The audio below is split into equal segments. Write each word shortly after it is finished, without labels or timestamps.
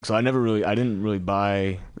So I didn't really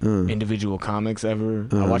buy individual comics ever.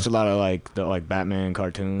 I watched a lot of the Batman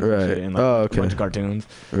cartoons, and shit, and a bunch of cartoons.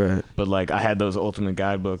 Right. But like I had those Ultimate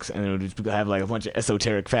guidebooks, and it would just have like a bunch of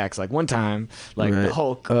esoteric facts. Like one time, like the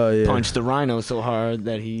Hulk punched the Rhino so hard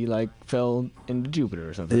that he like fell into Jupiter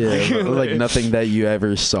or something. Yeah, like nothing that you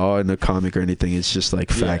ever saw in a comic or anything. It's just like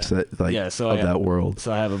facts that like of that world.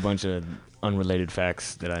 So I have a bunch of unrelated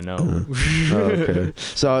facts that I know. Okay.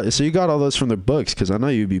 So you got all those from the books, because I know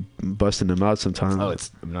you'd be busting them out sometimes. Oh, it's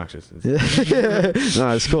obnoxious.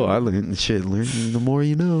 No, it's cool. I learned the more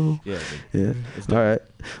you know. Yeah. All right.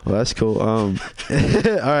 Well, that's cool. All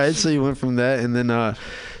right. So you went from that, and then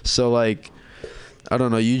so like, I don't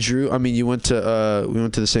know. You drew. I mean, you went to we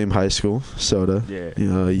went to the same high school, Soda. Yeah.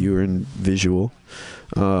 You were in visual.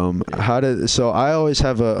 So I always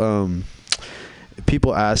have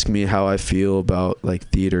people ask me how I feel about like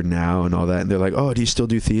theater now and all that, and they're like, "Oh, do you still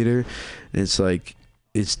do theater?" And it's like,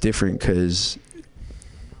 it's different, because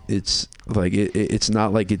it's like it's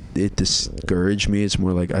not like it discouraged me. It's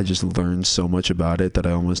more like I just learned so much about it that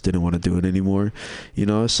I almost didn't want to do it anymore,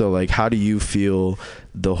 so like, how do you feel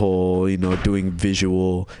the whole doing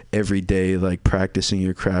visual every day, like practicing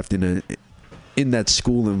your craft in that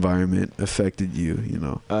school environment affected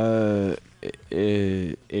you?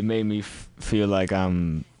 It made me feel like I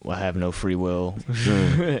have no free will,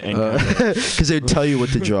 because they'd tell you what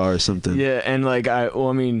to draw or something. Yeah, and like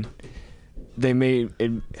they made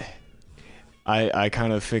it. I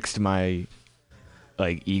kind of fixed my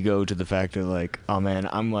like ego to the fact that like, oh man,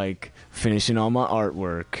 I'm like finishing all my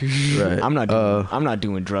artwork. Right. I'm not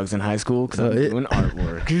doing drugs in high school because I'm doing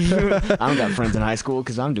artwork. I don't got friends in high school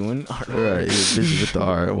because I'm doing artwork. Right. You're busy with the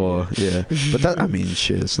art. Well, yeah, but that, I mean,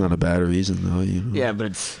 shit, it's not a bad reason though. Yeah,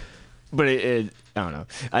 but it I don't know.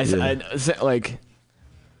 I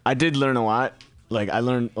I did learn a lot. Like I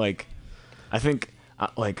learned like, I think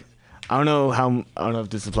like, I don't know if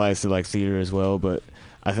this applies to like theater as well, but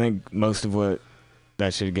I think most of what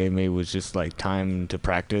that shit gave me was just like time to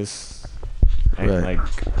practice, and like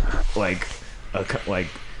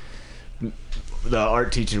the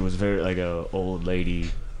art teacher was very like a old lady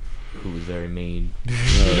who was very mean.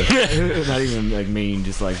 Not even like mean,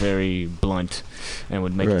 just like very blunt, and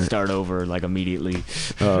would make you start over like immediately.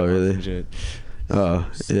 Oh really? Shit. Oh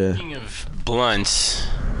yeah. Speaking of blunts,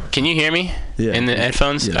 can you hear me? Yeah. In the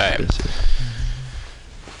headphones? Yeah,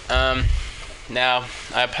 all right. Now,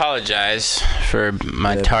 I apologize for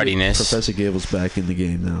my tardiness. Professor Gable's back in the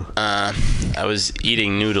game now. I was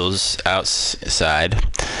eating noodles outside.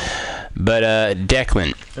 But,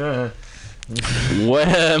 Declan, what,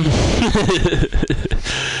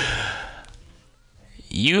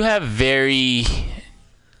 you have very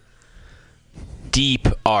deep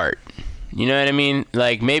art. You know what I mean?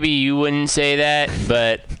 Like, maybe you wouldn't say that,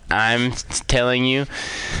 but I'm telling you.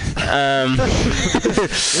 You know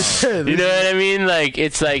what I mean? Like,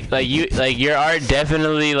 it's like you, like your art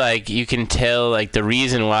definitely, like, you can tell, like, the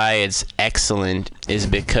reason why it's excellent is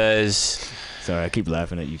because... Sorry, I keep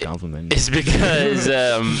laughing at you complimenting. It's because,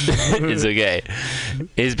 it's okay.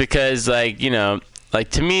 It's because, like,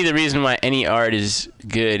 like, to me, the reason why any art is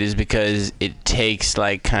good is because it takes,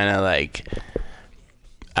 like, kind of, like,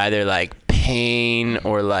 either, like, pain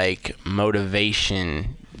or, like,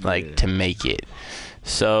 motivation, like, to make it.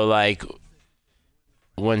 So, like,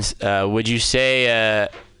 would you say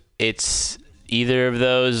it's either of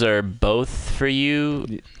those or both for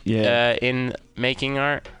you in making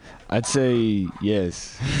art? I'd say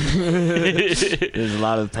yes. There's a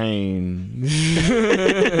lot of pain.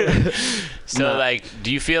 So, like,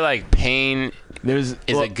 do you feel like pain is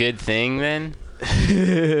a good thing then?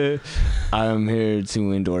 I'm here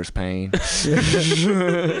to endorse pain.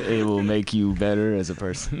 It will make you better as a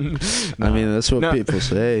person. I mean, that's what people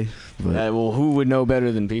say. But. Well, who would know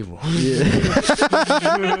better than people? Yeah.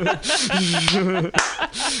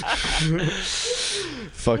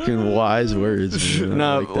 Fucking wise words. Man.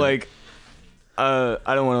 No, like I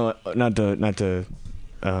don't want to not to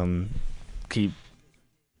keep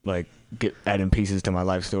like adding pieces to my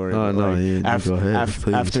life story. Oh no, like, go ahead.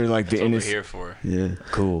 After like that's the what we're here for. Yeah.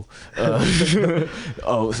 Cool.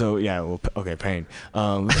 Oh, so yeah. Well, okay, pain.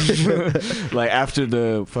 Like after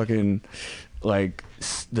the fucking like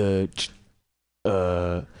the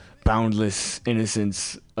boundless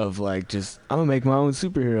innocence of like just I'm gonna make my own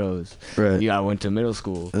superheroes. Right. Yeah, I went to middle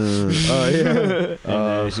school. Oh yeah. And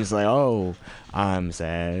then it's just like, oh, I'm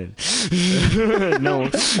sad. No,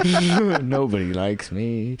 nobody likes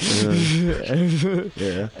me.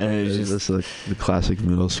 Yeah. And it's just that's like the classic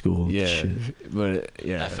middle school. yeah. Shit. But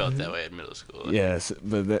yeah, I felt that way in middle school. yes.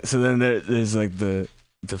 But so then there's like the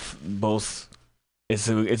both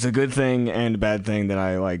it's a good thing and a bad thing that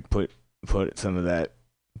I like put some of that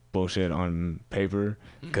bullshit on paper,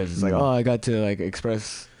 because it's like, oh, I got to like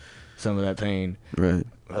express some of that pain. Right.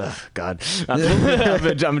 Ugh, God,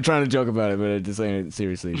 I'm trying to joke about it, but I'm just saying it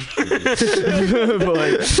seriously. So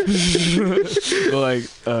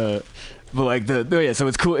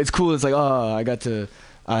it's cool. It's cool. It's like, oh,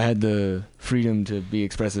 I had the freedom to be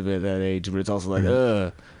expressive at that age, but it's also like,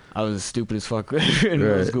 I was stupid as fuck in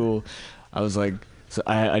middle school. I was like, so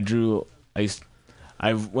I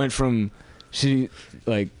went from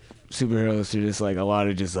like superheroes to just like a lot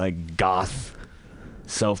of just like goth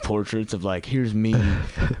self-portraits of like, here's me,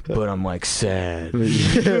 but I'm like sad.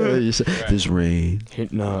 There's rain.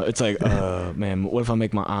 No, it's like, man, what if I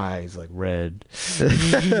make my eyes like red?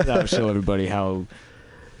 That would show everybody how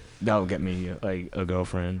that will get me like a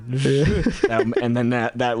girlfriend. And then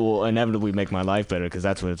that will inevitably make my life better, because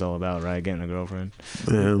that's what it's all about, right? Getting a girlfriend.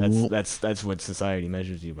 That's what society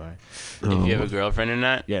measures you by. If you have a girlfriend or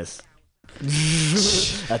not? Yes.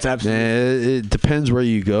 That's absolutely. Man, it depends where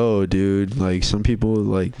you go, dude. Like some people,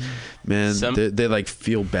 like, man, they like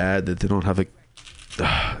feel bad that they don't have a.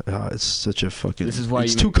 It's such a fucking. This is why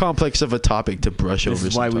it's too complex of a topic to brush over.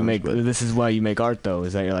 This is why you make art, though.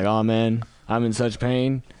 Is that you're like, oh man, I'm in such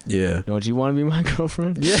pain. Yeah. Don't you want to be my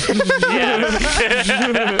girlfriend? Yeah. Yeah.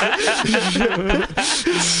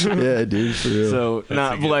 Yeah, dude, for real.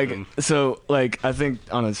 So I think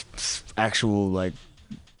on a actual like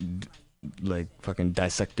fucking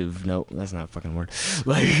dissective note, that's not a fucking word,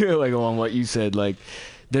 like on what you said, like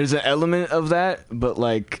there's an element of that, but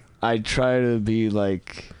like I try to be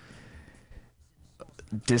like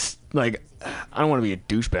I don't want to be a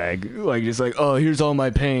douchebag, like just like, oh, here's all my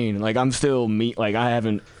pain, like I'm still me, like I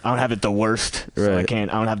don't have it the worst, so I don't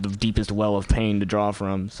have the deepest well of pain to draw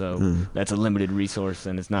from, so that's a limited resource,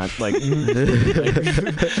 and it's not like no,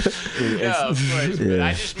 of course, but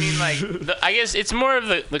I just mean like I guess it's more of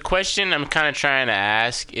the question I'm kind of trying to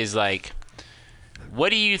ask is like, what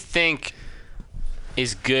do you think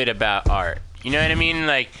is good about art? You know what I mean?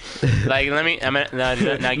 Like let me. Now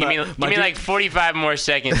give me like 45 more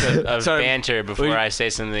seconds of banter before I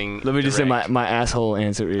say something. Let me just say my asshole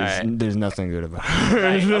answer is there's nothing good about it.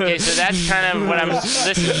 Right. Okay, so that's kind of what I'm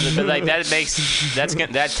listening. But like that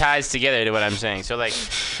ties together to what I'm saying. So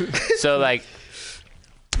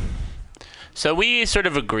we sort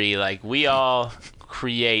of agree. Like we all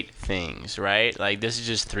create things, right? Like this is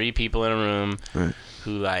just three people in a room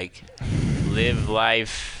who like live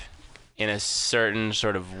life in a certain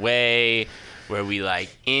sort of way where we like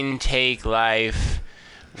intake life,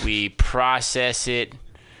 we process it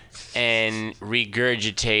and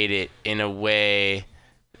regurgitate it in a way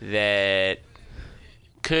that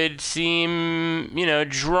could seem,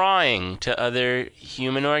 drawing to other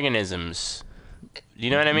human organisms. You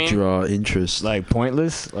know what I mean? Draw interest. Like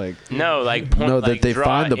pointless? Like no, like no, that like they draw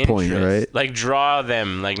find the point, interest. right? Like draw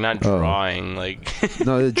them, like not drawing, like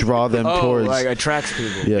no, they draw them towards. Like attracts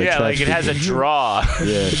people. Yeah, like it has a draw.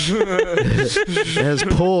 Yeah. It has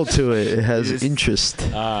pull to it. It has interest.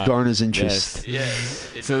 Garners interest.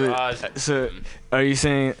 Yes. It So draws. So are you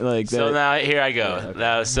saying like that? So now here I go. Okay.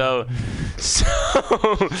 Now so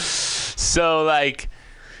like,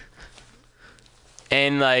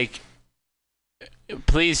 and like,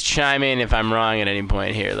 please chime in if I'm wrong at any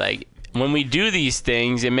point here. Like when we do these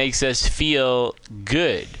things, it makes us feel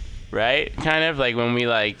good, right? Kind of like when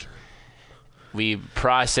we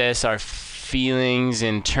process our feelings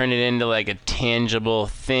and turn it into like a tangible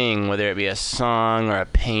thing, whether it be a song or a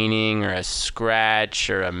painting or a scratch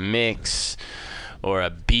or a mix or a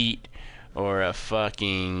beat or a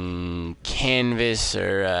fucking canvas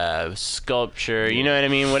or a sculpture, you know what I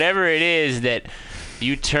mean? Whatever it is that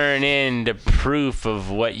you turn into proof of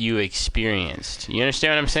what you experienced. You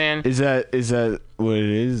understand what I'm saying? Is that what it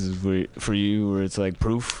is for you, where it's like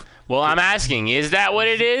proof? Well, I'm asking, is that what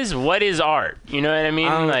it is? What is art? You know what I mean?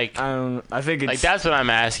 I think it's like that's what I'm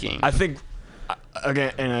asking. I think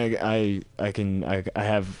again, and I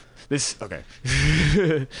have this. Okay.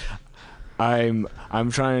 I'm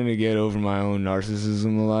trying to get over my own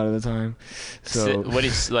narcissism a lot of the time. So what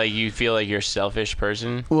is, like, you feel like you're a selfish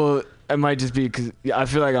person? Well, it might just be because I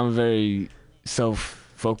feel like I'm a very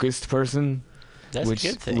self-focused person. That's a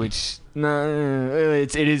good thing. It's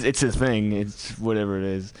a thing. It's whatever it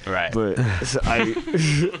is. Right. But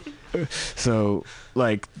so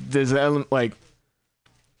like there's an element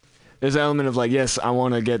of like, yes, I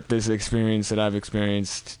want to get this experience that I've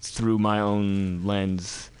experienced through my own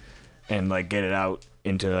lens and like get it out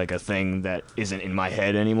into like a thing that isn't in my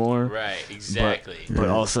head anymore. Right, exactly. But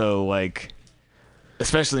also like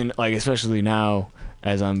especially now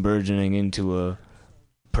as I'm burgeoning into a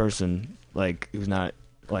person, like who's not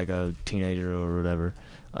like a teenager or whatever.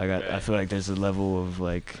 Like I feel like there's a level of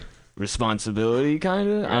like responsibility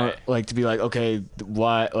kind of like to be like, okay,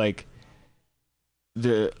 why, like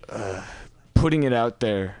the putting it out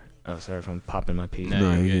there. Oh, sorry if I'm popping my pee.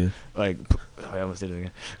 No, you're good. Like I almost did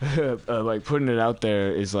it again. Like putting it out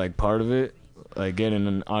there is like part of it. Like getting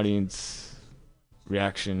an audience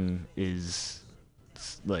reaction is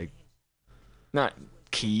like not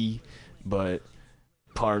key, but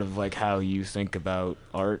part of like how you think about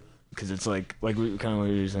art, because it's like kind of what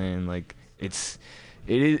you were saying, like it's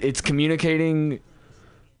communicating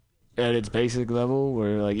at its basic level,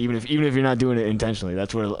 where like even if you're not doing it intentionally,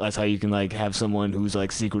 that's how you can like have someone who's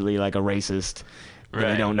like secretly like a racist, but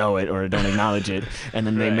they don't know it or don't acknowledge it, and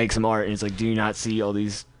then they make some art and it's like, do you not see all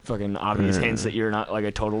these fucking obvious hints that you're not like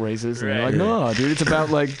a total racist? And you're like, no, dude, it's about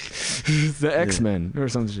like the X-Men or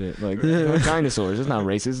some shit. Like dinosaurs. It's not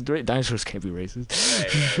racist. Dinosaurs can't be racist.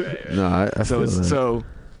 Right. No, I feel that. So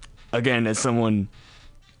again, as someone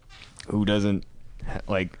who doesn't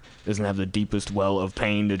have the deepest well of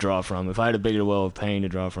pain to draw from, if I had a bigger well of pain to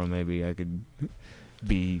draw from, maybe I could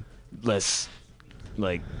be less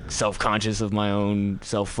like self-conscious of my own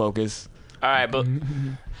self-focus. All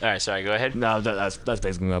right, sorry, go ahead. No, that's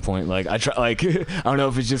basically my point. Like I try, like I don't know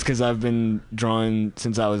if it's just because I've been drawing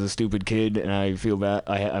since I was a stupid kid, and I feel bad.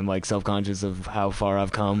 I'm like self-conscious of how far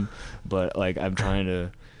I've come, but like I'm trying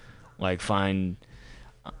to like find.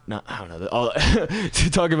 I don't know. To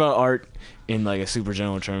talk about art in like a super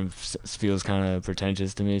general term feels kind of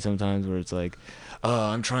pretentious to me sometimes, where it's like,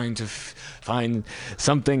 I'm trying to find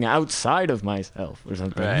something outside of myself or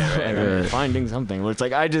something. Right. Finding something where it's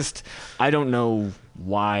like I don't know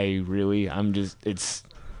why really.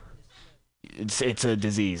 It's a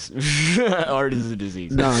disease. Art is a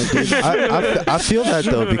disease. No, dude, I feel that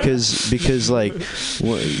though, because like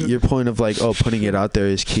your point of like, oh, putting it out there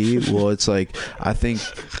is key. Well, it's like I think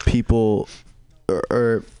people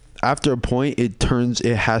or after a point it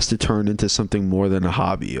has to turn into something more than a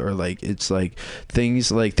hobby, or like it's like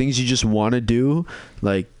things you just want to do,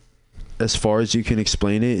 like as far as you can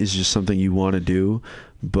explain it is just something you want to do,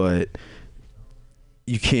 but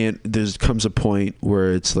you can't. There comes a point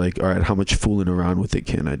where it's like, all right, how much fooling around with it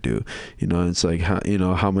can I do? You know, it's like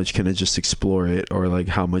how much can I just explore it, or like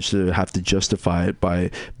how much do I have to justify it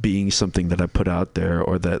by being something that I put out there,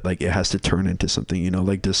 or that like it has to turn into something. You know,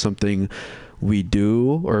 like does something we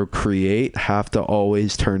do or create have to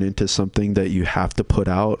always turn into something that you have to put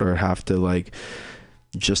out or have to like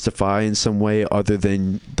justify in some way other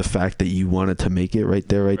than the fact that you wanted to make it right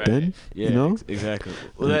there, right then? Yeah, you know? Exactly.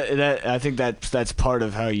 Well, that I think that's part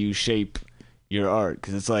of how you shape your art,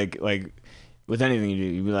 because it's like with anything you do,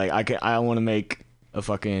 you be like, I want to make a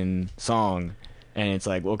fucking song, and it's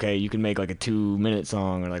like, okay, you can make like a 2-minute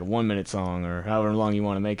song or like a 1-minute song or however long you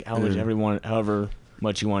want to make, however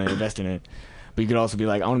much you want to invest in it. But you could also be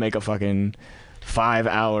like, I want to make a fucking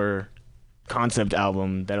 5-hour concept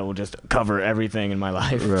album that will just cover everything in my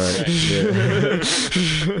life. Right.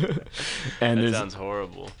 And that sounds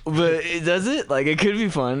horrible. But does it? Like, it could be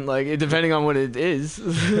fun. Like, depending on what it is.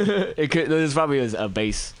 There's probably a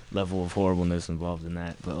base level of horribleness involved in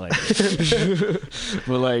that. But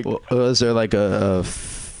like, well, is there like a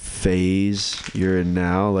phase you're in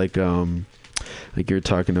now? Like you're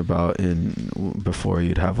talking about before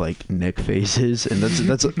you'd have like neck phases, and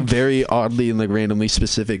that's very oddly and like randomly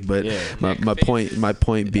specific, but my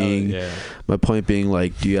point being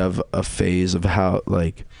like, do you have a phase of how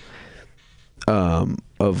like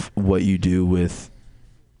of what you do with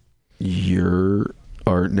your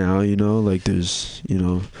art now, you know, like there's, you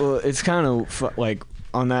know, well, it's kind of like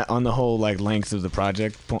on the whole like length of the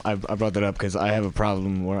project. I brought that up because I have a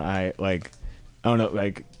problem where I don't know,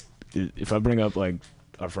 like if I bring up like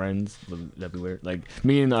our friends, that'd be weird. Like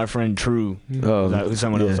me and our friend True, who's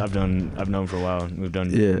someone else I've known for a while. We've done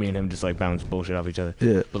me and him just like bounce bullshit off each other.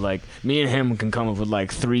 Yeah. But like me and him can come up with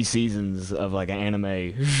like 3 seasons of like an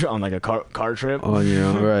anime on like a car trip. On your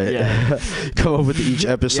own, right? Yeah. Come up with each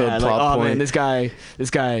episode plot like, point.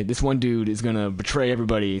 Man, this one dude is gonna betray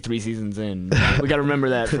everybody 3 seasons in. We gotta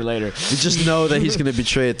remember that for later. You just know that he's gonna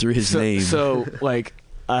betray it through his name. So like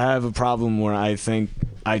I have a problem where I think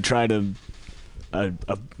I try to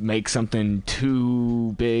make something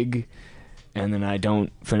too big, and then I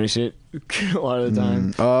don't finish it a lot of the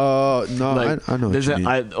time. Oh no, like, I know what you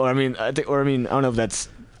mean. I don't know if that's,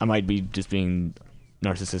 I might be just being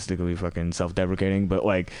narcissistically fucking self-deprecating, but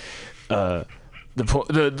like I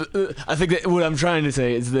think that what I'm trying to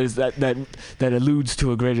say is there's that alludes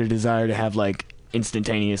to a greater desire to have like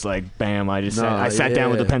instantaneous, like bam, I sat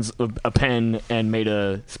down with a pen and made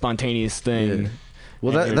a spontaneous thing.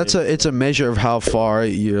 Well, it's a measure of how far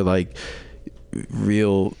your like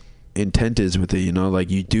real intent is with it, you know. Like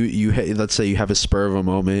let's say you have a spur of a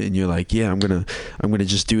moment and you're like, yeah, I'm gonna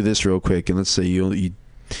just do this real quick, and let's say you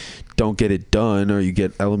don't get it done, or you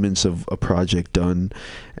get elements of a project done,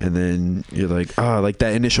 and then you're like, like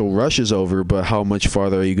that initial rush is over, but how much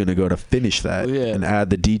farther are you gonna go to finish that and add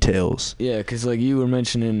the details? Yeah, because like you were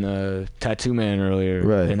mentioning Tattoo Man earlier,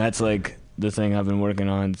 right? And that's like the thing I've been working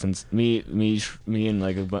on since me and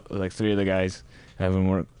like three other guys have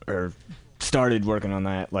been started working on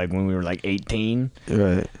that like when we were like 18,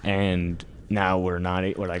 right? And now we're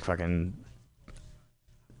like fucking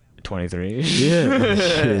 23. Yeah. I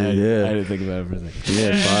had to think about it for a second.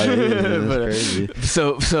 Yeah, 5 years. Man, that's crazy.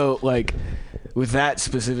 So like with that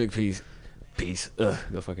specific piece, go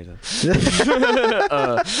fuck yourself.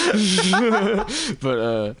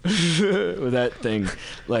 But with that thing,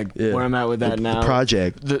 like where I'm at with that now, the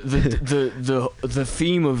project, the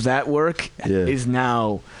theme of that work is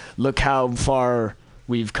now, look how far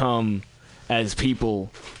we've come as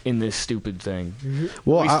people in this stupid thing.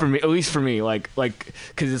 Well, at least for me, like,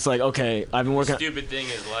 because it's like, okay, I've been working. The stupid thing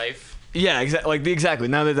is life. Yeah, exactly.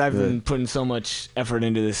 Now that I've been putting so much effort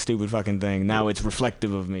into this stupid fucking thing, now it's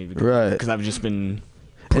reflective of me, because I've just been.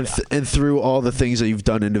 And through all the things that you've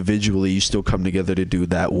done individually, you still come together to do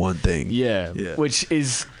that one thing. Yeah. Which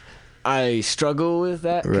is, I struggle with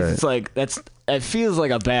that. Right. It's like it feels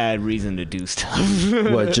like a bad reason to do stuff.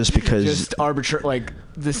 What? Just because? Just arbitrary. Like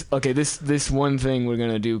this. Okay, this one thing we're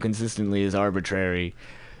gonna do consistently is arbitrary,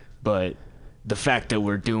 but the fact that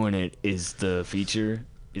we're doing it is the feature.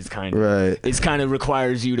 Is kind of right. It's kind of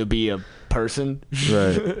requires you to be a person.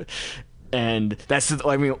 Right. And that's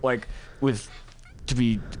I mean, like with to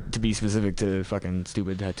be specific to fucking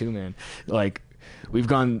stupid Tattoo Man. Like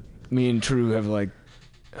me and True have like.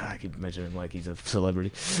 I keep mentioning him like he's a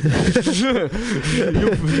celebrity. We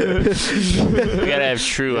gotta have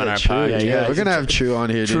True on our podcast. Yeah, we're gonna have True on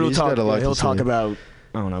here. True dude. he'll talk about,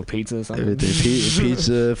 I don't know, pizza or something.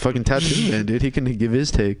 Pizza, fucking Tattoo Man, dude. He can give his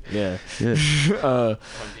take. Yeah.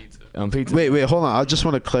 On pizza. Wait, hold on. I just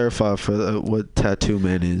want to clarify for what Tattoo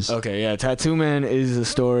Man is. Okay, yeah. Tattoo Man is a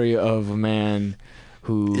story of a man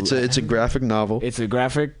who. It's a graphic novel. It's a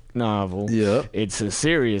graphic novel. Yeah. It's a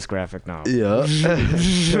serious graphic novel. Yeah.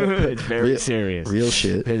 It's very serious. Real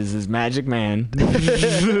shit. It's this magic man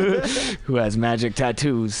who has magic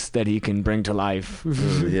tattoos that he can bring to life.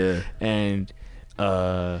 Yeah. And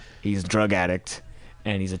he's a drug addict,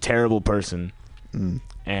 and he's a terrible person.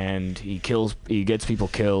 And he gets people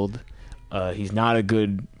killed. He's not a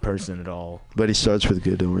good person at all. But he starts with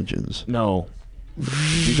good origins. No.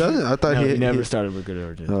 He doesn't? I thought he never started with good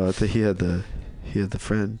origins. Oh, I thought he had the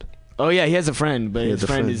friend. Oh yeah, he has a friend, but his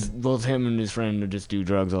friend is both him and his friend just do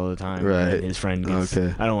drugs all the time. Right. And his friend gets.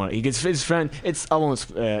 Okay. I don't want. He gets his friend. It's almost.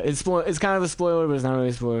 It's kind of a spoiler, but it's not really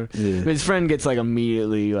a spoiler. Yeah. But his friend gets like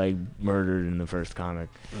immediately like murdered in the first comic,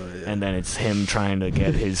 and then it's him trying to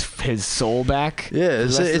get his soul back. Yeah,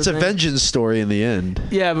 it's a vengeance story in the end.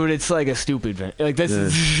 Yeah, but it's like a stupid like this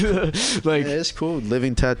is like. Yeah, it's cool.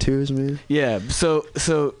 Living tattoos, man. Yeah. So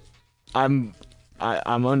I'm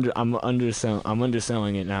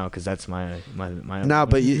underselling it now because that's my. Nah,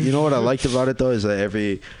 but you know what I liked about it though is that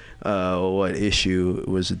every issue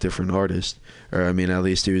was a different artist, or I mean at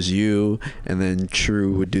least it was you, and then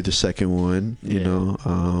True would do the second one. You know,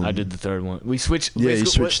 I did the third one. We switched. Yeah, you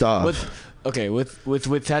switched off. With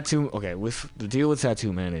Tattoo. Okay, with the deal with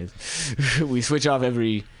Tattoo Man is we switch off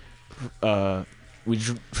every. We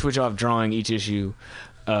switch off drawing each issue.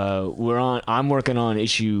 I'm working on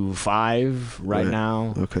issue 5 right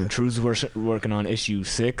now. Okay. True's working on issue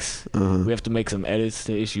 6. We have to make some edits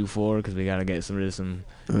to issue 4 because we gotta get rid of some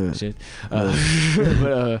shit.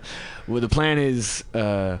 But the plan is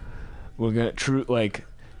we're gonna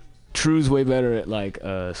True's way better at like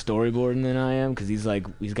storyboarding than I am because he's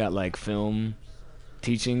got like film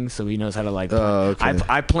teaching, so he knows how to like. Okay.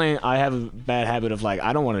 I have a bad habit of like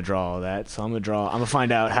I don't want to draw all that, so I'm gonna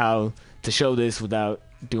find out how to show this without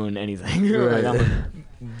doing anything. Right. Like I'm gonna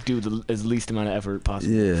do as least amount of effort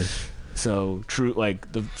possible. Yeah. So True, like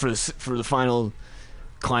for the final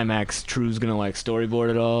climax, True's gonna like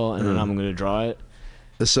storyboard it all, and then I'm gonna draw it.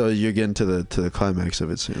 So you're getting to the climax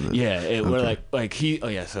of it soon. Then. Yeah, we're like he. Oh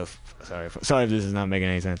yeah. So sorry if this is not making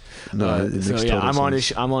any sense. No. It makes I'm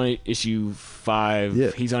sense. on issue 5.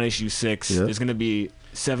 Yeah. He's on issue 6. Yeah. There's gonna be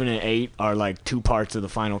 7 and 8 are like 2 parts of the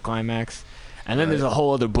final climax. And then there's a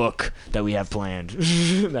whole other book that we have planned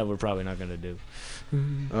that we're probably not gonna do.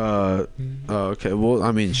 Okay. Well,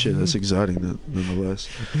 I mean, shit, that's exciting nonetheless.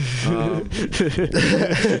 Cool.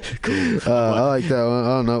 I like that one.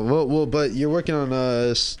 I don't know. Well, but you're working on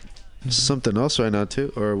something else right now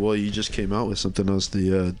too, or well, you just came out with something else,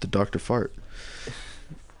 the Dr. Fart.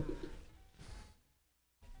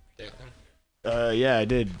 Yeah, I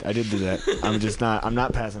did do that. I'm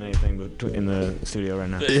not passing anything in the studio right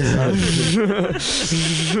now.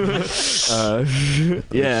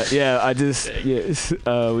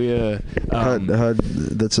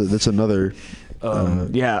 That's another.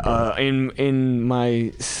 In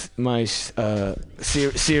my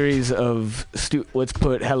series of let's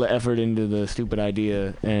put hella effort into the stupid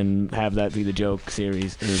idea and have that be the joke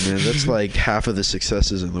series. Man, that's like half of the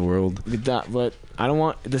successes in the world. But I don't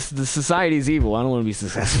want this. The society's evil. I don't want to be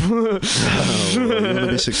successful. Well, you want to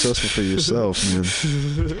be successful for yourself, man.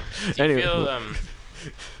 Anyway.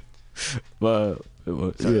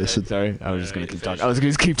 Sorry, I was just gonna keep talking. I was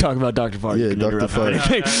gonna keep talking about Dr. Fart. Yeah, Dr. Fart.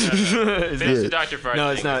 It's the Dr. Fart no,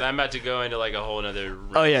 thing. It's not. I'm about to go into like a whole other.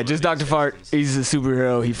 Oh yeah, just Dr. Fart. He's a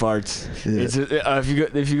superhero. He farts. Yeah. It's if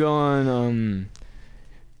you go on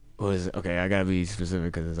what is it? Okay, I gotta be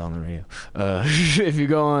specific because it's on the radio. If you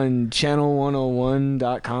go on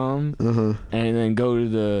channel101.com and then go to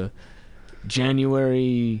the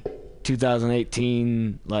January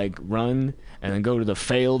 2018 run. And then go to the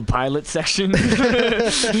failed pilot section. Oh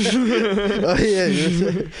yeah,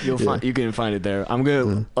 you can find it there. I'm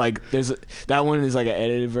gonna that one is like an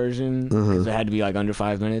edited version because it had to be like under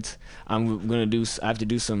 5 minutes. I have to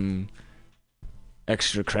do some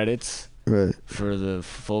extra credits for the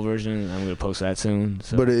full version. I'm gonna post that soon.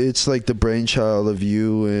 So. But it's like the brainchild of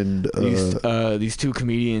you and these two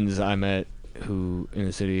comedians I met who in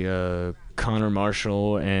the city, Connor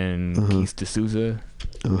Marshall and Keith D'Souza.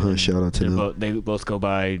 Shout out to them. They both go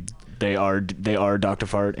by. They are Dr.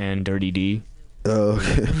 Fart and Dirty D. Oh,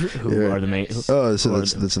 okay. Who are the main? Oh, so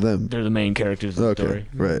that's them. They're the main characters of the story.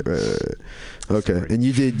 Right. Okay, and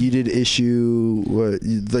you did issue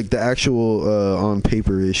like the actual on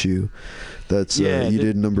paper issue. That's you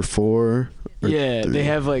did number 4. Yeah, 3? They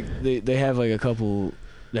have a couple.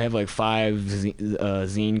 They have 5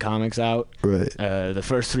 zine comics out. Right. The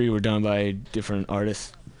first 3 were done by different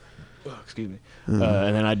artists. Oh, excuse me.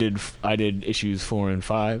 And then I did issues 4 and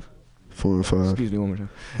 5. 4 and 5. Excuse me one more time.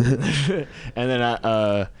 And then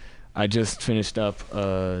I just finished up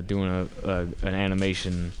doing an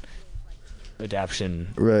animation adaptation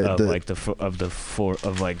of I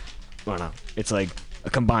don't know. It's like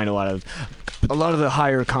combined a lot of the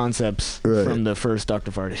higher concepts from the first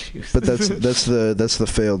Dr. Fart issues. But that's the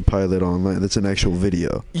failed pilot online. That's an actual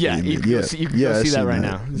video. Yeah, you can go see that right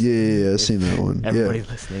now. Yeah, I've seen that one. Everybody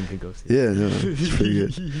listening can go see it. Yeah, no, it's pretty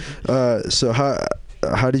good. So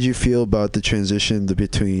how did you feel about the transition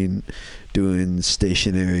between doing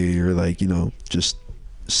stationary or just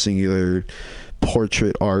singular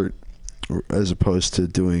portrait art as opposed to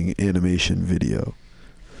doing animation video?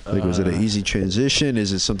 Was it an easy transition?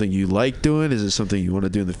 Is it something you like doing? Is it something you want to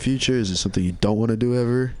do in the future? Is it something you don't want to do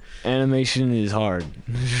ever? Animation is hard.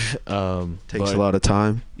 Takes a lot of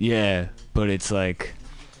time. Yeah, but it's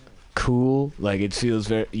cool. It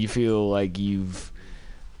feels you feel like you've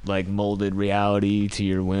molded reality to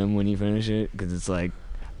your whim when you finish it, because it's I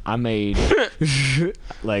made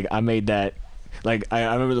that.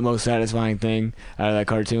 I remember the most satisfying thing out of that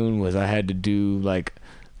cartoon was I had to do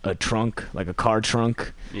a trunk, a car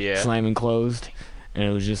trunk, slamming closed, and it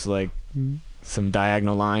was just some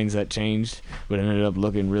diagonal lines that changed, but it ended up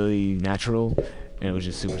looking really natural, and it was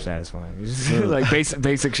just super satisfying. It was just,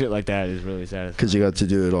 basic shit like that is really satisfying. Because you got to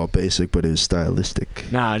do it all basic, but it was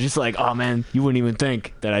stylistic. Nah, just oh man, you wouldn't even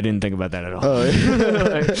think that I didn't think about that at all. Oh,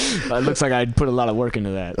 yeah. It looks like I put a lot of work into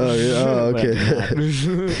that. Oh, yeah. Oh, okay.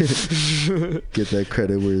 Get that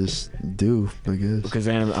credit where it's due, I guess. Because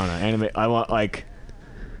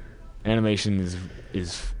animation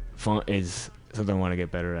is fun, is something I want to get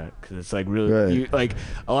better at, because it's really a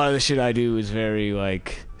lot of the shit I do is very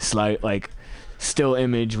still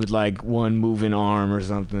image with one moving arm or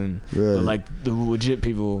something. But the legit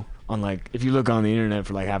people on if you look on the internet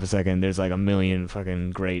for half a second, there's a million fucking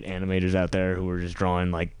great animators out there who are just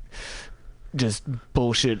drawing just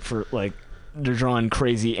bullshit for they're drawing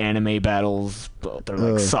crazy anime battles.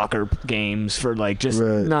 They're soccer games for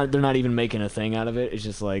they're not even making a thing out of it. It's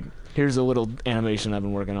just here's a little animation I've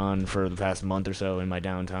been working on for the past month or so in my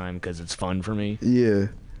downtime because it's fun for me. Yeah.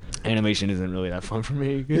 Animation isn't really that fun for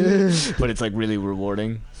me, but it's really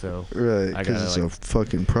rewarding. So because it's a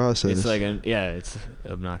fucking process. It's it's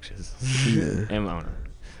obnoxious. Yeah. And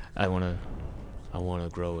I wanna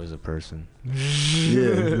grow as a person.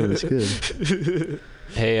 Yeah, that's good.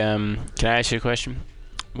 Hey, can I ask you a question?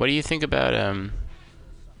 What do you think about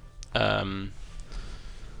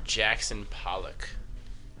Jackson Pollock?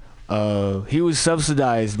 He was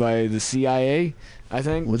subsidized by the CIA I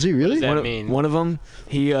think. Was he really? What does that mean? One of them,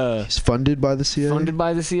 He's funded by the CIA. funded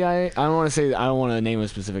by the CIA. I don't want to name a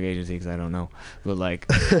specific agency because I don't know, but like,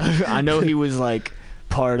 I know he was like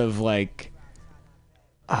part of like.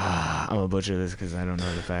 I'm gonna butcher this because I don't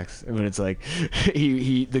know the facts, but it's like,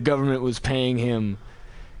 the government was paying him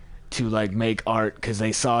to like make art because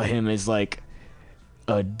they saw him as like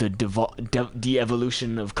the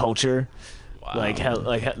de-evolution of culture. Wow. Like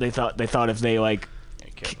they thought if they like.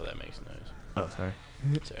 Careful, that makes noise. Oh, sorry.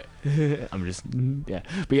 Sorry. I'm just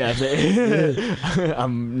but yeah.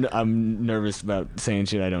 I'm nervous about saying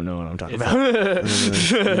shit I don't know what I'm talking about.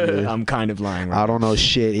 I'm kind of lying. Right? I don't know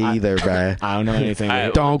shit either, bruh. I don't know anything.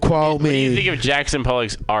 Don't quote me. What do you think of Jackson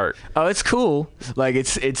Pollock's art? Oh, it's cool. Like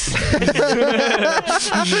it's funded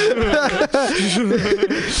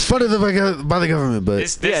by the government, but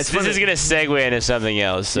This is gonna segue into something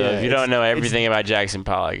else. So if you don't know everything about Jackson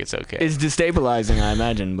Pollock, it's okay. it's destabilizing, I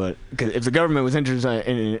imagine. But cause if the government was interested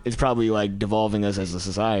in it, it's probably like devolving us as a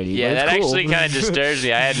society. Yeah, that cool. actually kind of disturbs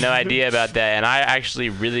me. I had no idea about that, and I actually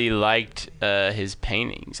really liked his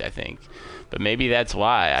paintings, I think. But maybe that's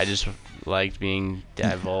why. I just liked being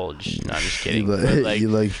divulged. No, I'm just kidding. You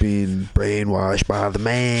like being brainwashed by the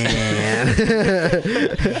man.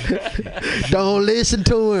 Don't listen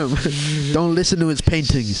to him. Don't listen to his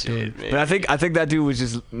paintings. But I think that dude was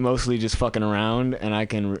just mostly just fucking around, and I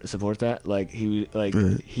can support that. Like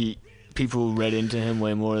people read into him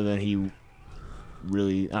way more than he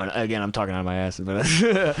really. I don't know, again, I'm talking out of my ass, but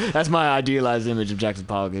that's my idealized image of Jackson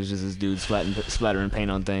Pollock. Is just this dude splattering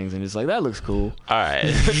paint on things, and it's like that looks cool. All right.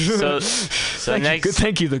 So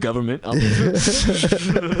thank you, the government. So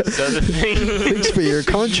the thing. Thanks for your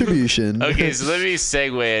contribution. Okay, so let me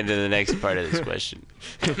segue into the next part of this question.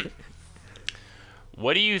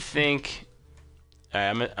 What do you think?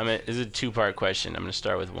 All right, this is a two-part question. I'm gonna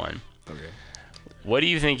start with one. Okay. What do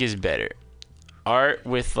you think is better? Art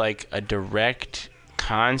with like a direct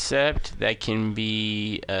concept that can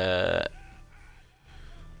be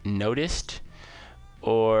noticed,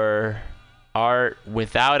 or art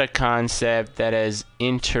without a concept that has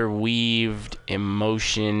interweaved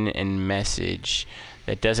emotion and message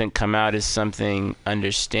that doesn't come out as something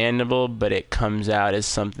understandable, but it comes out as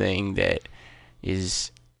something that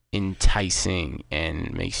is enticing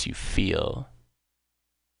and makes you feel?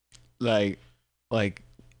 Like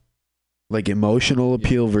emotional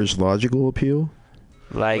appeal versus logical appeal.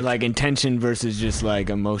 Like intention versus just like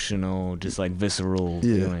emotional, just like visceral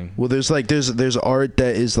feeling. Well, there's art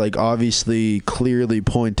that is like obviously clearly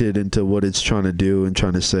pointed into what it's trying to do and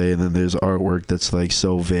trying to say, and then there's artwork that's like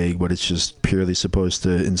so vague, but it's just purely supposed to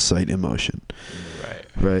incite emotion.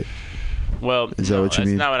 Right. Well, is that what you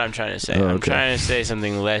mean? That's not what I'm trying to say. Oh, okay. I'm trying to say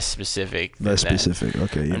something less specific.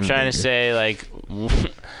 Okay. I'm trying to say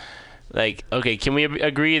okay, can we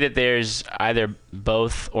agree that there's either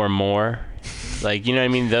both or more? Like, you know what I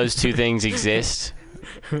mean? Those two things exist.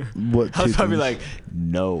 What? I was probably like,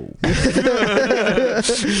 no. But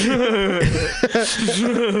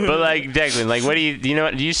like, Declan, like, what do you know?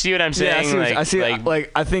 Do you see what I'm saying? Yeah, I see. I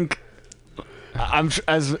think I'm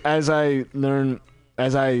as I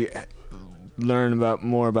learn about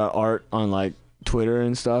more about art on like Twitter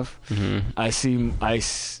and stuff. Mm-hmm.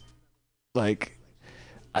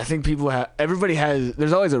 I think everybody has,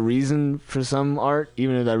 there's always a reason for some art,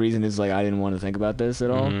 even if that reason is like, I didn't want to think about this at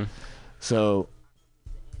all. Mm-hmm. So,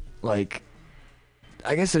 like,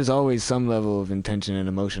 I guess there's always some level of intention and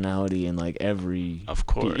emotionality in like every, of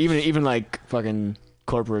course, even like fucking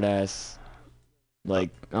corporate ass,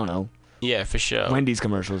 like, I don't know. Yeah, for sure. Wendy's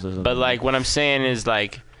commercials or something. But like, what I'm saying is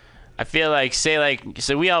like, I feel like,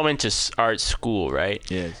 so we all went to art school, right?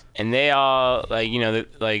 Yes. And they all, like, you know,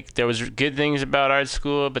 like, there was good things about art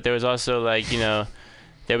school, but there was also, like, you know,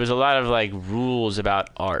 there was a lot of, like, rules about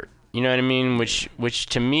art. You know what I mean? Which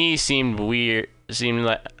to me seemed weird. Seemed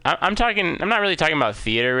like, I'm not really talking about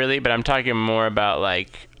theater, really, but I'm talking more about,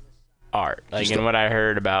 like, art, like, and what I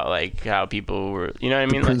heard about like how people were, you know what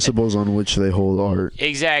I mean, principles on which they hold art.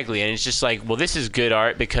 Exactly. And it's just like, well, this is good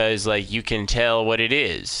art because like you can tell what it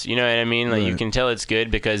is, you know what I mean, like you can tell it's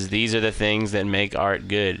good because these are the things that make art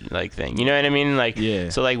good, like thing, you know what I mean, like, yeah.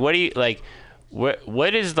 So like, what do you like,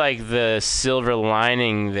 what is like the silver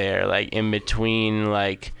lining there, like in between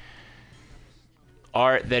like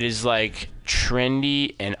art that is like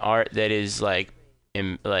trendy and art that is like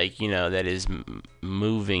you know, that is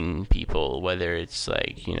moving people, whether it's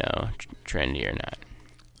like, you know, trendy or not?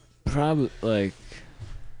 Probably like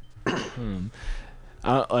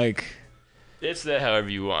like it's that however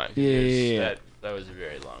you want. Yeah. That was a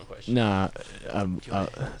very long question. Nah. Do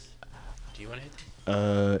you want to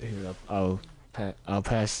hit? Here, I'll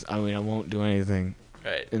pass. I mean, I won't do anything.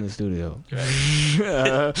 in the studio. Right.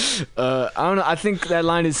 I don't know. I think that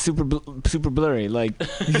line is super blurry. Like,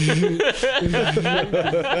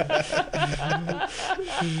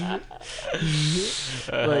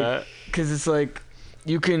 because it's like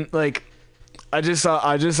you can like. I just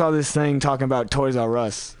saw this thing talking about Toys R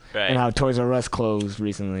Us. Right. And how Toys R Us closed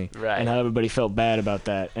recently. Right. And how everybody felt bad about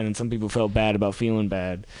that. And then some people felt bad about feeling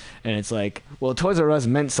bad. And it's like, well, Toys R Us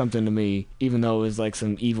meant something to me, even though it was like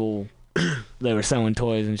some evil, they were selling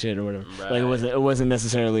toys and shit or whatever. Right. Like it wasn't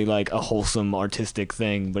necessarily like a wholesome artistic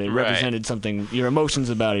thing, but it represented something. Your emotions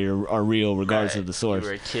about it are real regardless of the source. You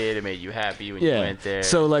were a kid, it made you happy when you went there.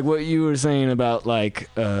 So like what you were saying about like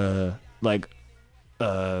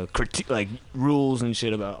rules and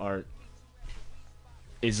shit about art.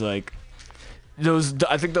 Is like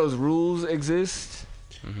I think those rules exist,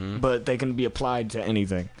 but they can be applied to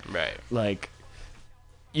anything. Right. Like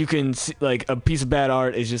you can see, like a piece of bad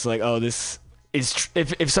art is just like, oh, this is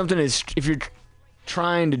if you're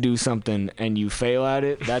trying to do something and you fail at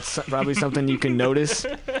it, that's probably something you can notice.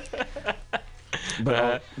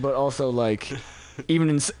 But also like even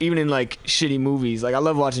in like shitty movies, like I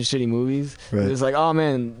love watching shitty movies. Right. It's like, oh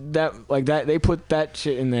man, that they put that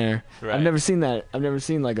shit in there. Right. I've never seen that. I've never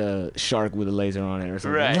seen like a shark with a laser on it or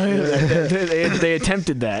something. Right. They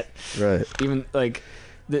attempted that. Right. Even like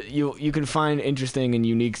you can find interesting and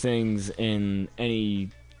unique things in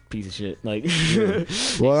any piece of shit. Like,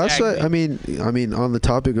 well, that's what I mean. On the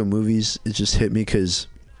topic of movies, it just hit me because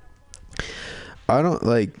I don't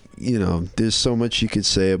like. There's so much you could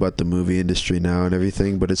say about the movie industry now and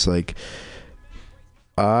everything, but it's like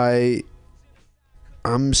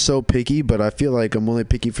I'm so picky, but I feel like I'm only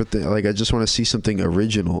picky for like I just want to see something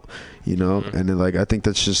original, and then like I think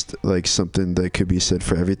that's just like something that could be said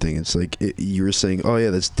for everything. It's like you were saying, oh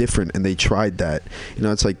yeah, that's different, and they tried that.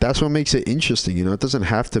 It's like that's what makes it interesting. It doesn't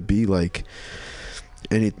have to be like.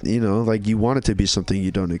 And like you want it to be something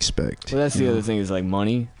you don't expect. Well, that's the other thing is like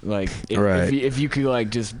money. Like if you could like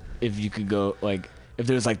just if you could go like if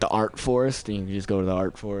there's like the art forest and you could just go to the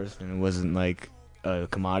art forest and it wasn't like a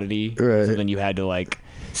commodity, something you had to like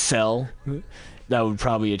sell, that would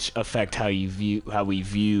probably affect how we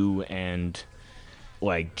view and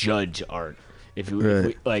like judge art. If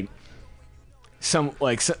we like some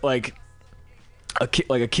like a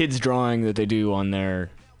kid's drawing that they do on their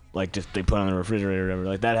like just they put on the refrigerator or whatever,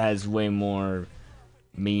 like that has way more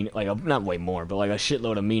not way more, but like a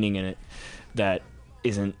shitload of meaning in it that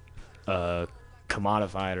isn't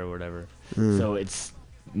commodified or whatever. So it's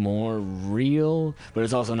more real, but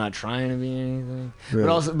it's also not trying to be anything.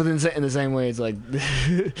 But then in the same way, it's like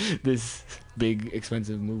this big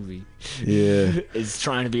expensive movie is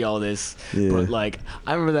trying to be all this, but like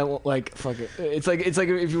I remember that like fuck it. It's like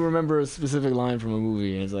if you remember a specific line from a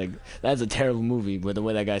movie and it's like that's a terrible movie, but the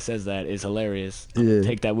way that guy says that is hilarious. I'm gonna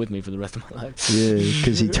take that with me for the rest of my life.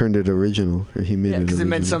 Because he turned it original, or he made it because it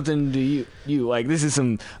meant something to you. Like this is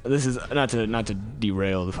not to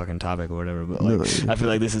derail the fucking topic or whatever, but like I feel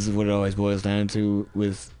like this is what it always boils down to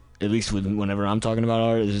with. At least whenever I'm talking about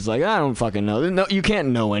art, it's just like, I don't fucking know. No, you can't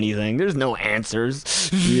know anything. There's no answers.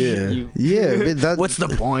 What's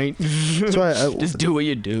the point? That's why just do what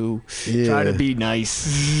you do. Try to be nice.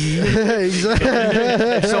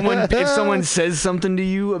 If someone says something to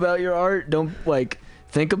you about your art, don't like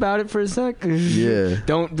think about it for a sec.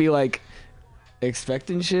 Don't be like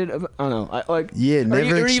expecting shit. I don't know.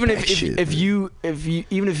 Never. Or even if you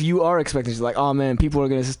are expecting shit, like, oh man, people are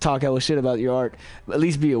gonna just talk hella shit about your art. At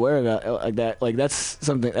least be aware of that. Like that. Like that's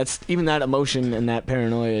something. That's even that emotion and that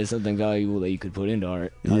paranoia is something valuable that you could put into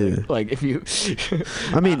art. Like if you.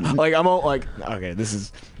 I mean, like I'm all like, okay, this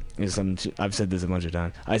is some. I've said this a bunch of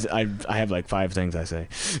times. I have like 5 things I say.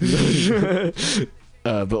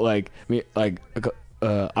 But like me, like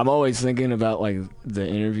I'm always thinking about like the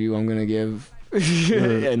interview I'm gonna give.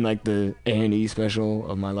 And like the A&E special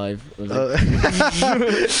of my life, like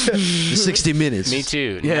 60 minutes. Me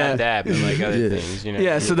too. Not that, but like other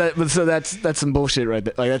things, So that's some bullshit right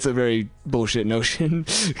there. Like that's a very bullshit notion.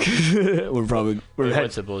 What's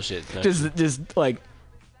a bullshit notion? Just like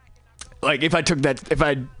if I took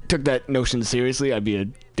that notion seriously, I'd be a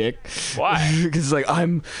dick. Why? Because like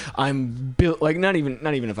I'm built like not even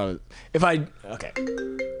if I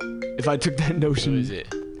took that notion. Who is it?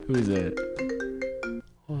 Who is it?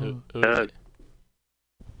 Who is it?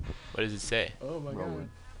 What does it say? Oh my god.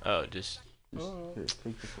 Oh, just. Oh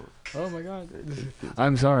my god.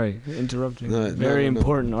 I'm sorry, interrupting. Very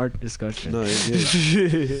important art discussion. No, what was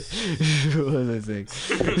I saying?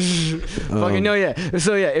 Fucking no, yeah.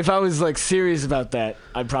 So yeah, if I was like serious about that,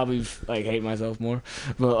 I'd probably like hate myself more.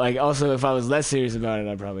 But like also, if I was less serious about it,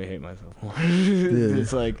 I'd probably hate myself more.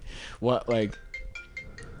 It's like what like.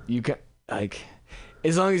 you can like,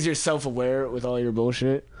 as long as you're self-aware with all your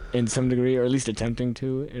bullshit in some degree, or at least attempting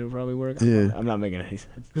to, it'll probably work. Yeah. I'm not making any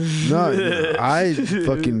sense. No, I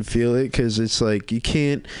fucking feel it, because it's like you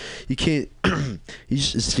can't you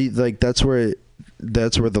just see, like that's where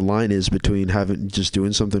the line is between just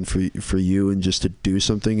doing something for you and just to do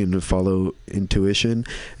something and to follow intuition,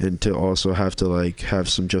 and to also have to like have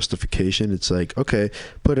some justification. It's like, okay,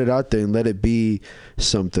 put it out there and let it be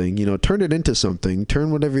something, turn it into something,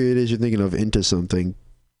 turn whatever it is you're thinking of into something,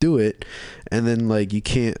 do it. And then like you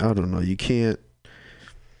can't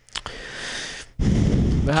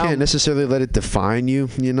necessarily let it define you,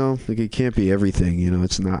 like it can't be everything,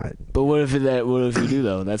 it's not. But what if you do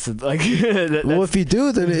though? That's like well, if you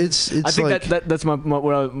do, then it's I think like that's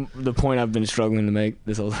the point I've been struggling to make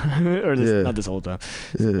this whole time. Or not this whole time.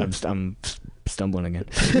 Yeah. I'm stumbling again.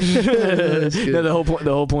 No,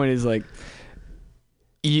 the whole point is like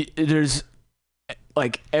there's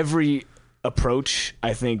like every approach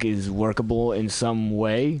I think is workable in some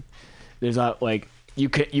way. There's not like you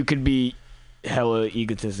could be hella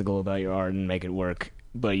egotistical about your art and make it work,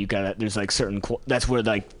 but there's like certain that's where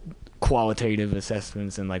like qualitative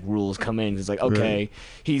assessments and like rules come in. It's like, okay,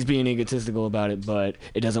 he's being egotistical about it, but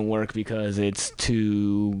it doesn't work because it's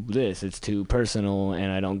too personal,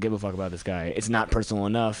 and I don't give a fuck about this guy. It's not personal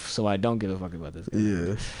enough, so I don't give a fuck about this guy.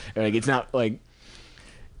 Yeah, like it's not like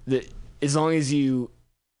as long as you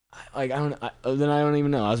like then I don't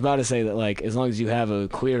even know. I was about to say that like as long as you have a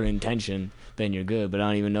clear intention, then you're good, but I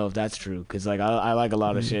don't even know if that's true, because like I like a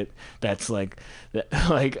lot of shit that's like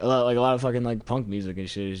like a lot of fucking like punk music and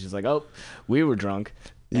shit. It's just like, oh, we were drunk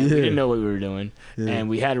and we didn't know what we were doing, and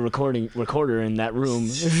we had a recorder in that room,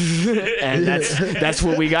 and that's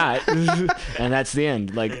what we got, and that's the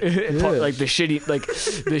end. Like like the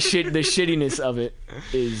shittiness of it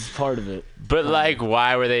is part of it. But like,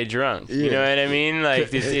 why were they drunk? You know what I mean?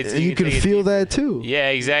 Like you can feel that too. Yeah,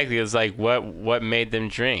 exactly. It's like what made them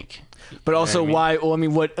drink. But also, why? Well, I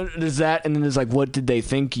mean, what is that? And then there's like, what did they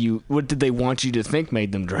want you to think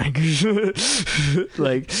made them drink?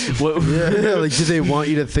 Like, what? Yeah, like, did they want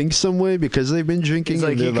you to think some way because they've been drinking?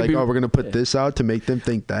 Like, and they're like, oh, we're gonna put this out to make them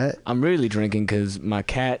think that. I'm really drinking because my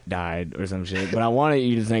cat died or some shit. But I wanted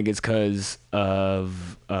you to think it's because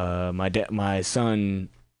of my son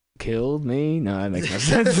killed me. No, that makes no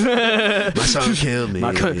sense. My son killed me.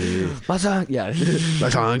 My son, yeah. My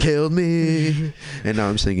son killed me. And now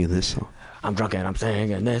I'm singing this song. I'm drunk and I'm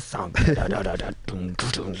singing this song. No,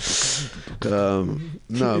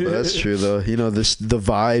 but that's true though. The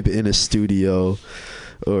vibe in a studio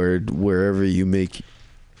or wherever you make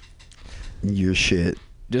your shit.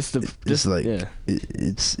 It's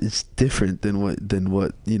different than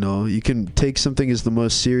what you can take something as the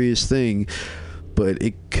most serious thing, but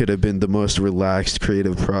it could have been the most relaxed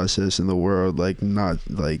creative process in the world. Like, not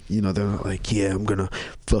like, they're not like, yeah, I'm gonna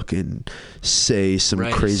fucking say some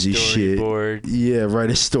crazy shit. Yeah, write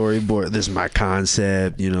a storyboard. This is my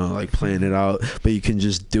concept, like plan it out. But you can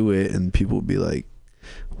just do it and people will be like,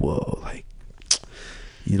 whoa, like,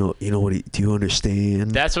 what do you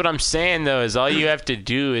understand? That's what I'm saying though, is all you have to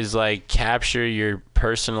do is like capture your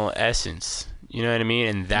personal essence. You know what I mean?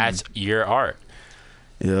 And that's your art.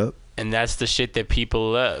 Yep. And that's the shit that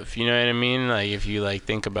people love. You know what I mean? Like, if you like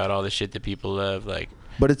think about all the shit that people love, like,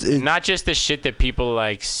 but it's not just the shit that people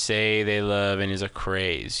like say they love and is a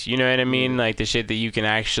craze. You know what I mean? Like the shit that you can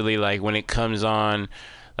actually like when it comes on,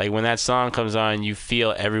 like when that song comes on, you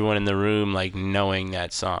feel everyone in the room like knowing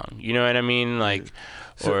that song. You know what I mean? Like,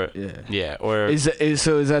 or is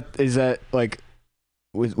that like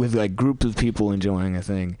with like groups of people enjoying a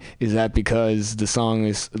thing, is that because the song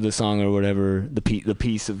or whatever the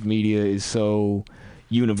piece of media is so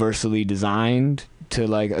universally designed to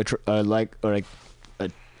like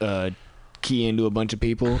key into a bunch of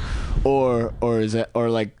people, or is that, or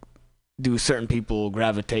like do certain people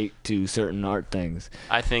gravitate to certain art things?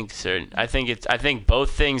 I think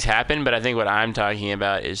both things happen, but I think what I'm talking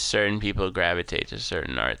about is certain people gravitate to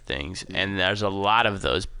certain art things, and there's a lot of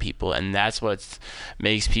those people, and that's what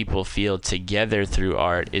makes people feel together through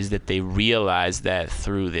art, is that they realize that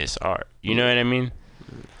through this art. You know what I mean?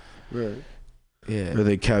 Right. Yeah. Or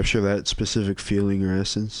they capture that specific feeling or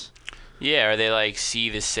essence. Yeah, or they like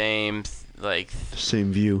see the same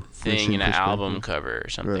same view thing in an album cover or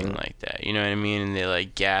something like that. You know what I mean? And they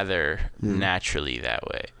like gather naturally that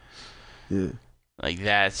way. Yeah. Like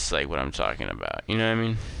that's like what I'm talking about. You know what I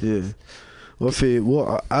mean? Yeah.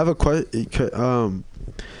 Well, I have a question.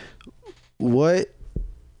 What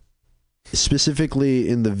specifically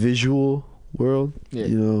in the visual world,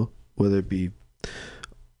 whether it be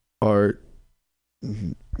art,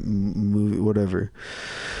 movie, whatever.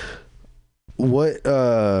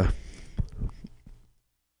 what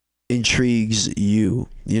intrigues you?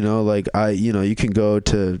 You know, like you can go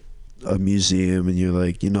to a museum and you're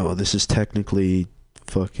like, this is technically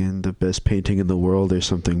fucking the best painting in the world or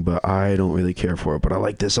something, but I don't really care for it, but I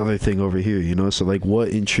like this other thing over here, so like what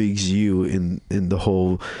intrigues you in the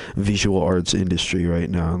whole visual arts industry right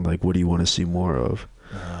now, and like what do you want to see more of?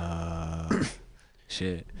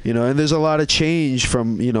 Shit. And there's a lot of change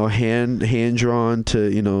from hand drawn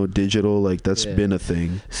to digital, like that's been a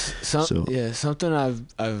thing. Something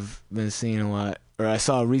I've been seeing a lot, or I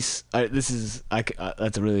saw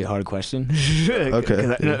that's a really hard question.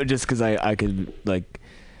 Okay. Just because I could like.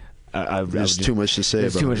 There's too much to say.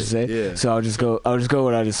 There's too much to say. Yeah. So I'll just go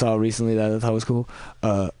what I just saw recently that I thought was cool.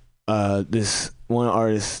 This one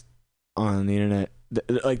artist on the internet.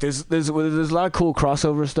 Like there's a lot of cool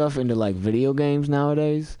crossover stuff into like video games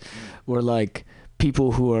nowadays, where like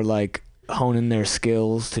people who are like honing their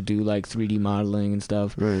skills to do like 3D modeling and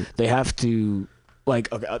stuff. Right. They have to like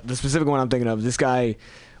the specific one I'm thinking of. This guy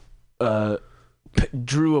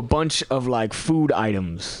drew a bunch of like food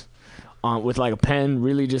items. With like a pen,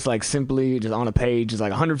 really just like simply just on a page, just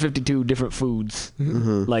like 152 different foods.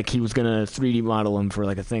 Mm-hmm. Like he was gonna 3D model them for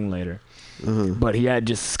like a thing later. Mm-hmm. But he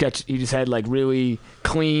just had like really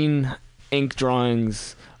clean ink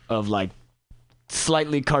drawings of like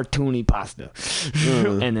slightly cartoony pasta.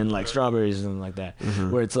 Mm-hmm. And then like strawberries and something like that.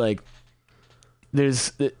 Mm-hmm. Where it's like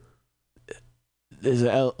there's a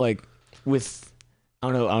like with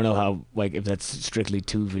I don't know how, like, if that's strictly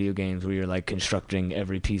two video games where you're like constructing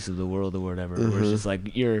every piece of the world or whatever. Mm-hmm. Where it's just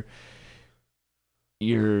like you're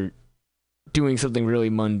doing something really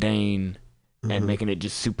mundane and Mm-hmm. making it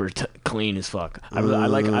just super clean as fuck. I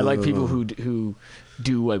like people who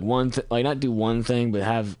do like not do one thing, but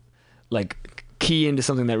have like key into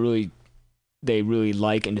something that they really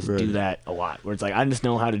like and just do that a lot. Where it's like I just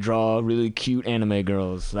know how to draw really cute anime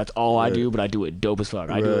girls. That's all I do, but I do it dope as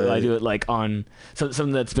fuck. I do it like on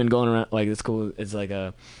something that's been going around. Like it's cool. It's like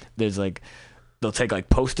there's like they'll take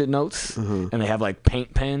like Post-it notes and they have like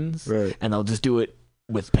paint pens and they'll just do it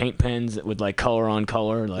with paint pens with like color on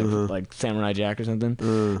color, like Samurai Jack or something.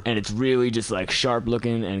 And it's really just like sharp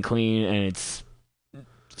looking and clean, and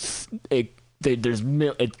there's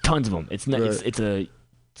tons of them. It's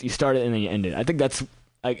you start it and then you end it. I think that's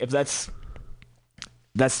like that's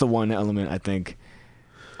the one element I think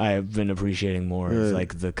I've been appreciating more. Is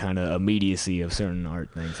like the kind of immediacy of certain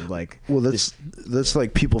art things. Of like, well, that's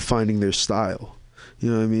like people finding their style.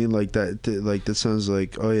 You know what I mean? Like that sounds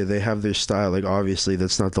like, oh yeah, they have their style. Like obviously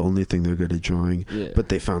that's not the only thing they're good at drawing, but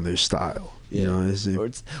they found their style. You know,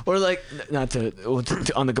 or like not to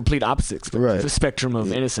on the complete opposite spectrum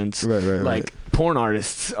of innocence. Like porn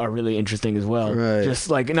artists are really interesting as well. Just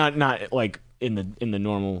like not like in the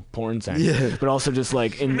normal porn sense, but also just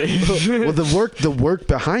like in the well the work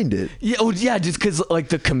behind it. Just because like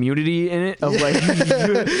the community in it of like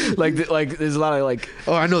there's a lot of like,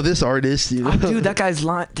 oh, I know this artist, you know? Oh, dude, that guy's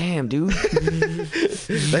damn dude.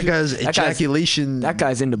 that guy's ejaculation. That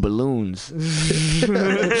guy's into balloons. And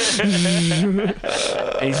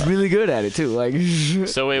he's really good at it too. Like,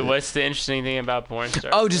 so wait, what's the interesting thing about porn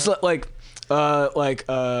stars? Oh, just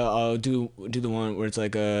I'll do the one where it's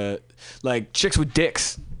like chicks with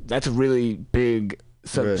dicks. That's a really big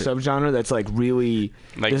subgenre. That's like really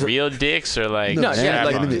like real dicks or like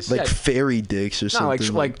like fairy dicks or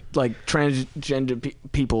something. No, like transgender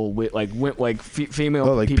people with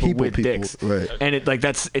female people with dicks. Right. And it like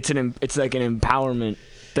it's like an empowerment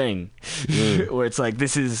thing where it's like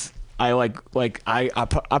this is. I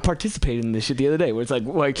participated in this shit the other day where it's like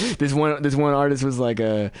this one artist was like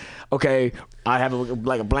okay, I have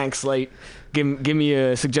a blank slate, give me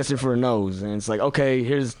a suggestion for a nose, and it's like, okay,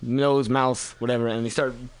 here's nose, mouth, whatever, and they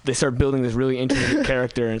start building this really intricate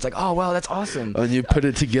character, and it's like, oh wow, that's awesome. And you put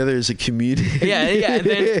it together as a community.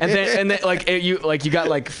 and then you got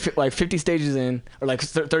like 50 stages in, or like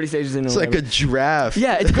 30 stages in. It's like a giraffe.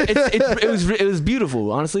 Yeah, it was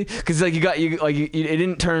beautiful, honestly, because like it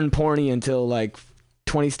didn't turn porny until like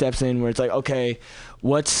 20 steps in, where it's like, okay,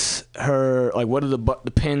 what's her, like, what do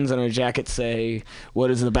the pins on her jacket say? What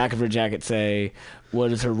does the back of her jacket say?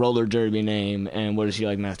 What is her roller derby name? And what does she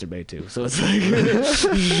like masturbate to? So it's like,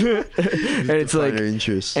 and it's like,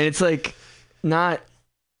 interest. And it's like, not,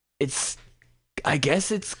 it's, I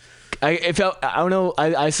guess it's, I don't know.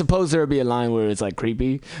 I suppose there would be a line where it's like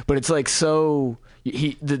creepy, but it's like so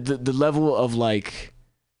the level of like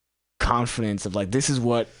confidence of like, this is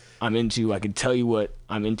what I'm into. I can tell you what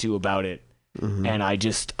I'm into about it. Mm-hmm. And I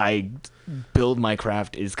build my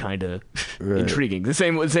craft is kind of intriguing. The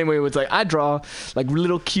same way it's like I draw like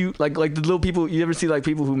little cute like the little people. You ever see like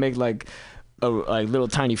people who make like like little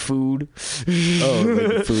tiny food. Oh,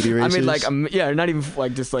 like food erasers? I made like not even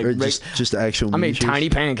like just like or just actual. I made tiny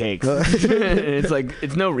pancakes. It's like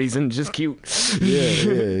it's no reason, just cute. Yeah,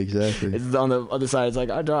 exactly. It's on the other side. It's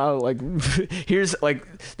like I draw like here's like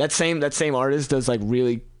that same artist does like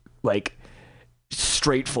really like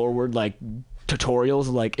straightforward like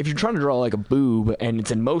tutorials. Like if you're trying to draw like a boob and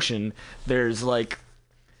it's in motion, there's like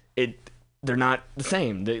they're not the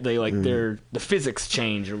same. They like the physics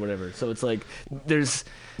change or whatever. So it's like there's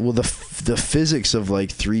the physics of like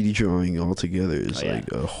 3D drawing altogether is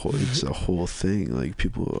like a whole thing. Like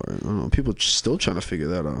people are still trying to figure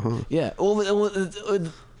that out, huh? Yeah. Well,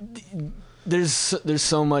 there's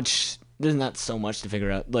so much. There's not so much to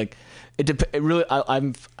figure out. Like it really.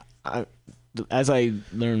 As I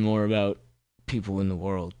learn more about people in the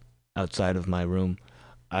world outside of my room,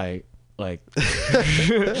 I like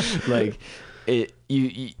like it.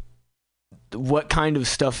 What kind of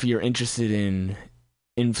stuff you're interested in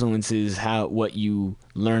influences what you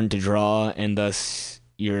learn to draw, and thus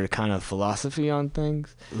your kind of philosophy on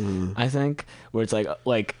things. I think where it's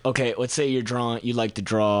like okay, let's say you like to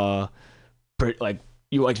draw pretty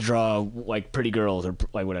girls or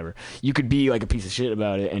like whatever. You could be like a piece of shit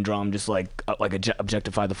about it and draw them just like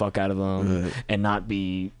objectify the fuck out of them and not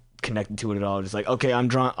be connected to it at all. Just like, okay, I'm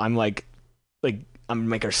gonna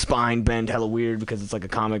make her spine bend hella weird because it's like a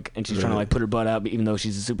comic and she's trying to like put her butt out even though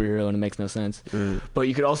she's a superhero and it makes no sense. But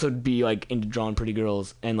you could also be like into drawing pretty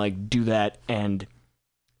girls and like do that and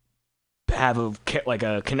have a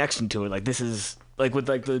connection to it. Like this is like with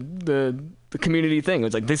like the community thing.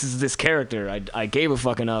 It's like this is this character. I gave a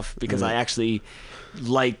fuck enough because I actually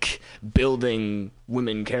like building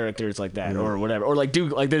women characters like that or whatever. Or like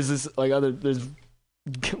dude, like there's this like there's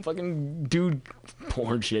fucking dude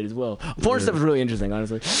porn shit as well. Porn stuff is really interesting,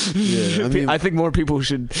 honestly. Yeah, I mean, I think more people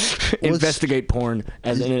should investigate porn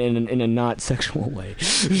as in a not sexual way.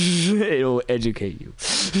 It'll educate you.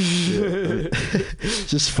 It's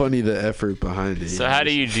just funny the effort behind it. So how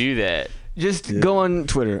do you do that? Just go on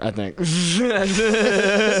Twitter, I think.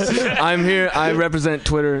 I'm here. I represent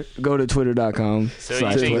Twitter. Go to twitter.com. So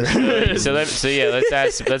let's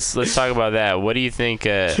talk about that. What do you think?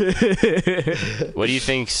 What do you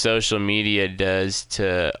think social media does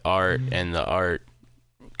to art and the art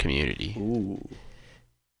community? Ooh.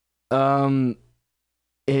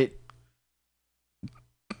 It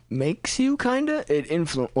makes you kinda. It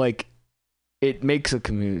makes a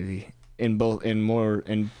community in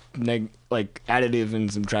like additive and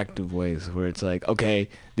subtractive ways where it's like, okay,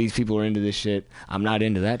 these people are into this shit, I'm not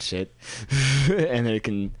into that shit. And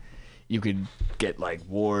then you could get like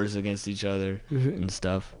wars against each other and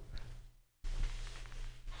stuff.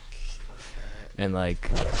 And like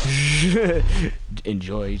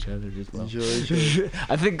enjoy each other as well.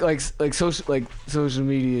 I think like social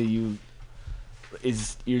media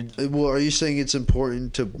well, are you saying it's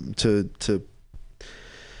important to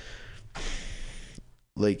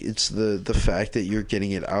like it's the fact that you're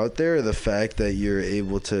getting it out there, or the fact that you're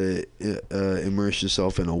able to immerse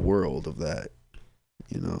yourself in a world of that,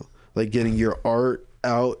 like getting your art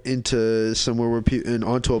out into somewhere where and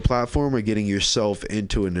onto a platform, or getting yourself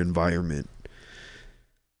into an environment?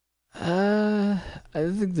 I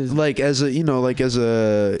think there's like if I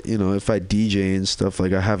DJ and stuff,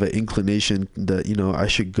 like I have an inclination that I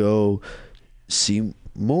should go see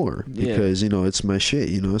more because it's my shit,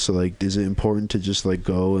 so like is it important to just like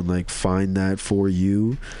go and like find that for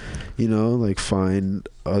you, like find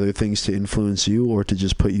other things to influence you, or to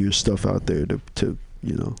just put your stuff out there to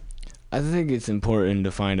I think it's important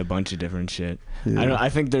to find a bunch of different shit. I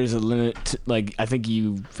think there's a limit like I think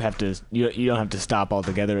you don't have to stop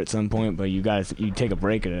altogether at some point, but you take a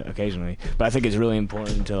break at it occasionally. But I think it's really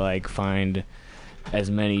important to like find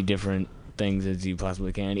as many different things as you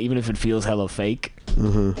possibly can, even if it feels hella fake.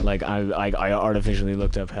 Like I artificially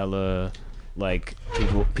looked up hella like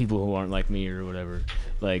people who aren't like me or whatever.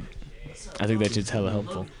 Like I think that shit's hella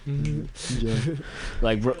helpful.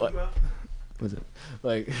 Like what's it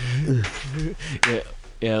like?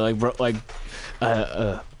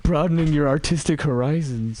 Broadening your artistic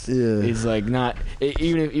horizons is like not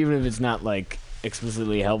even if it's not like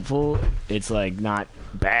explicitly helpful, it's like not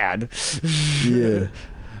bad.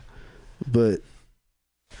 But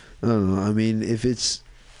I don't know. I mean,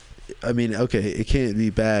 okay, it can't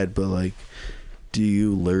be bad, but like, do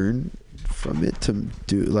you learn from it to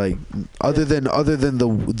do like other than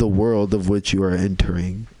the world of which you are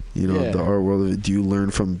entering? The art world. Do you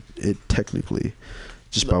learn from it technically,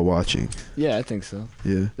 just by watching? Yeah, I think so.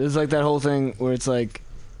 Yeah, there's like that whole thing where it's like,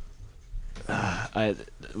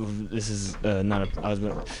 this is not a.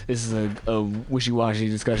 This is a wishy-washy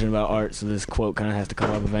discussion about art, so this quote kind of has to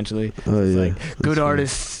come up eventually. Oh, it's yeah. like good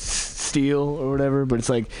artists steal or whatever, but it's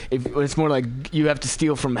like it's more like you have to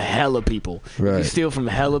steal from hella people. Right. If you steal from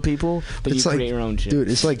hella people, then It's you like, create your own shit. Dude,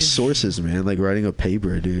 it's like sources, man. Like writing a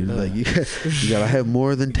paper, dude. Like you gotta have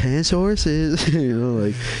more than 10 sources. You know,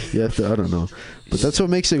 like you have to. I don't know, but that's what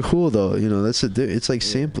makes it cool, though. You know, it's like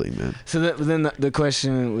sampling, man. So then the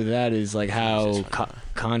question with that is like how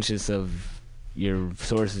conscious of your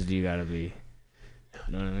sources do you gotta be?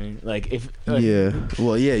 You know what I mean? Like if Yeah.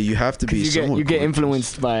 Well, yeah, you have to be. You get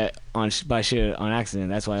influenced by shit on accident.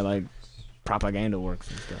 That's why like propaganda works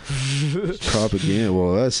and stuff. Propaganda.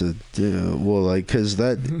 Well, that's a. Yeah, well, like, cause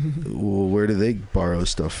that. Well, where do they borrow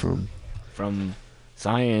stuff from? From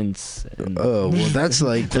science. Oh, well, that's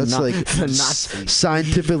like the Nazis.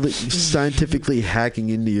 scientifically hacking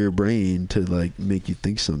into your brain to like make you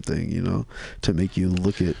think something. You know, to make you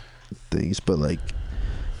look at things, but like.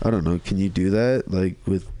 I don't know. Can you do that? Like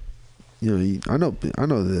with, you know, I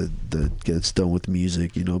know that gets done with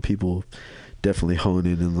music. You know, people definitely hone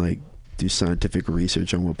in and like do scientific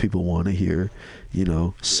research on what people want to hear. You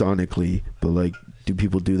know, sonically. But like, do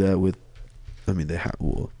people do that with? I mean, they have.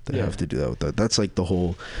 Well, they have to do that with that. That's like the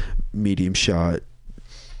whole medium shot,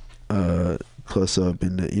 close up,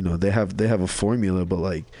 and you know they have a formula, but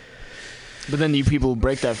like. But then you people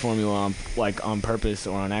break that formula on purpose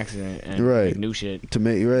or on accident and make new shit. To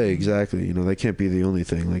make exactly. You know, that can't be the only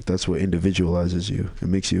thing. Like that's what individualizes you. It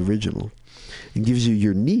makes you original. It gives you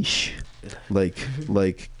your niche. Like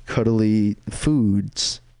cuddly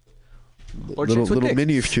foods. Or little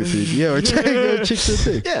miniature food. Yeah, or chicks with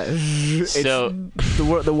dicks. Yeah. So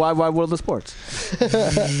the wide world of sports.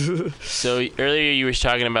 So earlier you were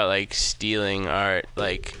talking about like stealing art,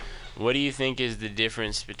 like what do you think is the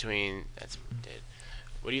difference between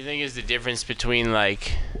What do you think is the difference between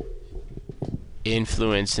like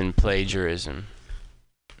influence and plagiarism?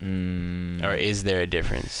 Or is there a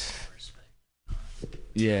difference?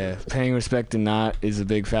 Yeah, paying respect and not is a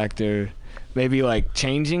big factor. Maybe like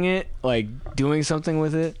changing it, like doing something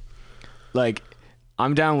with it. Like I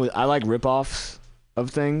like rip-offs of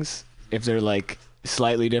things if they're like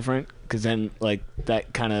slightly different, because then like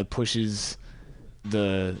that kind of pushes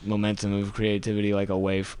the momentum of creativity like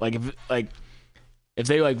away if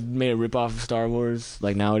they like made a rip-off of Star Wars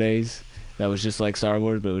like nowadays that was just like Star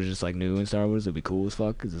Wars but it was just like new in Star Wars, it'd be cool as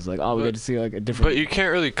fuck because it's like we get to see like a different. But you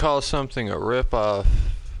can't really call something a rip-off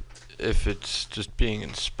if it's just being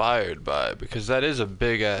inspired by, because that is a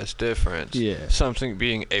big ass difference. Yeah, something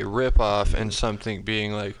being a rip-off and something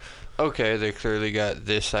being like, okay, they clearly got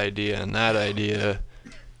this idea and that idea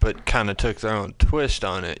but kind of took their own twist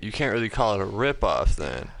on it. You can't really call it a rip-off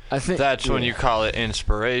then. I think that's when you call it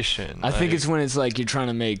inspiration. I think it's when it's like you're trying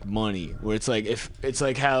to make money, where it's like if it's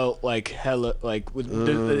like how like hella like with,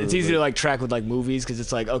 it's easy to like track with like movies because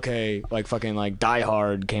it's like okay like fucking like Die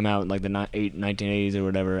Hard came out in like the 1980s or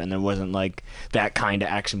whatever, and there wasn't like that kind of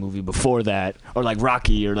action movie before that, or like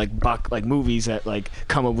Rocky or like movies that like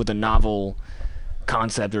come up with a novel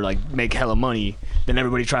concept or like make hella money, then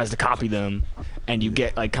everybody tries to copy them, and you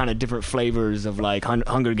get like kind of different flavors of like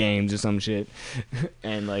Hunger Games or some shit,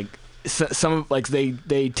 and like some like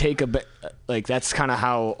they take like that's kind of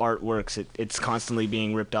how art works. It's constantly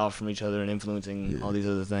being ripped off from each other and influencing all these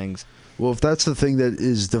other things. Well, if that's the thing that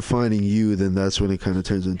is defining you, then that's when it kind of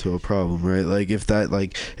turns into a problem, right? Like if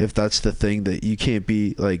that's the thing that you can't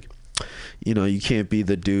be like, you know, you can't be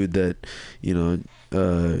the dude that, you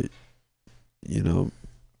know,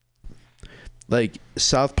 like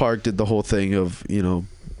South Park did the whole thing of, you know,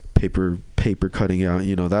 paper cutting out,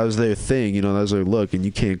 you know, that was their thing, you know, that was their look, and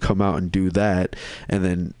you can't come out and do that and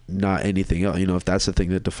then not anything else. You know, if that's the thing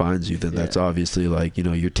that defines you, then that's obviously like, you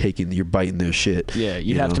know, you're biting their shit. Yeah,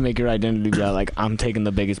 you'd have to make your identity be like, I'm taking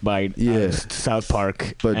the biggest bite out of South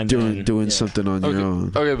Park, but and doing something on your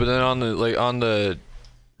own. Okay, but then on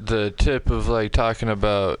the tip of like talking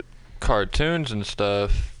about cartoons and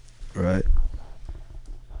stuff, right?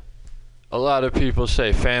 A lot of people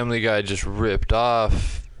say Family Guy just ripped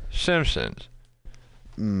off Simpsons.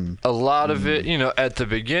 A lot of it, you know, at the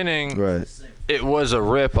beginning, it was a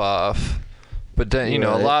rip-off, but then, you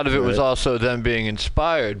know, a lot of it was also them being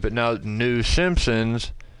inspired. But now, new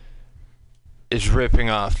Simpsons, is ripping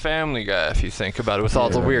off Family Guy, if you think about it, with all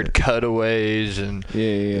the weird cutaways and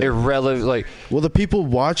irrelevant, like. Well, the people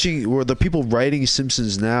watching or the people writing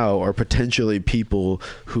Simpsons now are potentially people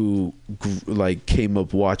who like came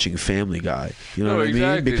up watching Family Guy. You know what I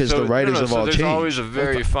mean? Because the writers have all changed. There's always a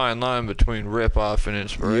very fine line between rip-off and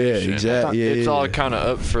inspiration. Yeah, exactly. It's all kind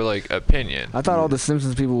of up for like opinion. I thought all the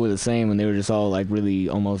Simpsons people were the same, and they were just all like really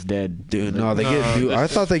almost dead. Dude, no, they get new. I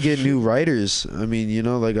thought they get new writers. I mean, you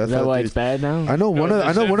know, like I thought. Is that why it's bad now? I know one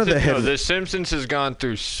of the head. The Simpsons has gone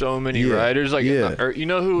through so many writers. Like, you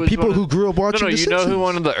know who was people who grew up watching the Simpsons? Simpsons. Know who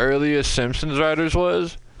one of the earliest Simpsons writers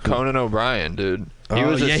was? Conan O'Brien, dude. He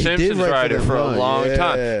was a Simpsons writer for a long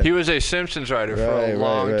time. He was a Simpsons writer for a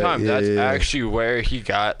long time. That's actually where he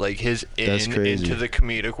got like his into the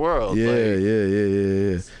comedic world.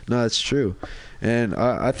 Yeah. No, that's true. And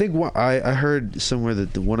I think I heard somewhere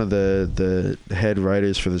that one of the head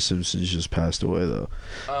writers for The Simpsons just passed away though.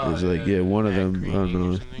 It was like one of them. I don't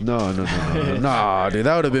know. No, nah, dude,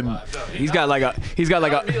 that would have been. He's got like a.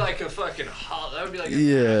 That would be like a fucking. That would be like.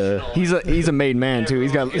 A He's a made man too.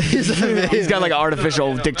 He's got like an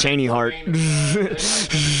artificial Dick Cheney heart. Everyone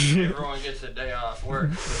gets a day off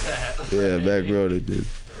work for that. Yeah, back road it did.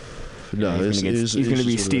 No, he's gonna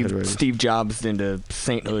be Steve Jobs into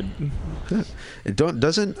sainthood.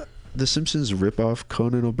 Doesn't The Simpsons rip off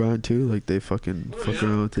Conan O'Brien too? Like they fucking fuck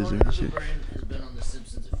around with his and shit.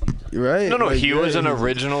 Right? No, he was an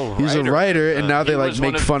original writer. He's a writer, and now they like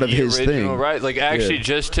make fun of his thing. Right? Like actually,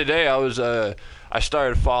 just today I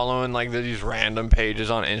started following like these random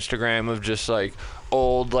pages on Instagram of just like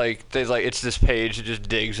old it's this page that just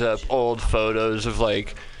digs up old photos of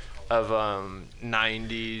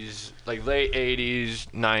 90s, like late 80s,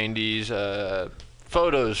 90s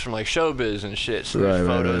photos from like showbiz and shit. So there's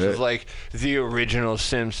photos of like the original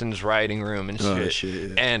Simpsons writing room and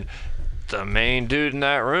shit. And the main dude in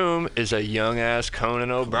that room is a young ass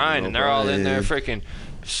Conan O'Brien, and they're all in their freaking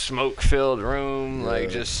smoke filled room, like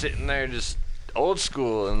just sitting there, just old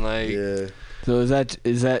school and like. So is that?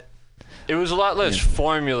 It was a lot less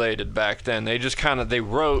formulated back then. They just they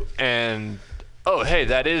wrote and. Oh, hey,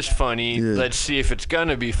 that is funny. Let's see if it's going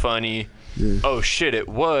to be funny. Oh, shit, it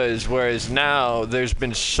was. Whereas now there's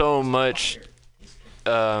been so much,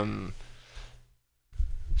 so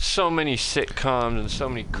many sitcoms and so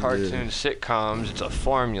many cartoon sitcoms. It's a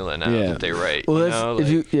formula now that they write. Well,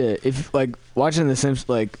 if watching The Simpsons,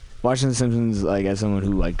 like as someone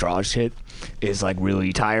who like draws shit, is like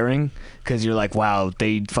really tiring. Because you're like, wow,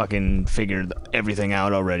 they fucking figured everything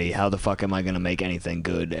out already. How the fuck am I gonna make anything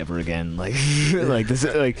good ever again? Like, like this,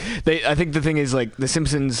 like they. I think the thing is like The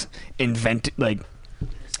Simpsons reinvented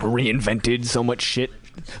so much shit.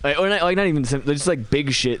 Like, or not even just like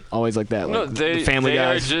big shit, always like that. No, like the Family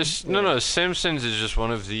Guys. Simpsons is just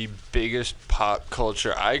one of the biggest pop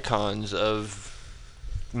culture icons of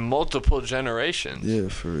multiple generations. Yeah,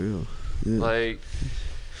 for real. Yeah. Like,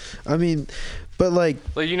 I mean. But like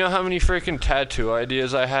you know how many freaking tattoo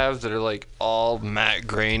ideas I have that are like all Matt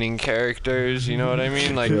Groening characters, you know what I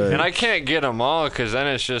mean? Like, and I can't get them all because then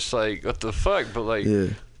it's just like, what the fuck? But like,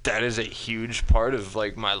 that is a huge part of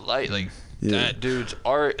like my life. Like that dude's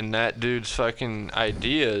art and that dude's fucking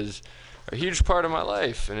ideas are a huge part of my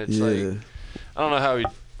life. And it's like, I don't know how he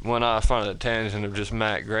went off on a tangent of just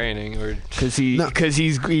Matt Groening, or because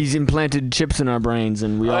he's implanted chips in our brains,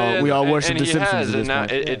 and we all worship the Simpsons. And now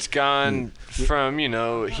it's gone from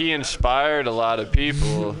he inspired a lot of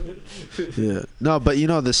people. No, but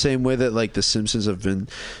the same way that like the Simpsons have been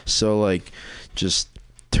so like just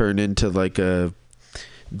turned into like a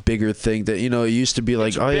bigger thing that it used to be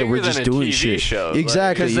like, oh yeah, we're just doing shit. Show.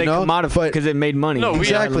 Exactly, because it made money. No,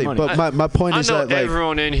 exactly. But my point is that like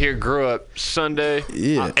everyone in here grew up Sunday.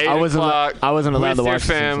 Yeah, 8 o'clock. I wasn't allowed to watch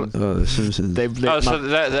The Simpsons. So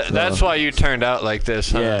that's why you turned out like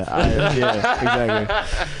this, huh? Yeah, exactly.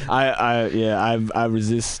 I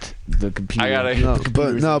resist the computer.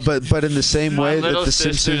 But in the same way that the Simpsons. My little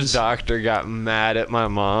sister's doctor got mad at my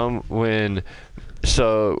mom when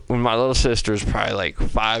my little sister was probably like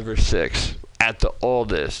 5 or 6 at the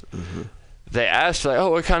oldest, they asked like,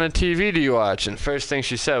 "Oh, what kind of TV do you watch?" And first thing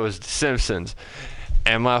she said was The Simpsons.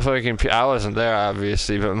 And I wasn't there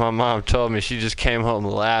obviously, but my mom told me, she just came home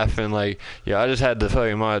laughing like, I just had the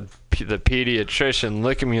pediatrician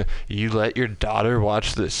look at me. You let your daughter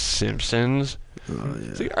watch The Simpsons? Oh,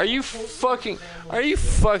 yeah. Like, are you fucking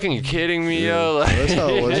kidding me, yo? Like, that's how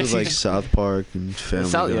it was with like South Park and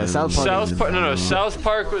Family Guy. South Park. South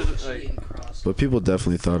Park was like. But people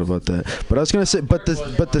definitely thought about that. But I was gonna say, but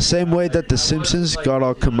the same way that the Simpsons got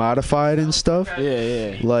all commodified and stuff.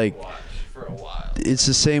 Yeah. Like, it's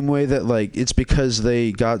the same way that like it's because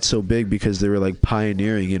they got so big because they were like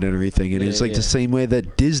pioneering it and everything, and it's like the same way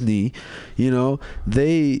that Disney, you know,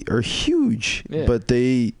 they are huge, but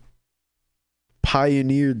they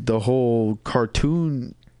pioneered the whole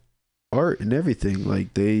cartoon art and everything.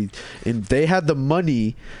 Like they had the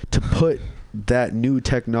money to put that new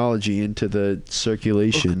technology into the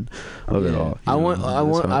circulation of it all. I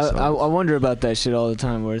wonder about that shit all the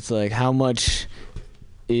time, where it's like how much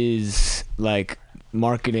is like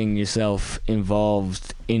marketing yourself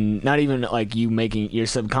involved in, not even like you making your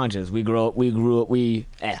subconscious. We all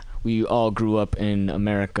grew up in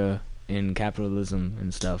America in capitalism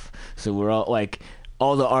and stuff, so we're all like,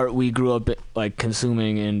 all the art we grew up like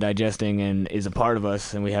consuming and digesting and is a part of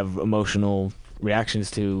us, and we have emotional reactions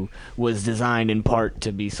to, was designed in part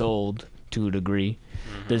to be sold to a degree.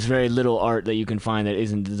 There's very little art that you can find that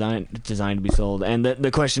isn't designed to be sold, and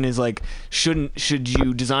the question is like, should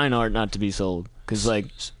you design art not to be sold? Because like,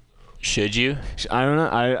 should you? I don't know.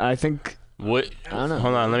 I think what. I don't know.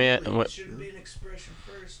 Hold on. Let me. It should be an expression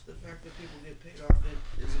first. The fact that people get paid off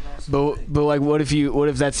it is an awesome thing. But like, what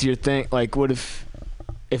if that's your thing? Like, what if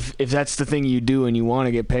that's the thing you do and you want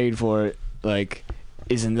to get paid for it? Like,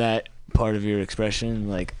 isn't that part of your expression?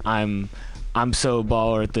 Like, I'm so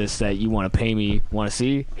baller at this that you want to pay me. Want to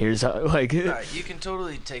see? Here's how. Like, you can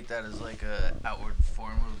totally take that as like a outward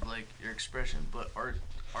form of like your expression, but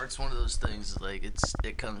art's one of those things. Like,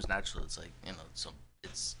 it comes natural. It's like, you know,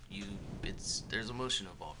 there's emotion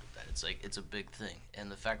involved with that. It's like, it's a big thing, and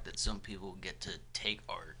the fact that some people get to take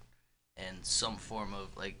art and some form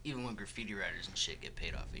of like, even when graffiti writers and shit get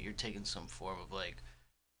paid off it, you're taking some form of like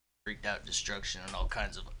freaked out destruction and all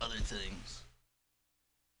kinds of other things,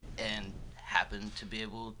 and happen to be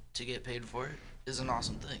able to get paid for it is an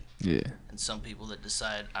awesome thing. Yeah. And some people that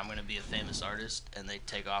decide, I'm going to be a famous artist, and they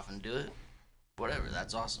take off and do it, whatever,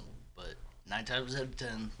 that's awesome. But 9 times out of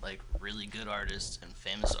 10, like, really good artists and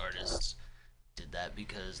famous artists did that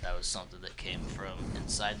because that was something that came from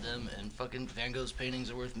inside them, and fucking Van Gogh's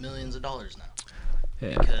paintings are worth millions of dollars now.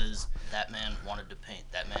 Yeah. Because that man wanted to paint.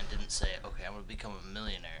 That man didn't say, okay, I'm going to become a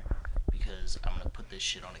millionaire because I'm going to put this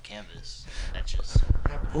shit on a canvas. That just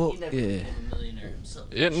happened. He never became a millionaire himself.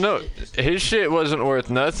 Yeah, no, his shit wasn't worth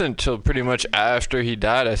nothing until pretty much after he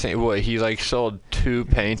died. I think, he like sold 2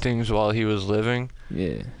 paintings while he was living?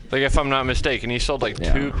 Yeah. Like, if I'm not mistaken, he sold like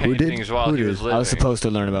 2 paintings while he was living. I was supposed to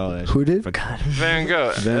learn about that. Who did? Forgot. Van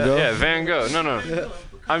Gogh. Van Gogh? Yeah, Van Gogh. No.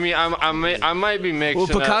 I mean, I might be mixing. Well,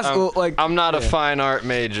 Picasso, up. I'm not a fine art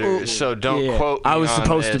major, so don't quote me I was on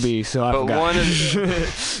supposed this. to be, so I but forgot.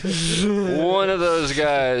 one of those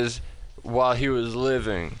guys, while he was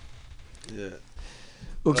living,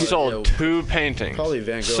 sold 2 paintings. Probably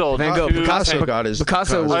Van Gogh. Sold Van Gogh. 2 Picasso got his.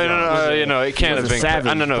 Picasso was. it can't have been.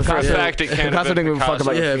 savage. No, for a fact it can't have Picasso been didn't give a fuck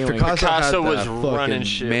about your feelings. Picasso had was that running fucking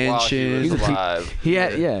shit mansion. while he was alive. He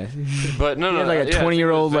had, But no, he had like a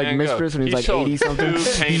 20-year-old like Van Gogh. mistress when he was like sold 80 something. 2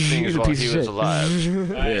 paintings He's a while piece he of was shit. alive.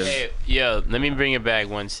 Hey, yo, let me bring it back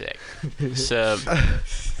one sec. So,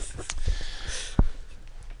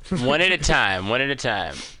 one at a time.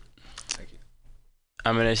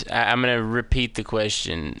 I'm gonna repeat the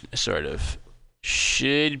question, sort of.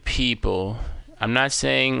 Should people, I'm not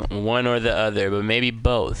saying one or the other, but maybe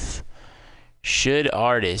both, should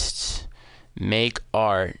artists make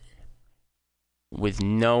art with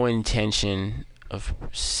no intention of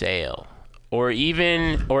sale, or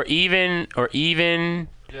even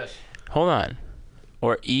Yes. hold on,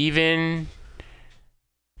 or even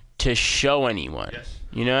to show anyone? Yes.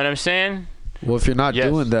 You know what I'm saying? Well, if you're not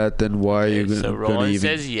doing that, then why are you So going to Roland even?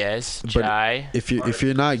 says yes. But Jai. if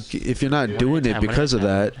you're not doing it because of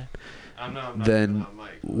that, then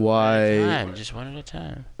why? Just one at a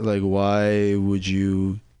time. Like, why would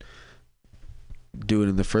you do it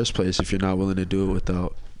in the first place if you're not willing to do it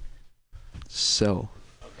without sell?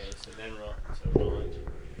 Okay, so then Roland.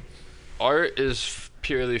 Art is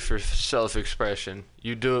purely for self-expression.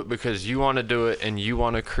 You do it because you want to do it and you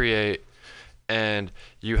want to create, and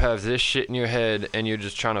you have this shit in your head and you're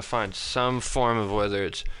just trying to find some form of, whether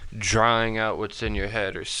it's drawing out what's in your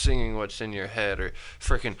head or singing what's in your head or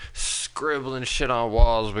freaking scribbling shit on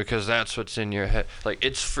walls because that's what's in your head. Like,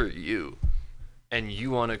 it's for you and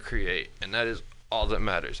you want to create, and that is all that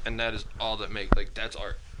matters, and that is all that makes, like, that's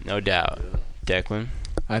art. No doubt. Declan?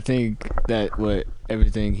 I think that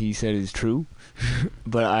everything he said is true,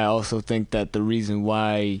 but I also think that the reason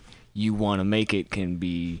why you want to make it can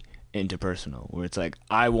be interpersonal, where it's like,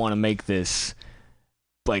 I want to make this,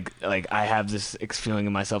 like I have this feeling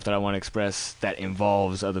in myself that I want to express that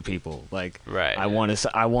involves other people. Like, Right. I want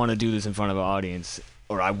to do this in front of an audience,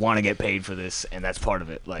 or I want to get paid for this, and that's part of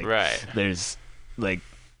it. Like, Right. there's like,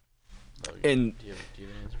 and do you have an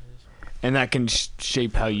answer for this? and that can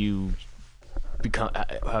shape how you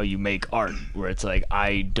make art, where it's like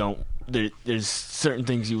there's certain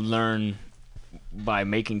things you learn by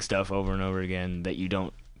making stuff over and over again that you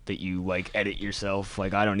like edit yourself.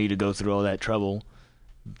 Like, I don't need to go through all that trouble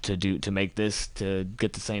to make this, to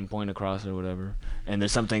get the same point across or whatever. And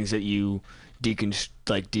there's some things that you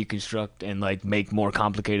deconstruct and like make more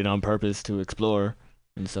complicated on purpose to explore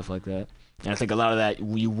and stuff like that. And I think a lot of that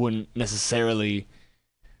you wouldn't necessarily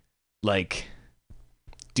like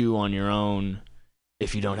do on your own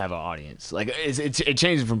if you don't have an audience. Like, it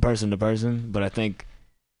changes from person to person, but I think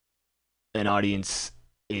an audience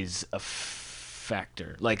is a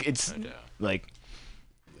factor. Like, it's like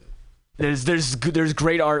there's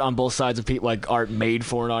great art on both sides of people, like art made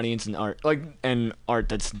for an audience and art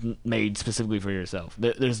that's made specifically for yourself.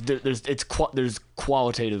 There's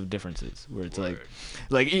qualitative differences where it's like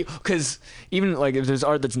because even like if there's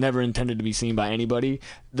art that's never intended to be seen by anybody,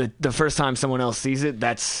 the first time someone else sees it,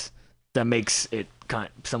 that makes it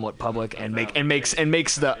somewhat public and makes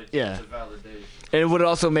the and what it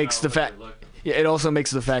also makes the fact. Yeah, it also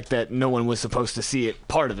makes the fact that no one was supposed to see it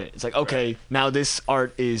part of it. It's like, okay, now this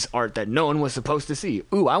art is art that no one was supposed to see.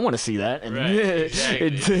 Ooh, I want to see that. And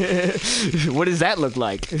Exactly. what does that look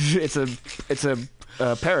like? It's a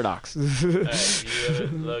paradox. Alright, you,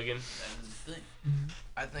 Logan? That is the thing.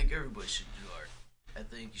 I think everybody should do art. I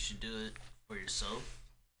think you should do it for yourself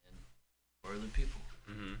and for other people.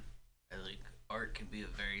 Mm-hmm. I think art can be a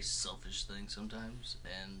very selfish thing sometimes,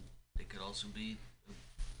 and it could also be a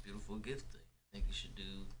beautiful gift thing. I think you should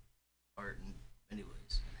do art in many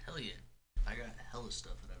ways. And hell yeah, I got hella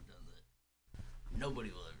stuff that I've done that nobody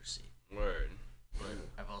will ever see. Word. But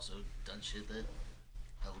I've also done shit that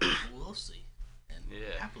other people will see and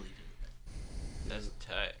happily do that. That's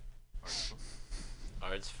tight. Art's fun.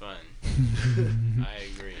 Art's fun. I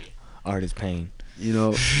agree. Art is pain. You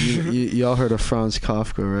know, y'all heard of Franz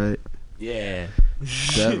Kafka, right? Yeah.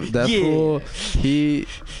 That fool, he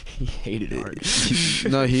hated art.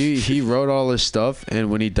 He wrote all his stuff,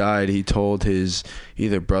 and when he died, he told his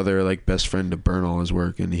either brother or like best friend to burn all his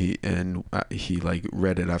work, and he like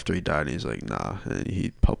read it after he died, and he's like, nah, and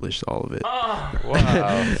he published all of it. Oh,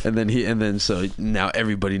 wow. and then so now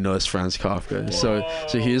everybody knows Franz Kafka. So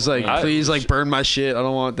he's like, please, like, burn my shit. I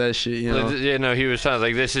don't want that shit. You know? Yeah, no, he was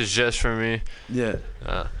like, this is just for me. Yeah.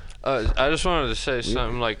 I just wanted to say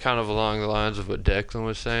something like kind of along the lines of what Declan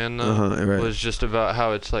was saying though. Right. Was just about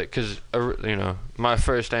how it's like, because you know, my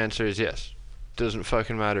first answer is yes. Doesn't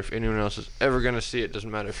fucking matter if anyone else is ever gonna see it.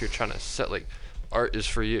 Doesn't matter if you're trying to set, like, art is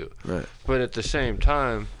for you. Right. But at the same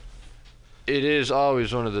time, it is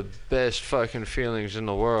always one of the best fucking feelings in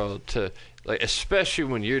the world to, like, especially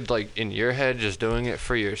when you're like in your head just doing it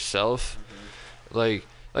for yourself, like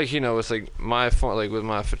you know, with like my phone, like with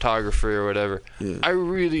my photography or whatever. Yeah. I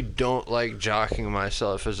really don't like jocking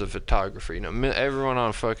myself as a photographer. You know, everyone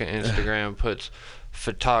on fucking Instagram puts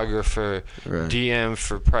photographer, DM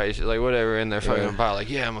for price, like whatever in their fucking bio, like,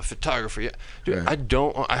 yeah, I'm a photographer. Yeah, dude,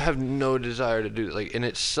 I have no desire to do it. Like, and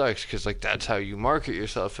it sucks because like that's how you market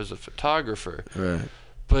yourself as a photographer. Right.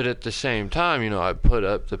 But at the same time, you know, I put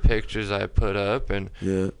up the pictures I put up, and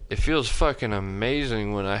it feels fucking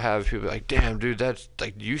amazing when I have people like, damn, dude, that's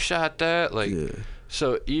like, you shot that, like.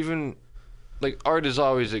 So even like art is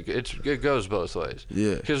always it goes both ways.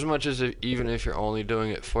 Yeah. Because as much as even if you're only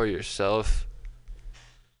doing it for yourself,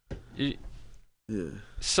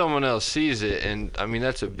 someone else sees it, and I mean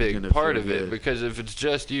that's a big part of it. Because if it's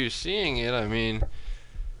just you seeing it, I mean,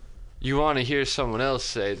 you want to hear someone else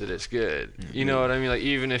say that it's good. You know what I mean? Like,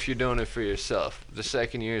 even if you're doing it for yourself, the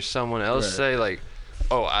second you hear someone else say, like,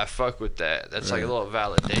 oh, I fuck with that, that's like a little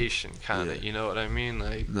validation, kind of. You know what I mean?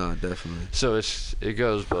 Like, no, definitely. So it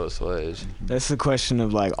goes both ways. That's the question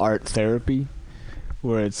of like art therapy,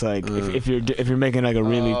 where it's like if you're making like a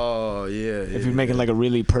really if you're making like a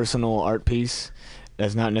really personal art piece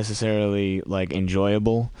that's not necessarily like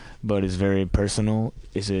enjoyable but is very personal,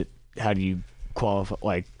 how do you qualify,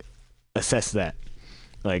 like, assess that?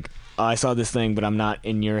 Like, I saw this thing but I'm not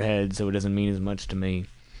in your head, so it doesn't mean as much to me.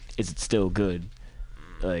 Is it still good?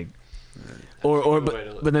 Like,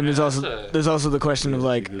 but then there's also the question of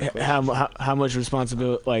like how much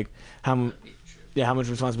responsibility, like how much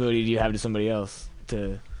responsibility do you have to somebody else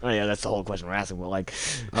to? Oh yeah, that's the whole question we're asking. But like,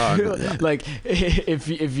 like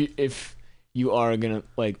if you are gonna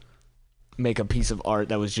like make a piece of art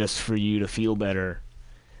that was just for you to feel better,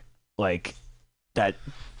 like that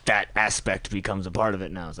that aspect becomes a part of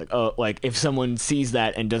it now. It's like, oh, like if someone sees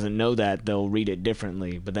that and doesn't know that, they'll read it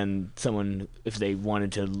differently. But then someone, if they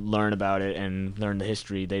wanted to learn about it and learn the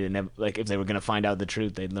history, they didn't have, like if they were gonna find out the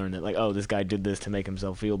truth, they'd learn that like, oh, this guy did this to make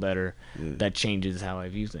himself feel better. Yeah. That changes how I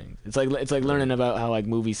view things. It's like learning about how like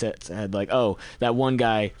movie sets had like, oh, that one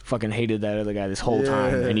guy fucking hated that other guy this whole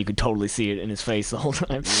time, and you could totally see it in his face the whole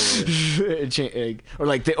time. Or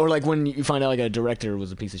like when you find out like a director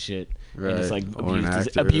was a piece of shit. Right. And it's like Or an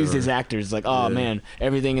actor, abused or- his actors. Like, oh man,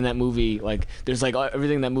 everything in that movie, like there's like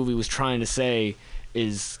everything that movie was trying to say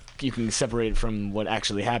is you can separate it from what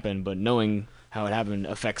actually happened, but knowing how it happened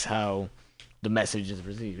affects how the message is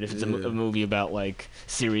received. If it's a movie about like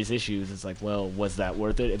serious issues, it's like, well, was that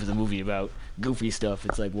worth it? If it's a movie about goofy stuff,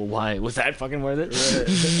 it's like, well, why was that fucking worth it?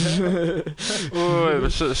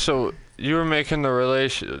 Wait, so you were making the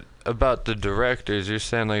relation about the directors. You're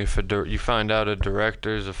saying like if you find out a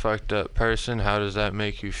director's a fucked up person, how does that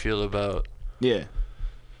make you feel about? Yeah.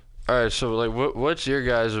 All right, so like, what's your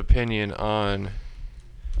guys' opinion on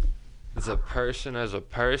the person as a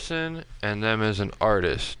person and them as an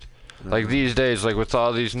artist? Like these days, like with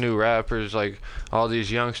all these new rappers, like all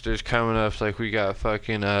these youngsters coming up, like we got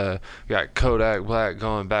fucking we got Kodak Black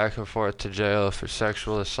going back and forth to jail for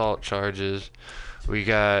sexual assault charges. We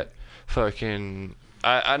got fucking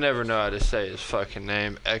I never know how to say his fucking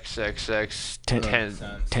name. XXX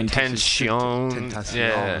Tension.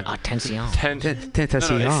 Yeah. Attention. No, it's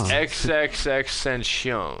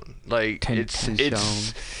XXX. Like it's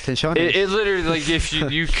it literally like if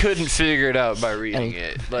you couldn't figure it out by reading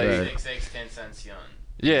it. Like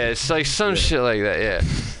yeah, it's like some shit like that. Yeah.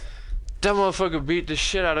 That motherfucker beat the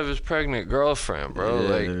shit out of his pregnant girlfriend, bro. Yeah,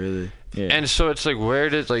 like really. Yeah. And so it's like,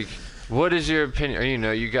 what is your opinion? Or, you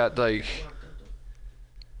know, you got like.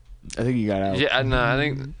 I think he got out. Yeah, no, I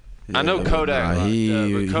think. Yeah, I know Kodak locked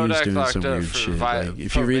up, but Kodak doing locked some up weird for shit. Like,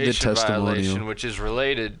 if you read the probation violation, testimonial, which is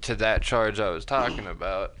related to that charge I was talking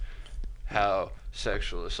about, how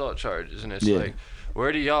sexual assault charges, and it's like,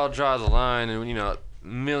 where do y'all draw the line? And you know,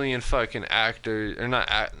 million fucking actors, or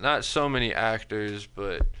not so many actors,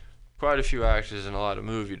 but quite a few actors and a lot of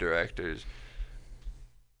movie directors.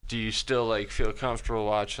 Do you still like feel comfortable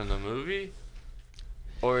watching the movie?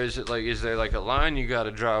 Or is it like, is there like a line you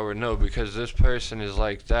gotta draw where no, because this person is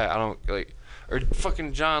like that, I don't like, or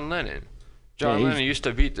fucking John Lennon. John Lennon used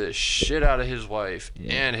to beat the shit out of his wife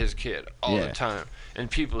and his kid all the time. And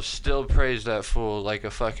people still praise that fool like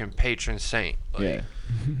a fucking patron saint. Like,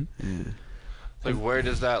 like where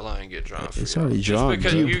does that line get drawn for it's you? already drawn.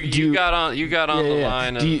 Just because you got on the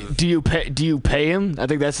line of... Do you pay him? I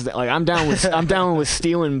think that's the thing. Like I'm down with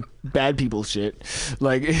stealing bad people's shit.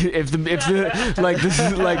 Like if the like this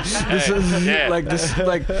is like this is like this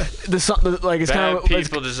like the like it's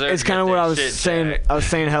kind of what I was saying. I was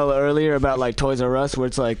saying hella earlier about like Toys R Us, where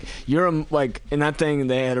it's like you're like in that thing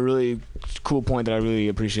they had a really cool point that I really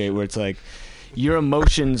appreciate, where it's like your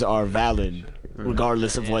emotions are valid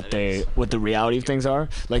regardless of what the reality of things are.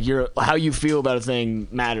 Like how you feel about a thing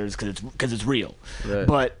matters because it's real. Right.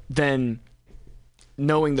 But then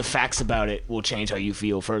knowing the facts about it will change how you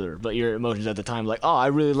feel further. But your emotions at the time, like, oh, I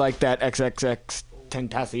really like that XXX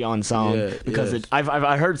Tentacion song because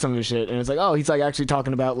I heard some of his shit and it's like, oh, he's like actually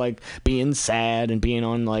talking about like being sad and being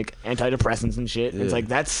on like antidepressants and shit. And it's like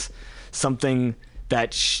that's something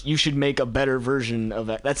that you should make a better version of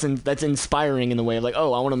that. That's inspiring in the way of like,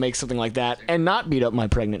 oh, I want to make something like that and not beat up my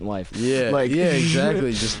pregnant wife. Yeah, like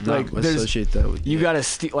exactly. Just not like associate that with. You gotta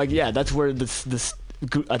that's where this.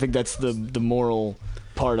 I think that's the moral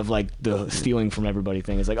part of like the stealing from everybody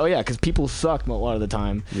thing. It's like, oh yeah, because people suck a lot of the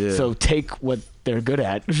time. Yeah. So take what they're good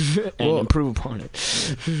at and improve upon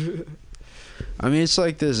it. I mean, it's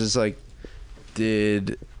like this. It's like,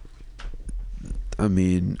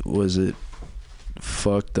 was it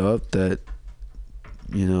fucked up that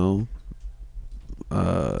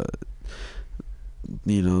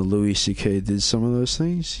Louis C.K. did some of those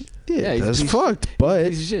things? Yeah, that's fucked.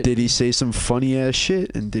 But did he say some funny ass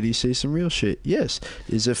shit and did he say some real shit? Yes.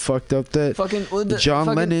 Is it fucked up that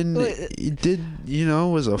John Lennon did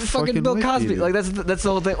was a fucking Bill Cosby? Like that's the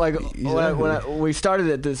whole thing. Like when we started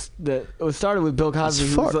at this, it started with Bill Cosby.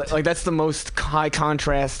 Who was like that's the most high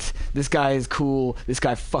contrast. This guy is cool. This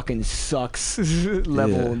guy fucking sucks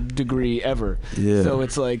level degree ever. Yeah. So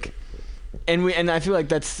it's like. And I feel like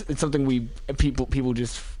it's something people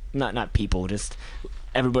just just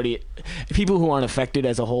everybody, people who aren't affected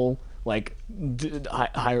as a whole, like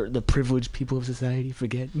higher the privileged people of society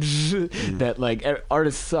forget that like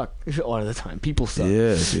artists suck a lot of the time. People suck.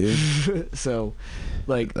 Yeah, dude. So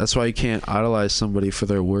like that's why you can't idolize somebody for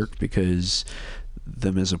their work, because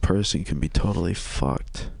them as a person can be totally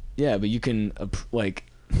fucked. Yeah, but you can like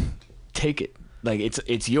take it. Like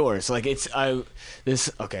it's yours. Like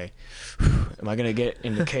okay. Am I gonna get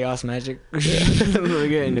into chaos magic? I'm gonna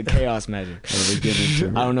get into chaos magic.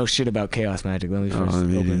 I don't know shit about chaos magic. Let me first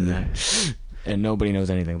open that. And nobody knows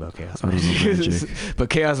anything about chaos magic. But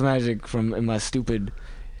chaos magic, from in my stupid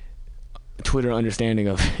Twitter understanding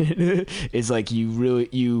of it, is like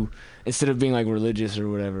you instead of being like religious or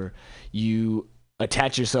whatever, you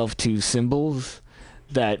attach yourself to symbols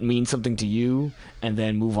that mean something to you and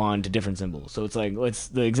then move on to different symbols. So it's like,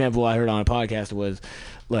 the example I heard on a podcast was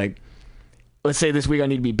like, let's say this week I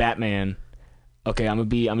need to be Batman. Okay, I'm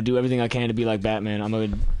gonna do everything I can to be like Batman. I'm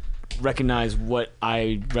gonna recognize what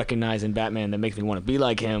I recognize in Batman that makes me want to be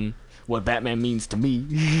like him, what Batman means to me,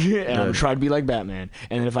 and I'm gonna try to be like Batman.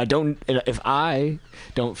 And then if I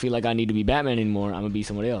don't feel like I need to be Batman anymore, I'm gonna be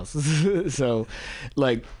somebody else. So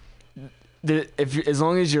like as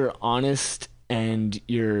long as you're honest and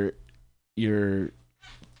you're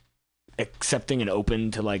accepting and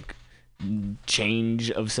open to like change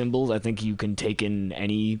of symbols, I think you can take in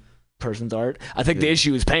any person's art. I think the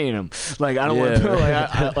issue is paying them. Like I don't want to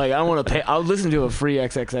I don't want to pay. I'll listen to a free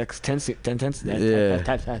XXX 10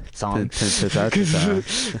 song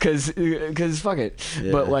because fuck it.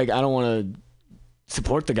 But like I don't want to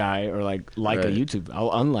support the guy or like a YouTube.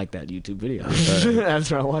 I'll unlike that YouTube video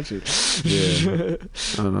after I watch it.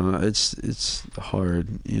 I don't know. It's hard,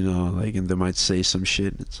 you know. Like, and they might say some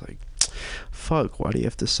shit. And it's like, fuck. Why do you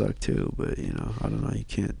have to suck too? But you know, I don't know. You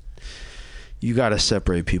can't. You gotta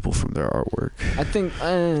separate people from their artwork. I think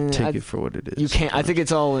take it for what it is. You can't. I think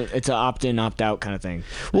it's an opt-in, opt-out kind of thing.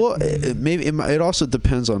 Well, it also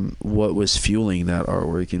depends on what was fueling that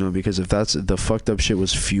artwork, you know. Because if that's the fucked up shit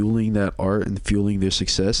was fueling that art and fueling their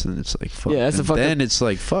success, then it's like fuck. Yeah, that's it's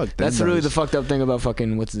like fuck. That's really the fucked up thing about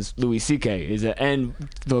fucking what's this Louis C.K. is that, and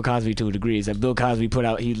Bill Cosby to a degree, is that Bill Cosby put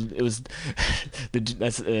out not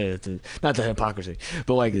the hypocrisy,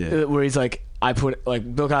 but like where he's like.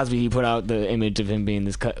 Bill Cosby, he put out the image of him being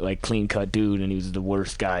this clean cut dude, and he was the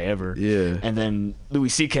worst guy ever. Yeah. And then Louis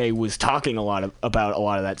C.K. was talking about a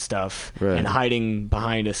lot of that stuff and hiding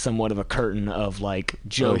behind somewhat of a curtain of like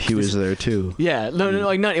jokes. Oh, he was there too. Yeah. No,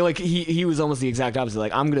 like not like he was almost the exact opposite.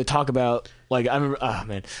 Like I'm gonna talk about like I remember. Oh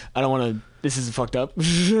man, I don't want to. This is fucked up,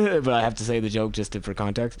 but I have to say the joke just for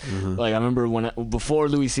context. Mm-hmm. Like I remember before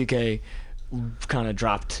Louis C.K.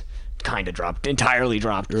 entirely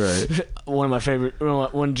dropped. Right. One of my favorite,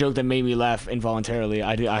 one joke that made me laugh involuntarily.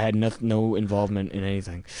 I had no involvement in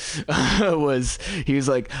anything. Was he was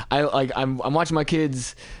like I'm watching my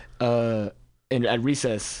kids, at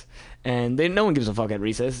recess, and no one gives a fuck at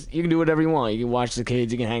recess. You can do whatever you want. You can watch the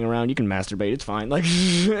kids. You can hang around. You can masturbate. It's fine. Like,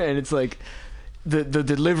 and it's like the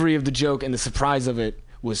delivery of the joke and the surprise of it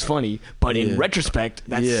was funny, but in retrospect,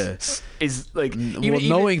 that's is like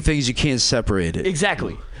knowing things you can't separate it.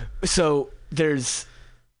 Exactly. So there's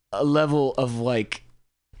a level of like,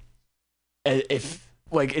 if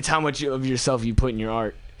like it's how much of yourself you put in your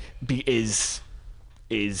art is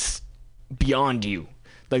beyond you.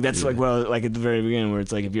 Like that's like like at the very beginning where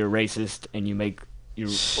it's like if you're racist and you make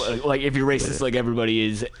like if you're racist like everybody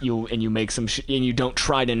is and you make some and you don't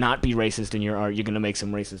try to not be racist in your art, you're gonna make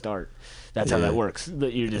some racist art. That's how that works.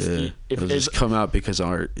 That you're just it'll just come out because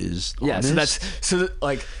art is honest. So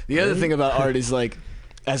like the other thing about art is like.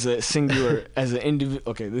 As a singular, as an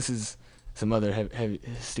individual. Okay, this is some other heavy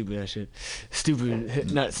stupid ass shit.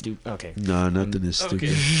 Not stupid. Okay. No, nothing is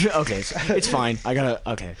stupid. Okay, it's fine. I gotta.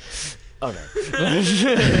 Okay.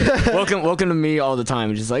 Welcome to me all the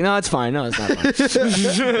time. It's just like, no, it's fine. No, it's not fine.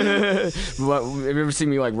 But have you ever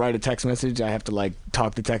seen me like write a text message? I have to like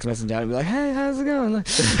talk the text message out and be like, hey, how's it going? Like,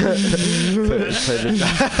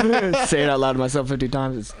 say it out loud to myself 50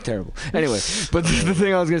 times. It's terrible. Anyway, but the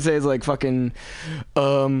thing I was gonna say is like fucking.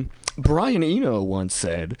 Brian Eno once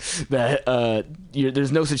said that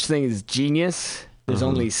there's no such thing as genius. There's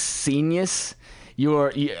only scenius.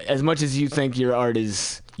 As much as you think your art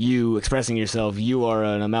is you expressing yourself, you are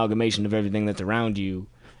an amalgamation of everything that's around you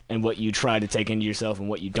and what you try to take into yourself and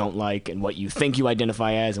what you don't like and what you think you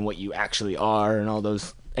identify as and what you actually are and all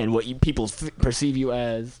those and what people perceive you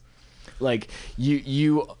as. Like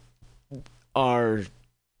you are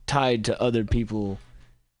tied to other people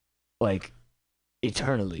like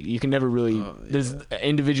eternally. You can never really there's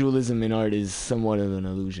individualism in art is somewhat of an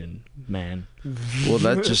illusion, man. Well,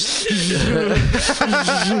 that just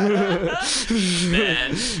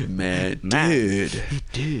man,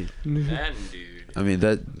 dude. I mean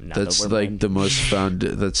that's like the most found.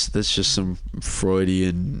 That's just some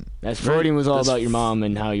Freudian. That's Freudian was all about your mom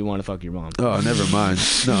and how you want to fuck your mom. Oh, never mind.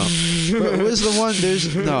 No, but what was the one?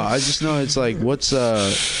 I just know it's like what's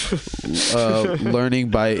learning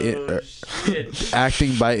by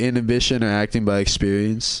acting by inhibition or acting by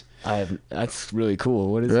experience. That's really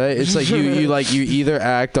cool. What is right? It? It's like you either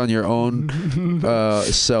act on your own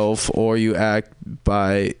self or you act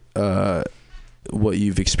by what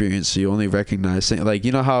you've experienced. So you only recognize things. Like,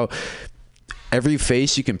 you know how every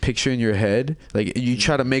face you can picture in your head, like you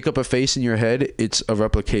try to make up a face in your head, it's a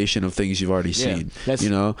replication of things you've already seen. That's,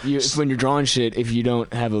 when you're drawing shit, if you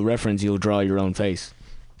don't have a reference, you'll draw your own face.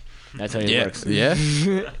 That's how it works. Yeah.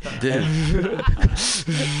 Damn.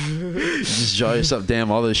 You just draw yourself. Damn,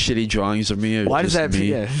 all those shitty drawings of me are Why just does that? me.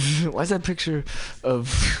 Yeah. Why does that picture of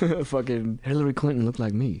fucking Hillary Clinton look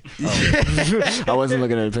like me? Oh. I wasn't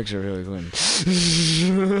looking at a picture of Hillary Clinton.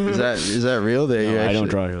 Is that real? I don't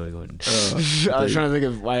draw Hillary Clinton. I was trying to think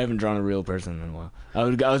of why I haven't drawn a real person in a while. I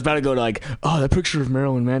was about to go to like, that picture of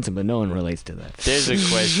Marilyn Manson, but no one relates to that. There's a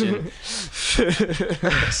question. So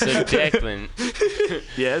Declan.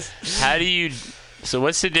 Yes. So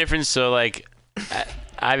what's the difference? So like,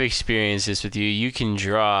 I've experienced this with you. You can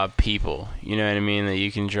draw people. You know what I mean? That you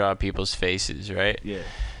can draw people's faces, right? Yeah.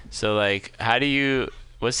 So like,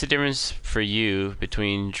 what's the difference for you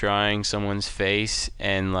between drawing someone's face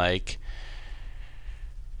and like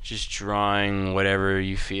just drawing whatever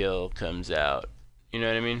you feel comes out? You know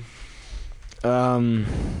what I mean?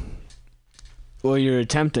 Well, you're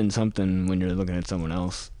attempting something when you're looking at someone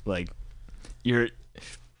else. Like,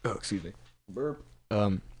 excuse me. Burp.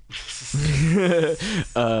 Yeah,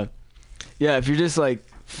 if you're just like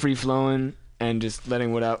free flowing and just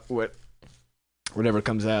letting whatever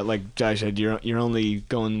comes out, like Josh said, you're only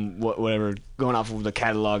going going off of the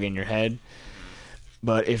catalog in your head.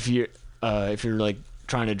 But if you're like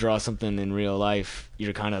trying to draw something in real life,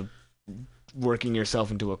 you're kind of working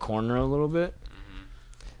yourself into a corner a little bit. Mm-hmm.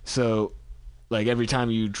 So like every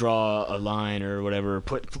time you draw a line or whatever,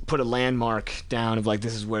 put a landmark down of like,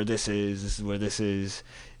 this is where this is,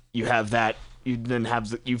 you have that, you then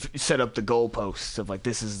have you've set up the goalposts of like,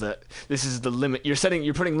 this is the limit. You're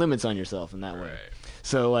putting limits on yourself in that way. Right.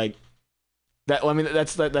 So like that, well, I mean,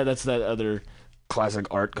 that's that other classic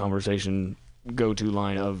art conversation go-to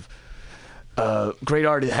line of great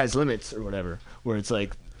art has limits or whatever, where it's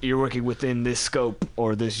like, you're working within this scope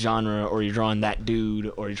or this genre, or you're drawing that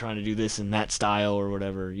dude, or you're trying to do this in that style or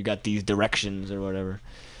whatever. You got these directions or whatever.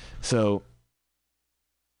 So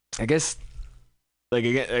I guess, like,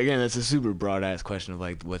 again, that's a super broad ass question of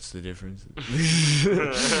like, what's the difference?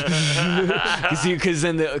 Because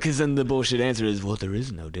then the bullshit answer is, well, there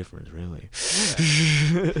is no difference really.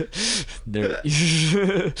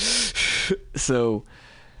 So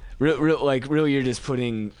really,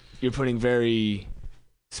 you're putting very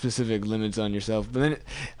specific limits on yourself, but then,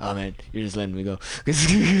 oh man, you're just letting me go, because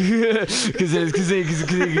then you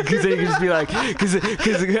can just be like,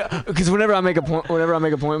 because whenever I make a point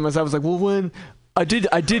with myself, it's like, well, when I did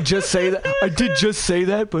just say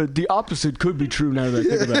that, but the opposite could be true now that I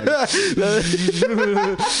think about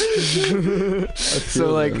it.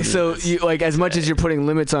 So you like, as much as you're putting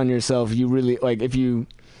limits on yourself, you really like,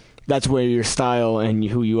 that's where your style and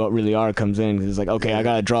who you really are comes in. 'Cause it's like, okay, I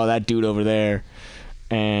gotta draw that dude over there,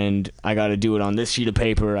 and I got to do it on this sheet of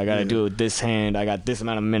paper. I got to do it with this hand. I got this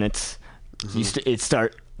amount of minutes. Mm-hmm.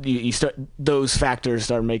 You start those factors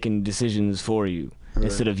start making decisions for you, right,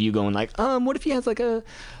 instead of you going like, what if he has like a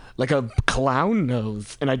clown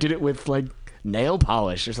nose, and I did it with like nail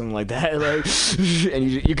polish or something like that, like,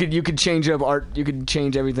 and you could change up art. You could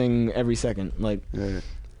change everything every second. Like, right.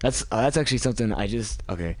 That's actually something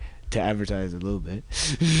to advertise a little bit.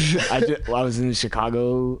 I was in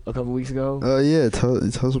Chicago a couple weeks ago. Oh yeah, tell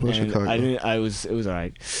us about Chicago. It was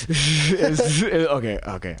alright.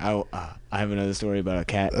 Okay. I have another story about a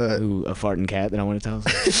farting cat that I want to tell.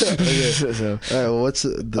 So all right, well, what's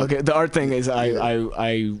the art thing is I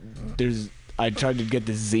tried to get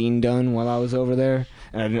this zine done while I was over there,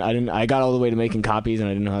 and I got all the way to making copies, and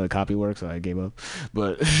I didn't know how the copy works, so I gave up.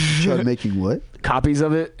 But you tried making what? Copies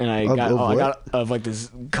of it, and I got like this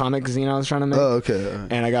comic zine I was trying to make. Oh, okay.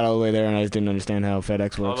 Right. And I got all the way there, and I just didn't understand how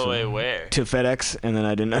FedEx works. All the way where? To FedEx, and then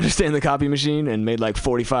I didn't understand the copy machine, and made like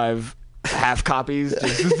 45 half copies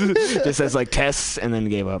just as like tests, and then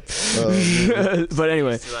gave up. But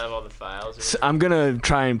anyway, you still have all the files? So I'm gonna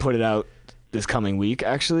try and put it out this coming week,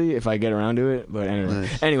 actually, if I get around to it. But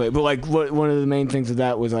anyway, but like one of the main things of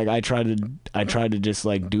that was like I tried to just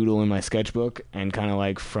like doodle in my sketchbook, and kind of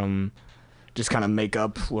like from just kind of make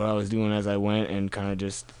up what I was doing as I went, and kind of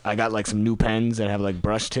just, I got like some new pens that have like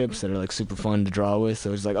brush tips that are like super fun to draw with.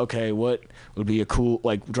 So it's like, okay, what would be a cool,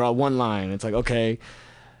 like draw one line. It's like, okay,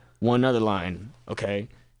 one other line. Okay,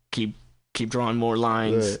 keep drawing more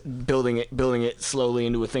lines, building it slowly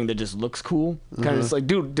into a thing that just looks cool. Kind of just like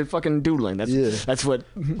fucking doodling. That's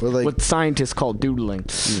what scientists call doodling.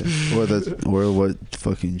 Yeah. Or what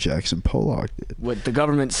fucking Jackson Pollock did. What the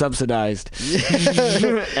government subsidized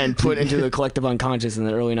and put into the collective unconscious in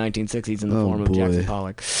the early 1960s in the form of Jackson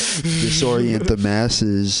Pollock. Disorient the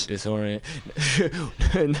masses.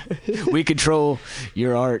 We control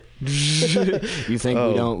your art. You think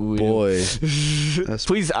we don't? Boy.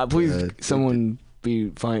 Please, someone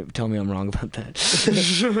be fine. Tell me I'm wrong about that.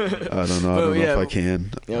 I don't know. I don't know if I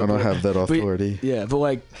can. I don't have that authority. But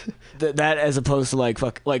like that as opposed to like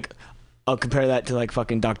I'll compare that to like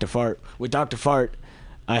fucking Dr. Fart. With Dr. Fart,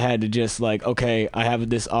 I had to just like, okay, I have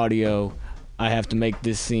this audio, I have to make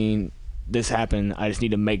this scene, this happen. I just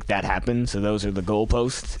need to make that happen. So those are the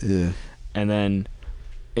goalposts. Yeah. And then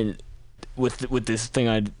with this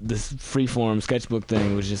thing, this freeform sketchbook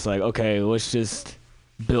thing was just like, okay, let's just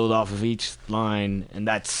build off of each line, and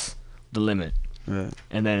that's the limit. Right.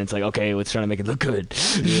 And then it's like, okay, let's try to make it look good,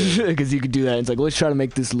 because you could do that. It's like, let's try to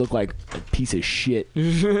make this look like a piece of shit,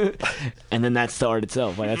 and then that's the art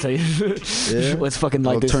itself. Like, that's how you. Let's fucking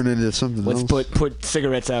like this. Turn it into something else. Let's put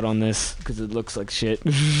cigarettes out on this because it looks like shit.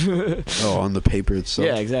 On the paper itself.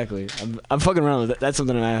 Yeah, exactly. I'm fucking around with that. That's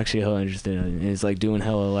something I'm actually hella interested in. Is like doing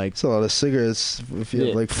hella like. It's a lot of cigarettes if you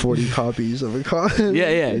have like 40 copies of a con.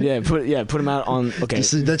 Yeah. Put them out on. Okay.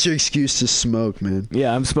 That's your excuse to smoke, man.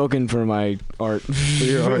 Yeah, I'm smoking for my art. For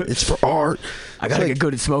your art. It's for art. I gotta get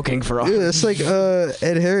good at smoking for art. Yeah, it's like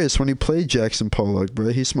Ed Harris when he played Jackson Pollock, bro.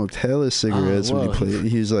 He smoked hella cigarettes when he played.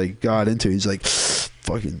 He was like got into it. He's like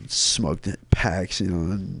fucking smoked packs,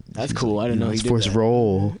 And that's cool. Like, I didn't know he did that. It's for his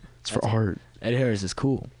role. It's for art. Ed Harris is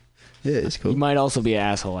cool. Yeah, it's cool. He might also be an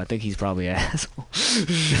asshole. I think he's probably an asshole.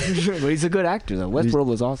 But he's a good actor, though. Westworld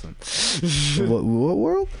was awesome. What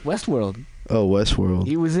world? Westworld. Oh, Westworld.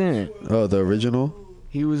 He was in it. Oh, the original?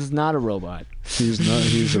 He was not a robot. He was not.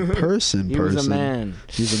 He was a person. He was a man.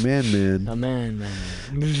 He's a man. A man.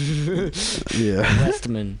 Yeah.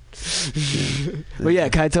 Westman. But yeah,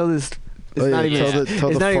 can I tell this? It's not even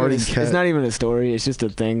a story. It's just a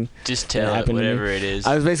thing. Just tell it, whatever it is.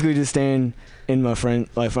 I was basically just staying in my friend.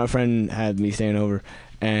 Like my friend had me staying over,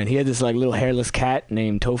 and he had this like little hairless cat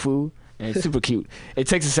named Tofu. And it's super cute. It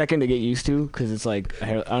takes a second to get used to because it's like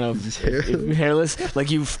I don't know if it's hairless.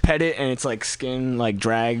 Like you pet it and it's like skin like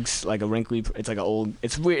drags like a wrinkly. It's like an old.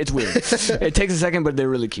 It's weird. It's weird. It takes a second, but they're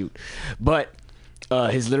really cute. But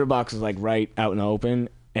his litter box was like right out in the open,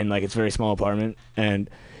 and like it's a very small apartment, and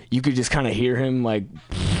you could just kind of hear him like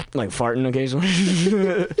farting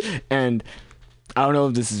occasionally, and. I don't know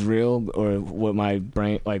if this is real or what my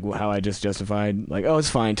brain, like how I just justified, like, oh, it's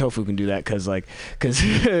fine, Tofu can do that, cause I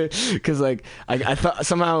thought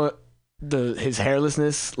somehow his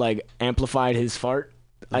hairlessness like amplified his fart.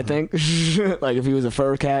 I think, like if he was a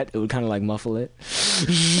fur cat, it would kind of like muffle it.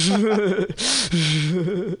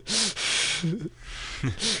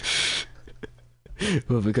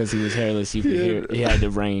 Well, because he was hairless, you could hear. He had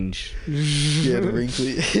the range. He had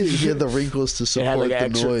the wrinkles to support the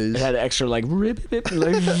noise. It had extra like rip. Like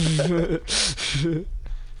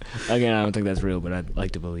again, I don't think that's real, but I'd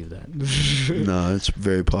like to believe that. No, it's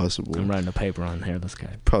very possible. I'm writing a paper on hairless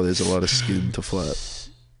cat. Probably has a lot of skin to flap.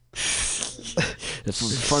 The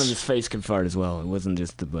front of his face could fart as well. It wasn't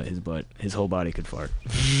just his butt. His whole body could fart.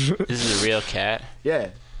 This is a real cat? Yeah,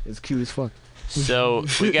 it's cute as fuck. So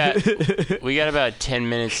we got about 10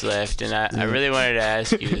 minutes left, and I really wanted to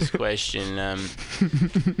ask you this question.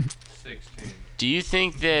 16. Do you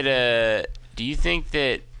think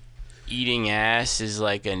that eating ass is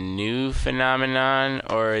like a new phenomenon,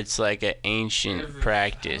 or it's like an ancient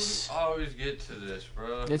practice? I always get to this,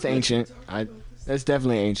 bro. It's ancient. That's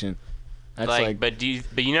definitely ancient. That's like but you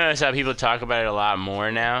notice how people talk about it a lot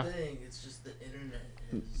more now? It's just the internet.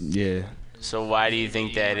 Yeah. So why do you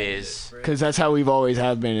think that is? Because that's how we've always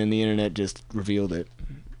have been, and the internet just revealed it.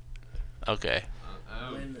 Okay.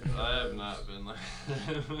 I have not been like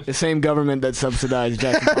the same government that subsidized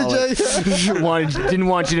Jackson Pollock didn't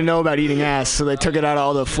want you to know about eating ass, so they took it out of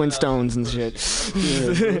all the Flintstones and shit.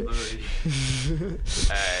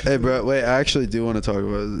 Hey, bro, wait, I actually do want to talk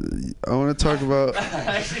about. I want to talk about.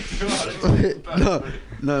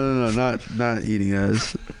 No, not eating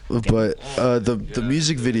ass, but the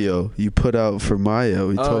music video you put out for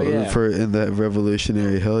Maya, for in that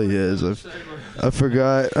revolutionary hell yes. I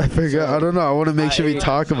forgot. I don't know. I want to make sure we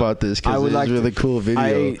talk about this because it's a really cool video. I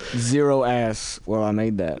ate zero ass while I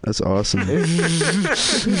made that. That's awesome.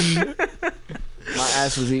 My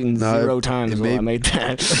ass was eaten 0 times while I made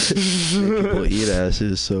that. People eat ass.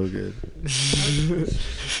 It is so good.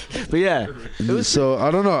 But yeah, so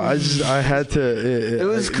I don't know. I had to. It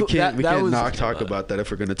was cool. We can't not talk about that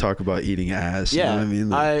if we're going to talk about eating ass. Yeah, you know what I mean?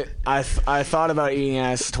 Like, I thought about eating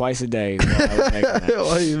ass twice a day while I was making that.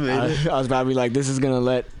 While you made it. I was about to be like, this is gonna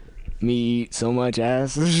let me eat so much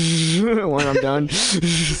ass when I'm done.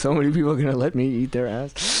 So many people are gonna let me eat their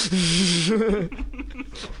ass.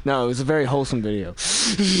 No, it was a very wholesome video.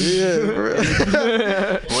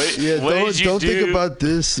 Yeah, don't think about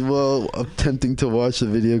this while attempting to watch the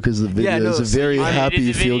video because the video is a very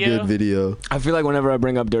happy, feel-good video. I feel like whenever I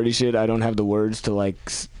bring up dirty shit, I don't have the words to like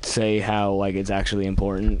say how like it's actually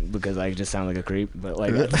important because I just sound like a creep. But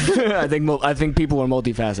like, I think people are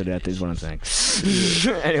multifaceted at this. Is what I'm saying.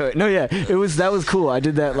 Anyway, no, yeah, that was cool. I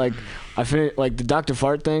did that like. I finished like the Dr.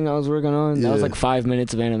 Fart thing I was working on. That was like 5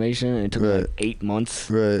 minutes of animation, and it took like 8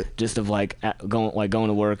 months. Right. Just of like going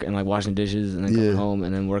to work and like washing dishes and then coming home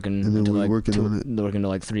and then working until like working to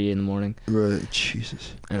like 3 in the morning. Right.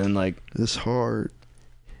 Jesus. And then like it's hard.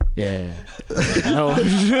 Yeah. No.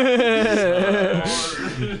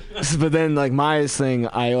 But then like Maya's thing,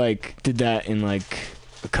 I like did that in like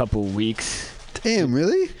a couple weeks. Damn,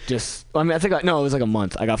 really? I mean, it was like a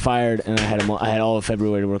month. I got fired, and I had all of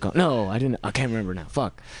February to work on. No, I didn't. I can't remember now.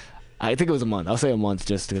 Fuck. I think it was a month. I'll say a month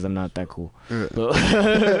just because I'm not that cool. But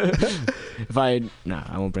I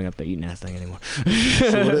won't bring up the eating ass thing anymore.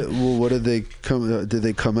 So what did they come? Did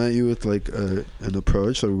they come at you with like an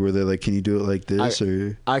approach, or were they like, "Can you do it like this?"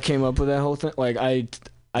 I came up with that whole thing. Like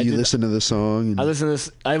you listened to the song. I listened to this.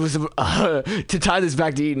 I was to tie this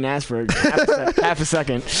back to eating ass for half a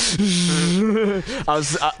second.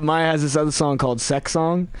 Maya has this other song called "Sex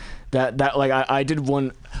Song," that like I did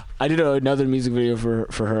another music video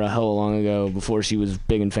for her a hell long ago before she was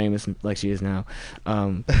big and famous like she is now.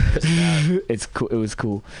 It's cool. It was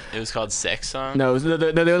cool. It was called "Sex Song." No, it was the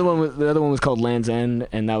other one was called Land's End,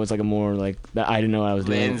 and that was like a more like that. I didn't know what I was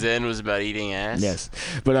doing. Land's End was about eating ass. Yes,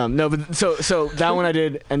 but so that one I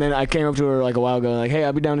did, and then I came up to her like a while ago, like, hey,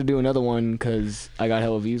 I'd be down to do another one because I got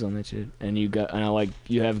hella views on that shit, and you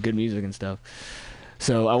have good music and stuff.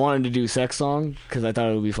 So I wanted to do "Sex Song" because I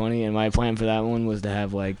thought it would be funny, and my plan for that one was to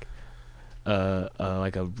have like a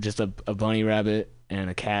bunny rabbit and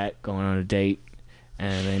a cat going on a date,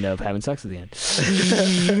 and they end up having sex at the end.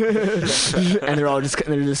 And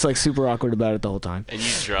they're just like super awkward about it the whole time. And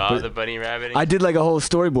you draw the bunny rabbit? I did like a whole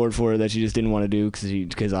storyboard for her that she just didn't want to do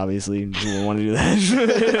because obviously she didn't want to do that.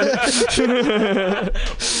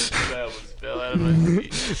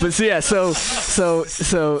 But see, yeah, so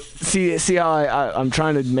see how I'm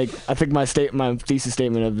trying to make. I think my thesis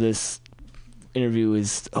statement of this interview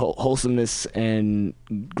is wholesomeness and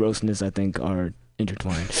grossness. I think are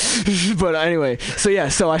intertwined. But anyway,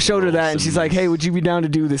 so I showed her that, and she's like, "Hey, would you be down to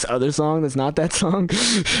do this other song that's not that song?"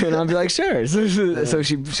 And I'll be like, "Sure." So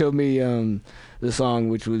she showed me the song,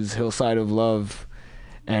 which was "Hillside of Love,"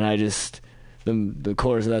 and I just the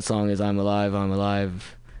chorus of that song is "I'm alive, I'm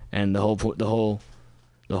alive." And the whole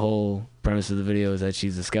premise of the video is that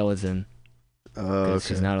she's a skeleton because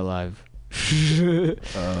she's not alive.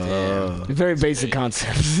 Very basic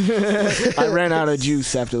concepts. I ran out of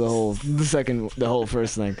juice after the whole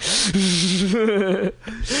first thing.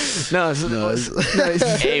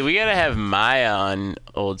 Hey, we gotta have Maya on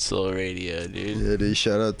Old Soul Radio, dude. Yeah, dude.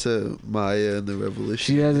 Shout out to Maya and the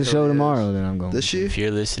Revolution. She has a show tomorrow that I'm going. Does she? If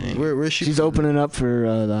you're listening, where is she? She's opening up for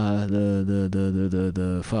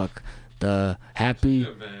the Happy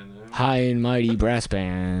High and Mighty Brass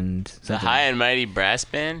Band. The High and Mighty Brass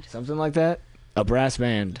Band? Something like that. A brass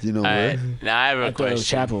band. Do you know where? Now I have a question. The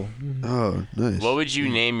chapel. Oh, nice. What would you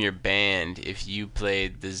name your band if you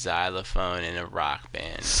played the xylophone in a rock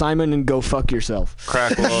band? Simon and Go Fuck Yourself.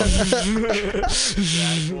 Crack Wolves.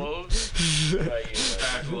 Crack Wolves?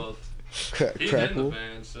 Crack Wolves. He's in the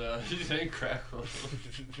band, so he's in Crack Wolves.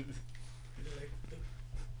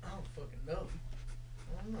 I don't fucking know.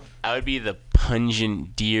 I would be the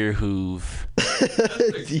Pungent Deer Hoof.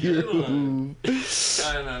 Deer Hoof. No,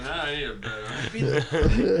 I need a better one.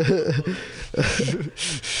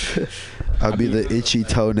 I'll be the Itchy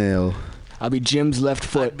Toenail. I'll be Jim's left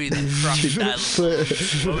foot. I'd be the crocodile.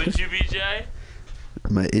 What would you be, Jay?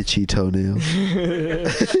 My Itchy Toenail.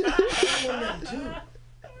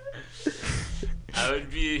 I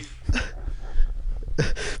would be...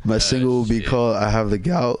 My single will be called "I Have the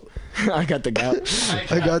Gout." I got the gout.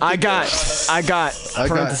 I I got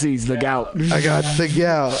parentheses the gout. I got the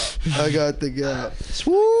gout. I got the gout.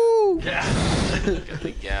 Woo! Got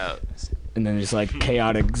the gout. And then just like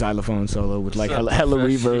chaotic xylophone solo with like hella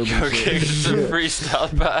reverb. And Okay, shit. it's a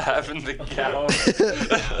freestyle about having the gout.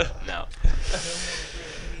 No.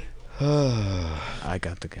 I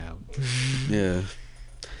got the gout. Yeah.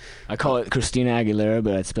 I call it Christina Aguilera,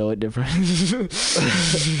 but I'd spell it different.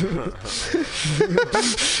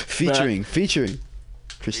 Featuring Christina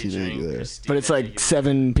Featuring Aguilera. Christina But it's like Aguilera.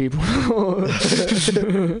 7 people.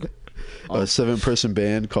 A 7-person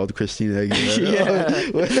band called Christina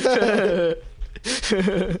Aguilera.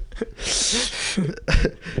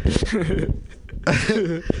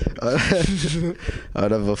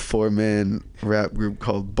 Out of a 4-man rap group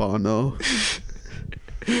called Bono.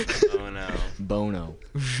 Oh no. Bono.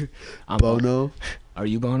 I'm Bono. Are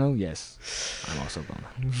you Bono? Yes. I'm also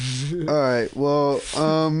Bono. All right. Well,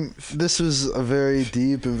 this was a very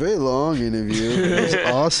deep and very long interview. It was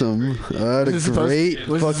awesome. I had a Was it supposed- great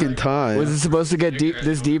was it- fucking time. Was it supposed to get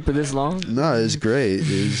deep or this long? No, it was great.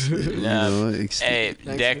 It was, Hey,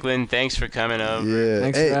 Declan, thanks for coming over. yeah.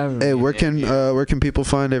 Thanks for having me. Hey, where can people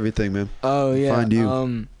find everything, man? Oh yeah. Find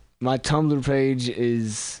you. My Tumblr page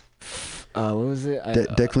is what was it?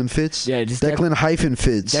 Declan Fitz. Yeah, just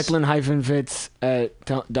Declan-Fitz. Declan-Fitz at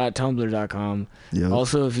 .tumblr.com. Yeah.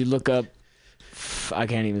 Also, if you look up, I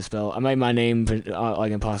can't even spell. I made my name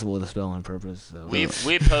like impossible to spell on purpose. So. We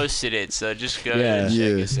posted it, so just go ahead and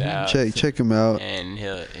check us out. Check him out. And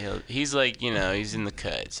he's like, he's in the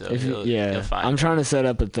cut, so he'll find I'm it. trying to set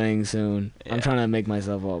up a thing soon. Yeah. I'm trying to make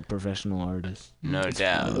myself a professional artist. No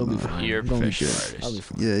doubt. It'll be fine. You're a It'll be professional good. I'll be artist.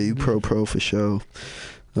 fine. Yeah, you pro for sure.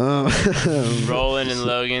 Roland and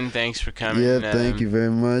Logan, thanks for coming. Yeah, thank you very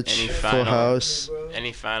much. any Full final- house.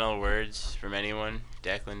 Any final words from anyone?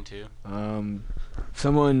 Declan, too?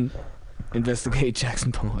 Someone investigate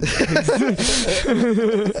Jackson Pollock.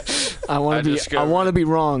 I want to be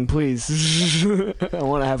wrong, please. I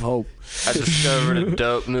want to have hope. I discovered a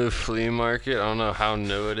dope new flea market. I don't know how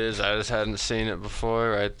new it is. I just hadn't seen it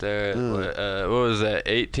before. Right there at what was that,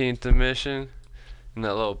 18th and Mission? In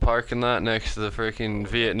that little parking lot next to the freaking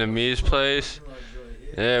Vietnamese place.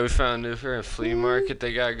 Yeah, we found a new freaking flea market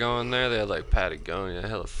they got going there. They had like Patagonia,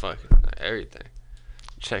 hella fucking everything.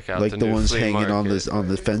 Check out Like the the new ones flea hanging market. on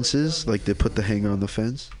the fences. Like they put the hanger on the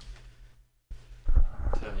fence.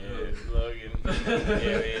 Logan.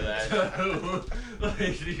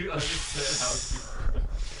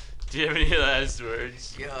 Do you have any last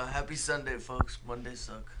words? Yeah, happy Sunday, folks. Mondays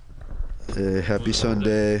suck. Happy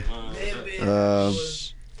Sunday.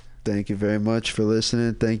 Thank you very much for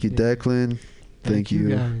listening. Thank you, Declan. Thank you,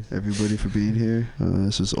 guys. everybody, for being here.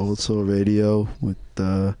 This is Old Soul Radio with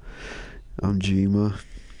I'm Jima.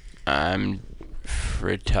 I'm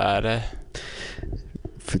Frittata.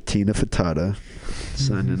 Fatina Fatata.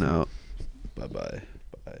 Signing out. Bye-bye.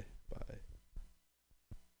 Bye.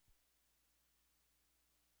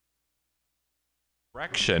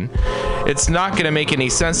 Direction, it's not going to make any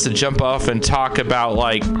sense to jump off and talk about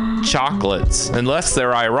like chocolates unless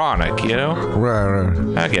they're ironic,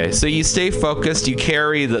 Right. Okay, so you stay focused, you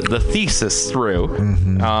carry the thesis through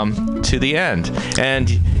to the end, and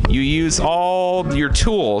you use all your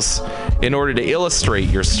tools in order to illustrate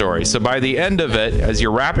your story. So by the end of it, as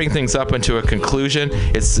you're wrapping things up into a conclusion,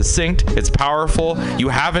 it's succinct, it's powerful, you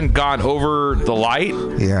haven't gone over the light,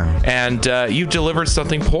 Yeah. and you've delivered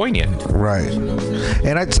something poignant. Right.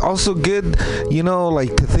 And it's also good,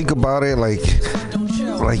 like to think about it, like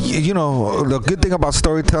the good thing about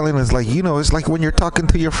storytelling is it's like when you're talking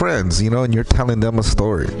to your friends, and you're telling them a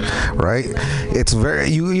story, right? It's very,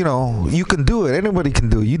 you can do it. Anybody can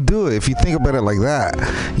do it. You do it if you think about it like that,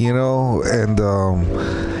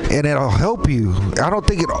 and it'll help you. I don't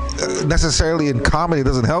think it necessarily in comedy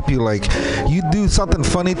doesn't help you. Like you do something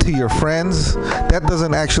funny to your friends, that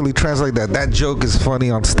doesn't actually translate that joke is funny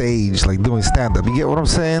on stage, like doing stand-up. You get what I'm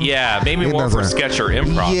saying? Yeah, maybe It more for doesn't. sketch or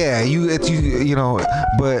improv. Yeah,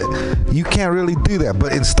 but you can't really do that.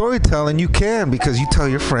 But in storytelling, you can, because you tell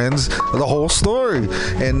your friends the whole story,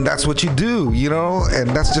 and that's what you do, and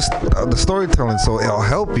that's just the storytelling. So it'll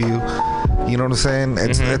help you. You know what I'm saying?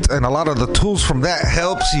 It's and a lot of the tools from that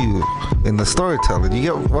helps you in the storytelling. You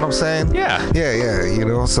get what I'm saying? Yeah.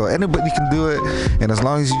 Yeah. So anybody can do it, and as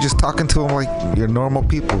long as you're just talking to them like you're normal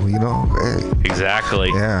people, hey. Exactly.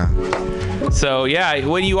 Yeah. So yeah,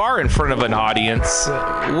 when you are in front of an audience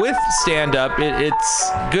with stand-up, it's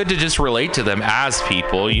good to just relate to them as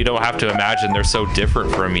people. You don't have to imagine they're so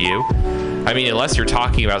different from you. I mean, unless you're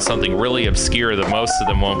talking about something really obscure that most of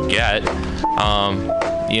them won't get.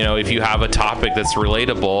 if you have a topic that's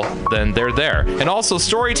relatable, then they're there. And also,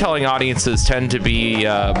 storytelling audiences tend to be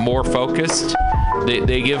more focused.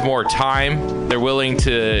 They give more time. They're willing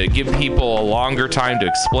to give people a longer time to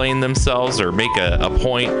explain themselves or make a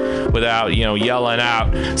point without, yelling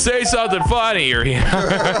out, say something funny, or,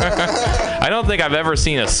 I don't think I've ever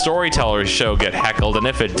seen a storyteller show get heckled, and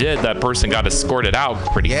if it did, that person got escorted out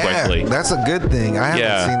pretty quickly. That's a good thing. I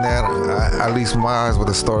haven't seen that, at least my eyes with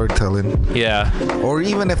the storytelling. Yeah. Or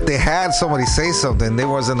even if they had somebody say something,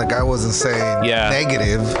 the guy wasn't saying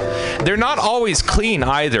negative. They're not always clean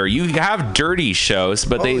either. You have dirty shows,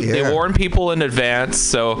 but they warn people in advance.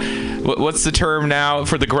 So what's the term now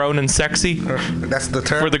for the grown and sexy? That's the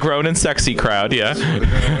term? For the grown and sexy crowd, yeah.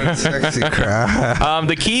 Sexy crowd.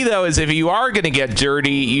 The key, though, is if you are going to get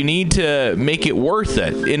dirty, you need to make it worth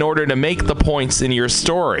it in order to make the points in your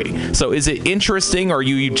story. So is it interesting, or are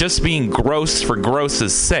you just being gross for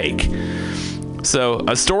gross's sake? So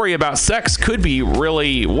a story about sex could be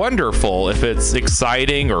really wonderful if it's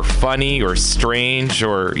exciting or funny or strange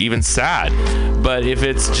or even sad. But if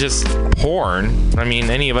it's just porn, I mean,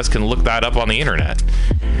 any of us can look that up on the internet.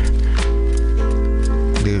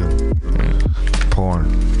 Dude,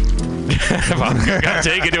 porn. Well, I gotta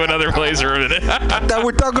take it to another place for a minute. That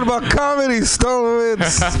we're talking about comedy,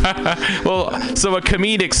 Stolowitz. Well, so a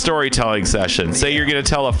comedic storytelling session. Say you're going to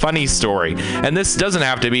tell a funny story. And this doesn't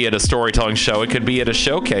have to be at a storytelling show. It could be at a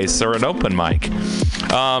showcase or an open mic.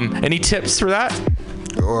 Any tips for that?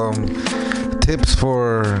 Tips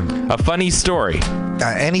for... a funny story.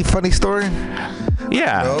 Any funny story?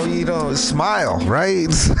 Yeah. Smile, right?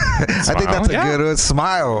 I think that's a good one.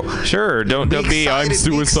 Smile. Sure. Don't be, I'm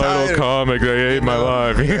suicidal comic. I hate my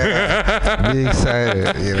life. Be excited.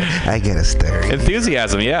 I get a stare.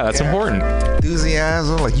 Enthusiasm. Yeah, that's important.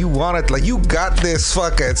 Enthusiasm. Like you want it. Like you got this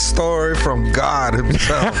fucking story from God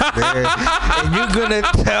himself, man. And you're going to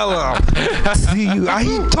tell him. See,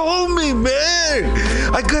 he told me, man.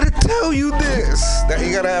 I got to tell you this. That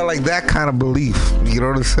you got to have like that kind of belief. You know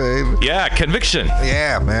what I'm saying? Yeah, conviction.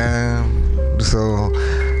 Yeah, man. So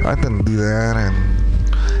I didn't do that, and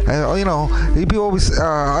people always.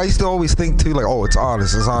 I used to always think too, like, oh, it's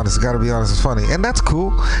honest, it's got to be honest, it's funny, and that's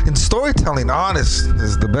cool. In storytelling, honest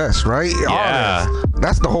is the best, right? Yeah. Honest.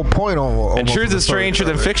 That's the whole point. And truth is stranger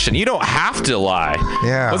than fiction. You don't have to lie.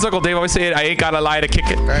 Yeah. What's Uncle Dave always say? I ain't got to lie to kick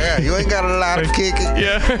it. Yeah, you ain't got to lie to kick it.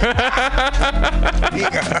 Yeah.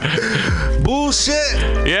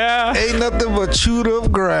 Bullshit. Yeah. Ain't nothing but chewed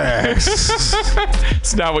up grass.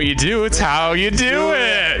 It's not what you do, it's how you do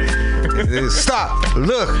it. Stop.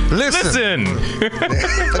 Look. Listen.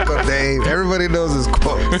 Uncle Dave. Everybody knows his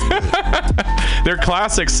quotes. They're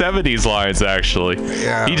classic 70s lines, actually.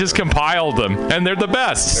 Yeah. He just compiled them, and they're the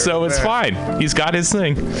best, so it's fine. He's got his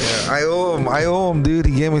thing. Yeah, I owe him, dude.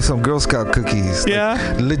 He gave me some Girl Scout cookies.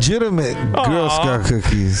 Yeah. Like, legitimate Girl Scout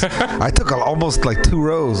cookies. I took almost like 2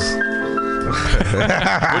 rows.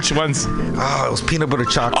 Which ones? Oh, it was peanut butter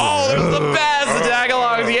chocolate. Oh, they're the best. The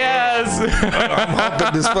tag-alongs, yes. I'm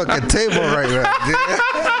humping this fucking table right now.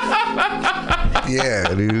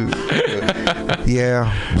 Yeah, dude.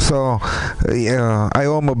 Yeah. So, I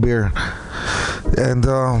owe him a beer. And,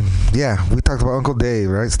 we talked about Uncle Dave,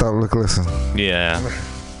 right? Stop, look, listen. Yeah.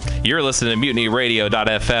 You're listening to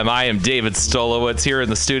MutinyRadio.fm. I am David Stolowitz here in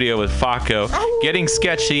the studio with Faco, getting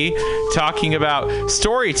sketchy, talking about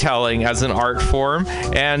storytelling as an art form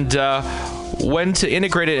and when to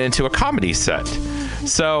integrate it into a comedy set.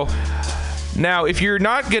 So now, if you're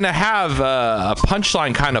not going to have a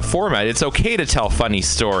punchline kind of format, it's okay to tell funny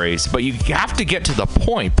stories, but you have to get to the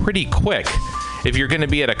point pretty quick if you're going to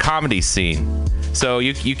be at a comedy scene. So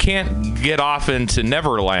you can't get off into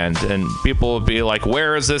Neverland and people will be like,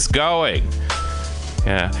 where is this going?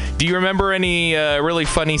 Yeah. Do you remember any really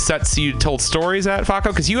funny sets you told stories at, Faco?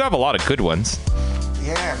 Because you have a lot of good ones.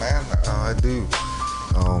 Yeah, man. I do.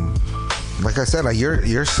 Like I said, your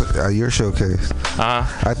showcase.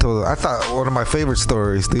 I thought one of my favorite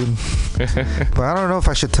stories, dude. But I don't know if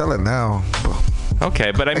I should tell it now.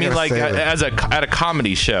 Okay, but I mean, like, at a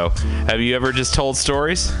comedy show, have you ever just told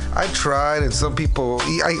stories? I tried, and some people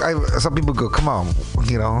go, come on,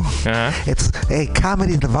 it's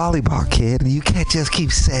comedy's the volleyball, kid. You can't just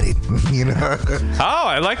keep setting, Oh,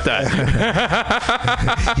 I like that.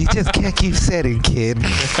 You just can't keep setting, kid.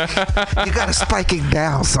 You gotta spike it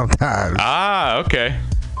down sometimes. Ah, okay.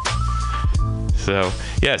 So,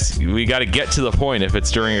 yes, we got to get to the point if it's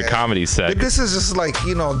during a comedy set. But this is just like,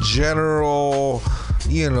 general,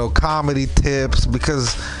 comedy tips,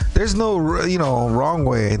 because there's no, wrong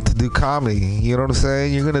way to do comedy. You know what I'm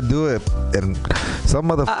saying? You're going to do it. And some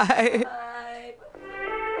other...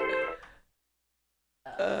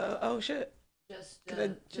 oh, shit. Can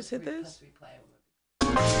I just hit this?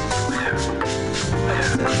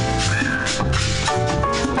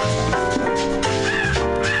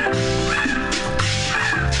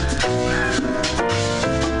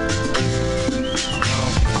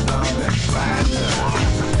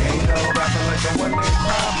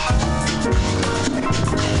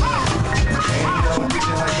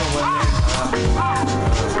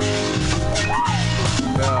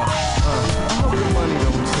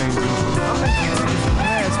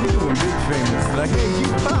 Like, hey, you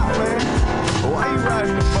pop, man. Why you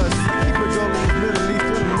riding the bus? Keep it going in the Middle East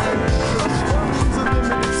and the man. Trust funds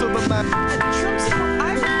unlimited, so the man. Trump support.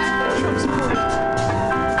 I'm Trump supporter.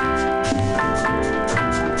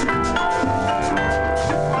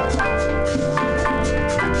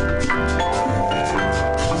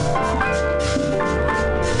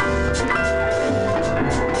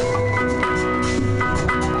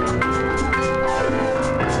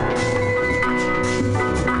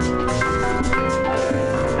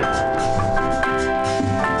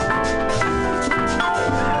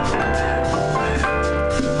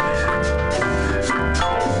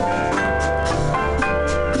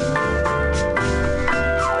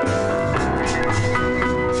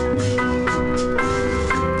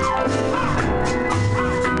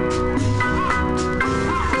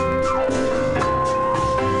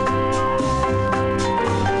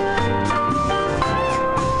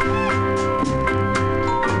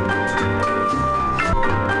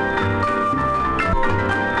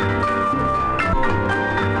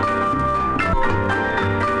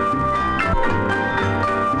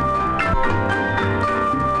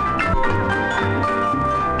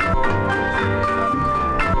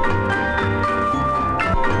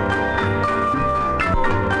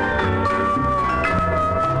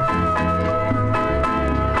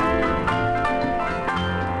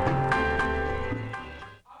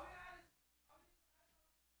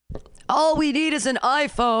 All we need is an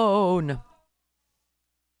iPhone.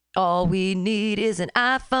 All we need is an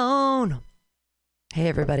iPhone. Hey,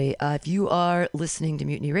 everybody. If you are listening to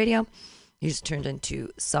Mutiny Radio, you just turned into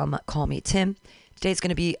Some Call Me Tim. Today's going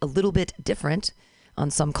to be a little bit different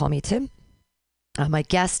on Some Call Me Tim. My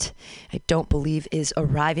guest, I don't believe, is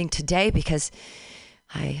arriving today because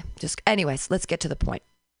anyways, let's get to the point.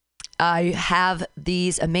 I have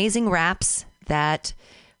these amazing raps that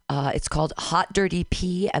it's called Hot Dirty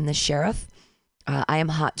P and the Sheriff. I am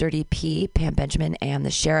Hot Dirty P, Pam Benjamin, and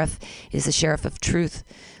the Sheriff is the Sheriff of Truth,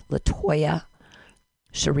 Latoya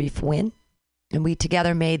Sharif Wynn. And we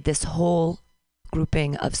together made this whole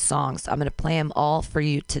grouping of songs. I'm going to play them all for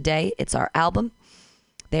you today. It's our album.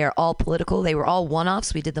 They are all political. They were all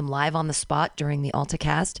one-offs. We did them live on the spot during the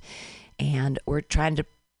AltaCast, and we're trying to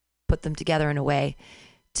put them together in a way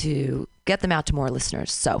to get them out to more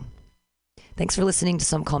listeners. So thanks for listening to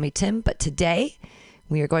Some Call Me Tim. But today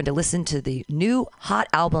we are going to listen to the new hot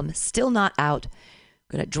album, still not out.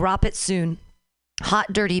 We're going to drop it soon.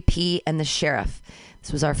 Hot Dirty P and the Sheriff.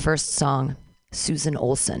 This was our first song, Susan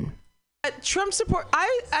Olsen. Trump support.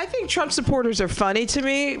 I think Trump supporters are funny to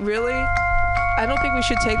me, really. I don't think we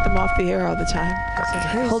should take them off the air all the time.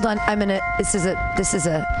 Hold on, this is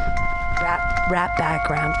a rap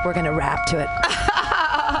background. We're gonna rap to it.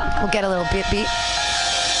 We'll get a little beat.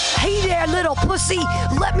 Hey there, little pussy,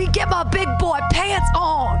 let me get my big boy pants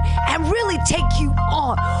on and really take you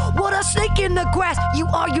on. What a snake in the grass, you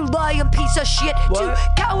are, you lying piece of shit. What?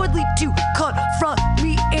 Too cowardly to confront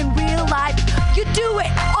me in real life. You do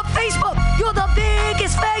it on Facebook, you're the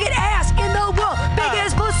biggest faggot ass in the world.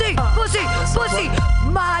 Biggest pussy.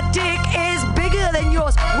 My dick is bigger than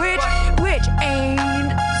yours, which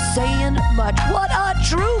ain't saying much. What a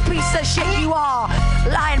true piece of shit you are,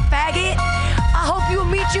 lying faggot. I hope you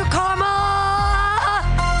meet your karma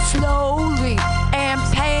slowly and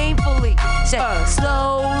painfully. Say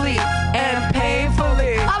slowly and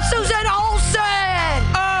painfully. I'm Susan Olsen.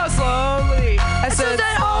 Oh, slowly. I said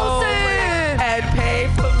Susan slowly Olsen. and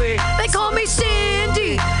painfully. They call me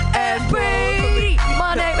Cindy and Brady.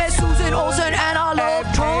 My name is Susan Olsen and I love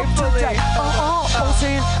And Trump painfully. today.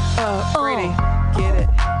 Olsen. Brady, get it.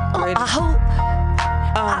 Brady. I hope.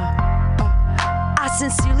 I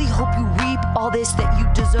sincerely hope you reap all this that you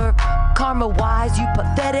deserve. Karma-wise, you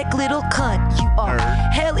pathetic little cunt. You are.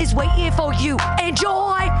 Hell is waiting for you.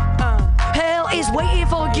 Enjoy. Hell is waiting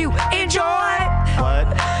for you. Enjoy. What?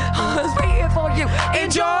 Hell is waiting for you.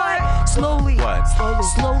 Enjoy. Slowly. What?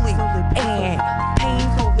 Slowly. And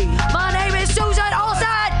painfully. My name is Susan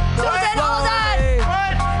Olsen. Susan Olsen.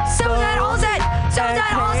 Susan Olsen.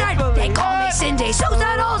 Susan Olsen. They call me Cindy.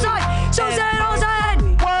 Susan Olsen. Susan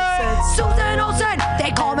Olsen. Susan Olsen.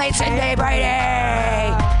 They call me Cindy Brady.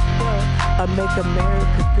 Make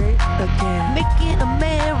America great again. Making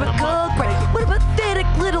America great. What a pathetic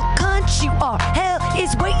little cunt you are. Hell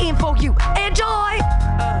is waiting for you. Enjoy.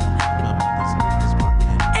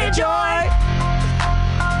 Enjoy.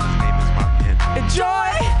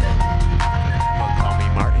 Enjoy. Call me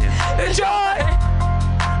Martin. Enjoy.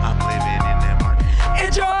 I'm living in that Martin.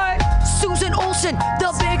 Enjoy. Susan Olsen,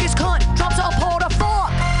 the biggest cunt. Trump's a porta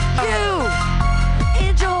fuck. You.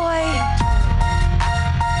 Enjoy.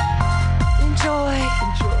 Enjoy.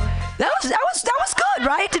 That was good,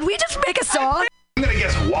 right? Did we just make a song? I'm gonna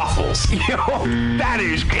guess waffles. Yo, that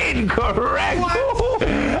is incorrect.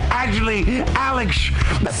 Actually, Alex.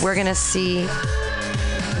 We're gonna see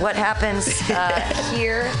what happens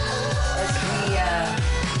here as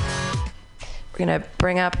we're gonna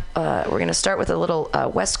bring up. We're gonna start with a little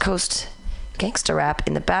West Coast gangster rap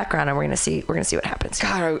in the background, and we're gonna see what happens.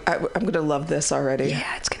 God, I'm gonna love this already.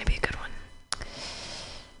 Yeah, it's gonna be a good one.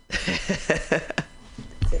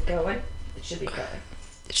 Is it going? It should be going.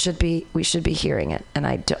 It should be. We should be hearing it. And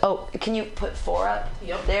I do. Oh, can you put 4 up?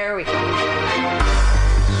 Yep. There we go.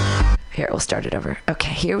 Here, we'll start it over.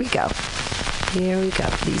 Okay, here we go. Here we go.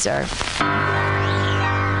 These are.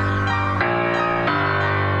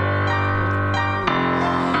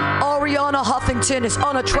 Ariana Huffington is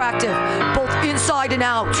unattractive, both inside and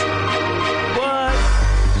out. What?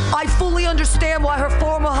 I fully understand why her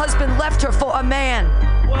former husband left her for a man.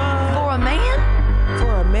 What? For a man?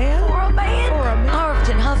 For a man? For a man? For a man?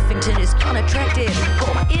 Huffington is unattractive,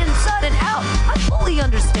 both inside and out. I fully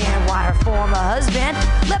understand why her former husband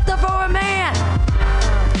left her for a man.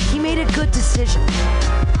 He made a good decision.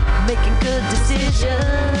 Making good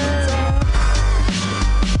decisions.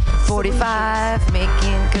 45,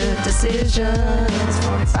 making good decisions.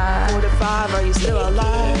 45, are you still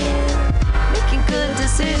alive? Making good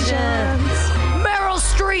decisions. Meryl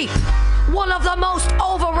Streep, one of the most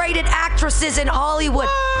overrated actresses in Hollywood.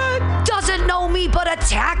 What? Doesn't know me but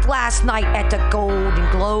attacked last night at the Golden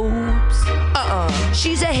Globes.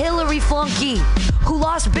 She's a Hillary flunky who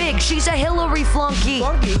lost big. She's a Hillary flunky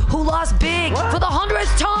who lost big for the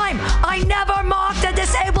 100th time. I never mocked a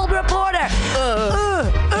disabled reporter.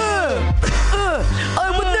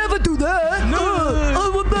 I would never do that. I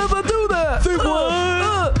would never do that. Say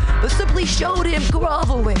what? But simply showed him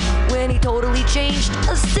groveling when he totally changed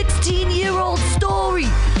a 16-year-old story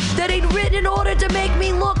that he'd written in order to make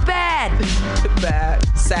me look bad. Bad.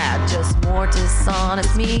 Sad. Just more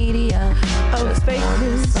dishonest media. Oh, Just fake more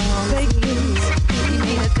news. dishonest Fake media. news. We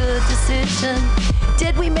made a good decision.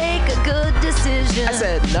 Did we make a good decision? I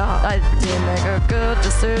said no. I did make a good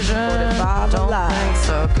decision. Don't think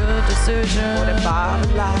so. Good decision.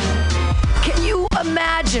 Can you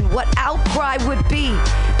imagine what outcry would be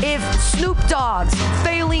if Snoop Dogg's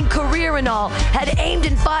failing career and all had aimed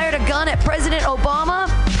and fired a gun at President Obama?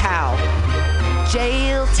 How?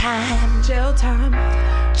 Jail time. Jail time.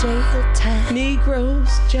 Jail time. Negroes.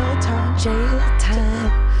 Jail time. Jail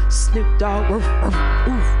time. Snoop Dogg.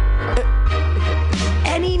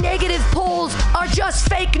 Any negative polls are just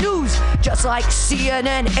fake news, just like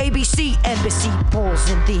CNN, ABC, NBC polls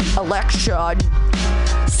in the election.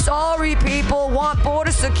 Sorry, people want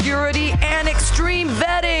border security and extreme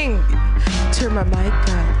vetting. Turn my mic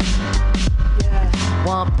up. Yeah.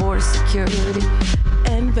 Want border security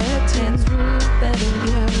and vetting.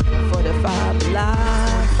 Yeah. 45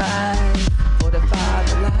 alive.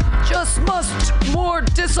 45 alive. Just more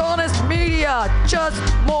dishonest media. Just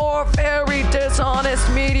more very dishonest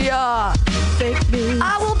media. Fake news.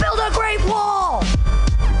 I will build a great wall.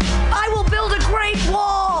 I will build a great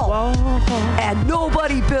wall. Whoa. And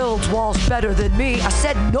nobody builds walls better than me. I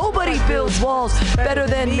said nobody builds walls better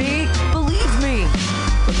than me. Believe me.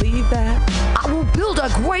 Believe that. I will build a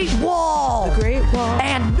great wall. A great wall.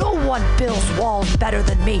 And no one builds walls better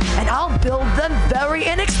than me. And I'll build them very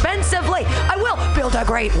inexpensively. I will build a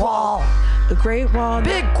great wall. The Great Wall.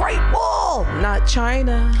 Big Great Wall. Not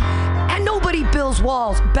China. And nobody builds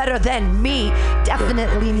walls better than me.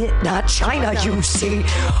 Definitely not China, you see.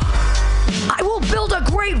 I will build a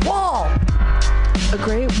great wall. A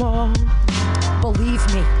great wall. Believe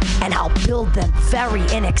me, and I'll build them very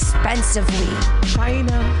inexpensively.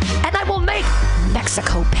 China. And I will make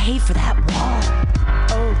Mexico pay for that wall.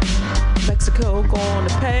 Oh, Mexico going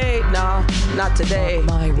to pay? Nah, not today.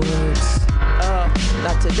 Mark my words.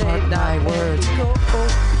 Not today. Mark my words.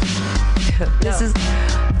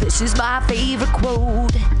 This is my favorite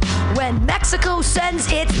quote. When Mexico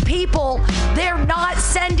sends its people, they're not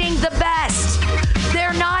sending the best.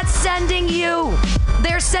 They're not sending you.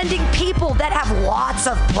 They're sending people that have lots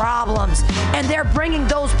of problems, and they're bringing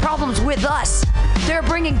those problems with us. They're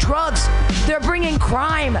bringing drugs. They're bringing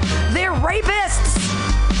crime. They're rapists.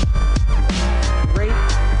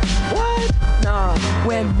 No.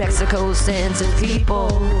 When Mexico sends in people,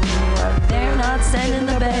 they're not sending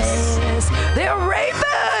the best. They're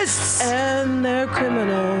rapists. And they're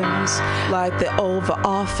criminals, like the Oval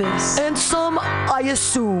Office. And some, I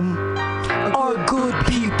assume, are good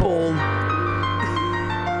people.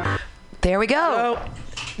 There we go.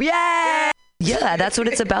 Yeah. Yeah, that's what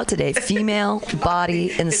it's about today. Female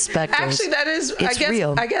body inspectors. Actually, that is. It's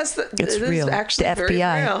real. I guess it's it real. Is actually the very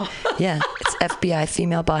FBI. real. Yeah, it's FBI,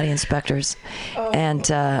 female body inspectors, and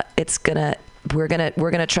it's gonna. We're gonna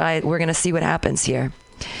see what happens here.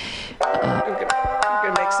 We're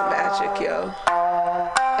gonna make some magic, yo.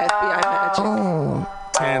 FBI magic. Oh.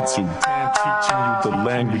 Tantu, teaching you the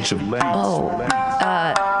language of language. Oh.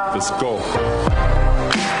 Let's go.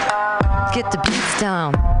 Get the beats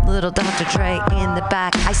down. Little Dr. Dre in the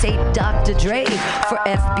back. I say Dr. Dre for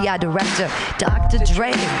FBI director. Dr.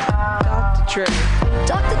 Dre. Dr. Dre.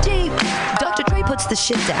 Dr. J. Dr. Dre puts the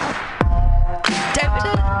shit down.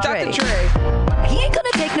 Dr. Dre. He ain't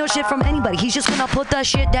gonna take no shit from anybody. He's just gonna put that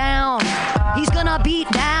shit down. He's gonna beat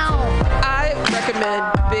down. I recommend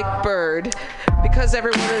Big Bird because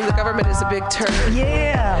everyone in the government is a big turd.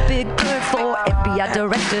 Yeah, Big Bird for FBI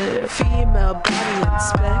director. Female body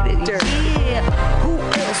inspector. Yeah, who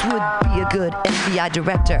else would be a good FBI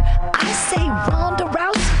director? I say Ronda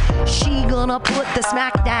Rousey. She gonna put the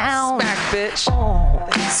smack down. Smack, bitch. Oh,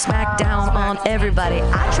 smack down on everybody.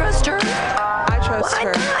 I trust her. I trust Why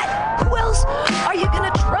her. not? Who else are you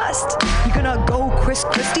gonna trust? You gonna go Chris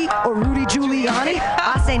Christie or Rudy Giuliani?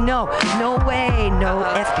 I say no. No way. No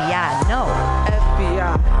FBI. No.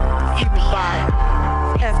 FBI.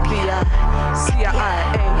 FBI. CIA.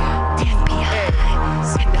 FBI.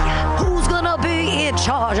 Who's gonna be in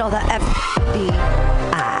charge of the FBI?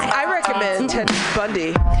 I recommend Ted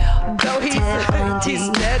Bundy. Though he's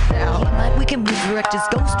dead now. We can resurrect his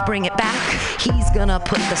ghost, bring it back. He's gonna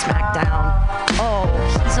put the smack down. Oh,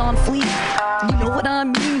 he's on fleek. You know what I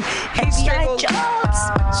mean? FBI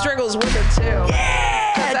jobs. Strangles women too.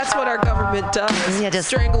 Yeah. That's what our government does. Yeah, just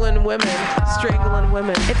strangling women. Strangling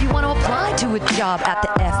women. If you want to apply to a job at the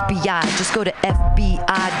FBI, just go to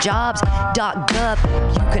FBIjobs.gov.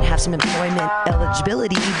 You can have some employment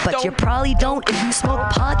eligibility, but you probably don't if you smoke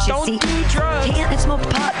pot. You see, do drugs. Can't have smoked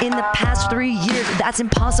pot in the past 3 years. That's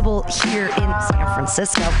impossible here in San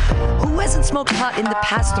Francisco. Who hasn't smoked pot in the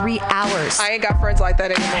past 3 hours? I ain't got friends like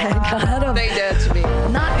that anymore. Got 'em. They dead to me.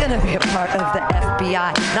 Not gonna be a part of the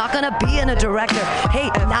FBI. Not gonna be in a director.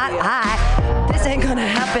 Hey, not I. This ain't gonna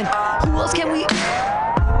happen. Who else can we?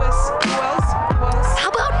 Who else? How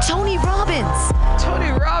about Tony Robbins?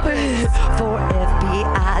 Tony Robbins for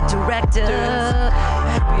FBI director.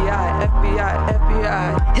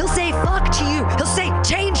 FBI. He'll say fuck to you. He'll say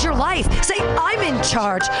change your life. Say I'm in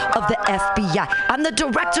charge of the FBI. I'm the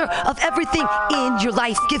director of everything in your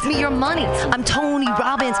life. Give me your money. I'm Tony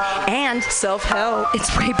Robbins and self-help. It's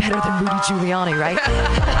way better than Rudy Giuliani, right?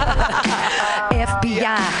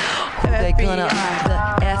 FBI. They're gonna the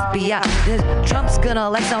FBI. Trump's gonna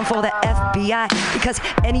elect someone for the FBI because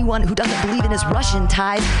anyone who doesn't believe in his Russian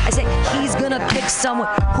ties, I say he's gonna pick someone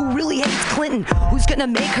who really hates Clinton, who's gonna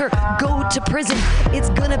make her go to prison. It's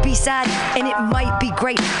gonna be sad and it might be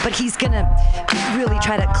great, but he's gonna really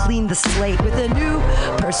try to clean the slate with a new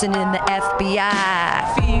person in the FBI.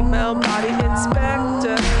 Female body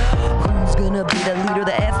inspector. Who's gonna be the leader of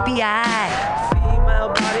the FBI? Female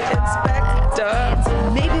body inspector.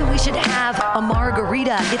 Maybe we should have a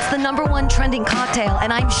margarita. It's the #1 trending cocktail,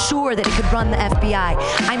 and I'm sure that it could run the FBI.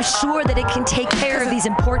 I'm sure that it can take care of these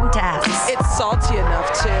important tasks. It's salty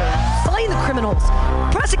enough, too. Find the criminals.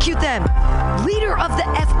 Prosecute them. Leader of the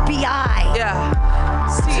FBI. Yeah.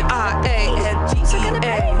 CIA and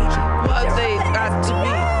DEA. What they got to be,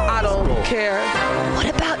 I don't care. What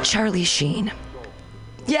about Charlie Sheen?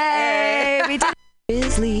 Yay! We did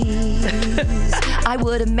Grizzlies. I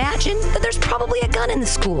would imagine that there's probably a gun in the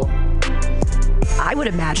school. I would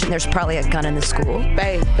imagine there's probably a gun in the school.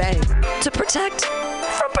 Bang, bang. To protect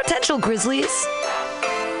from potential grizzlies.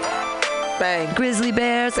 Bang. Grizzly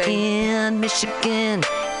bears in Michigan.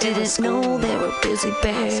 Didn't know there were grizzly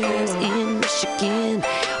bears in Michigan.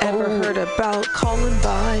 Ever heard about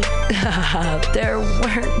Columbine? There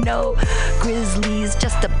weren't no grizzlies,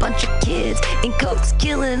 just a bunch of kids in coats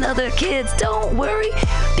killing other kids. Don't worry,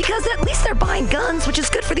 because at least they're buying guns, which is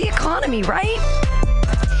good for the economy, right?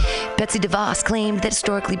 Betsy DeVos claimed that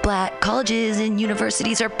historically black colleges and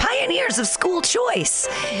universities are pioneers of school choice.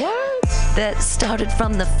 What? That started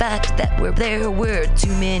from the fact that there were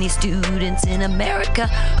too many students in America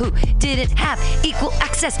who didn't have equal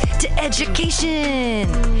access to education.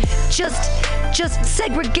 Just just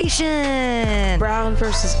segregation. Brown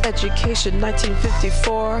versus education,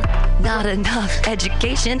 1954. Not enough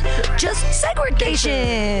education, just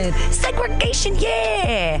segregation. Segregation,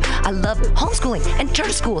 yeah. I love homeschooling and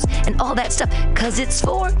charter schools and all that stuff, cause it's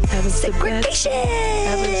for segregation.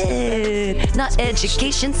 Not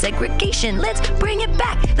education, segregation. Let's bring it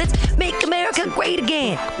back. Let's make America great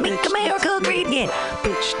again. Make America great again.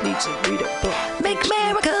 Bitch needs to read a book. Make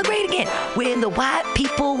America great again. When the white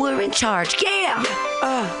people were in charge, yeah.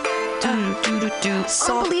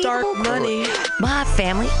 Soft dark money. My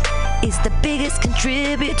family is the biggest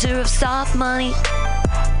contributor of soft money.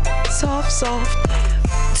 Soft.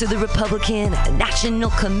 To the Republican National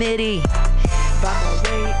Committee.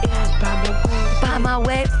 Buy my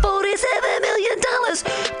way, $47 million.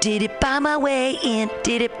 Did it buy my way in?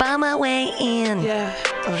 Yeah.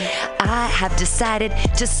 I have decided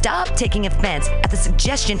to stop taking offense at the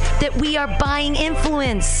suggestion that we are buying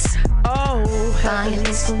influence. Oh, Buying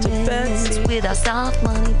influence with our soft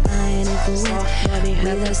money. Buying influence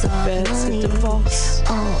with our soft money.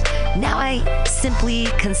 Oh, now I simply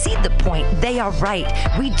concede the point. They are right.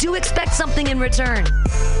 We do expect something in return.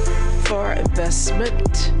 For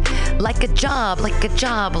investment. Like a job, like,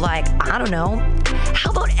 I don't know. How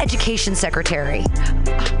about education secretary?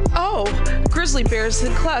 Oh, grizzly bears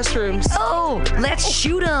in classrooms. Oh, let's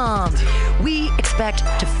shoot 'em. We expect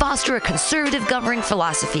to foster a conservative governing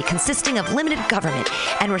philosophy consisting of limited government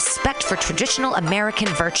and respect for traditional American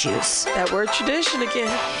virtues. That word tradition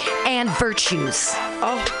again. And virtues.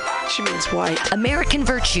 Oh, she means white. American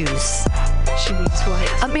virtues. She means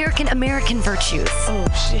white. American virtues. Oh,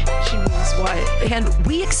 she means white. And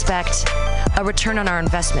we expect a return on our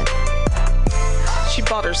investment. She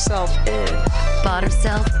bought herself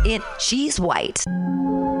in. She's white.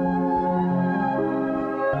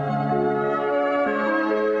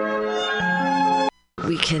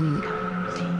 We can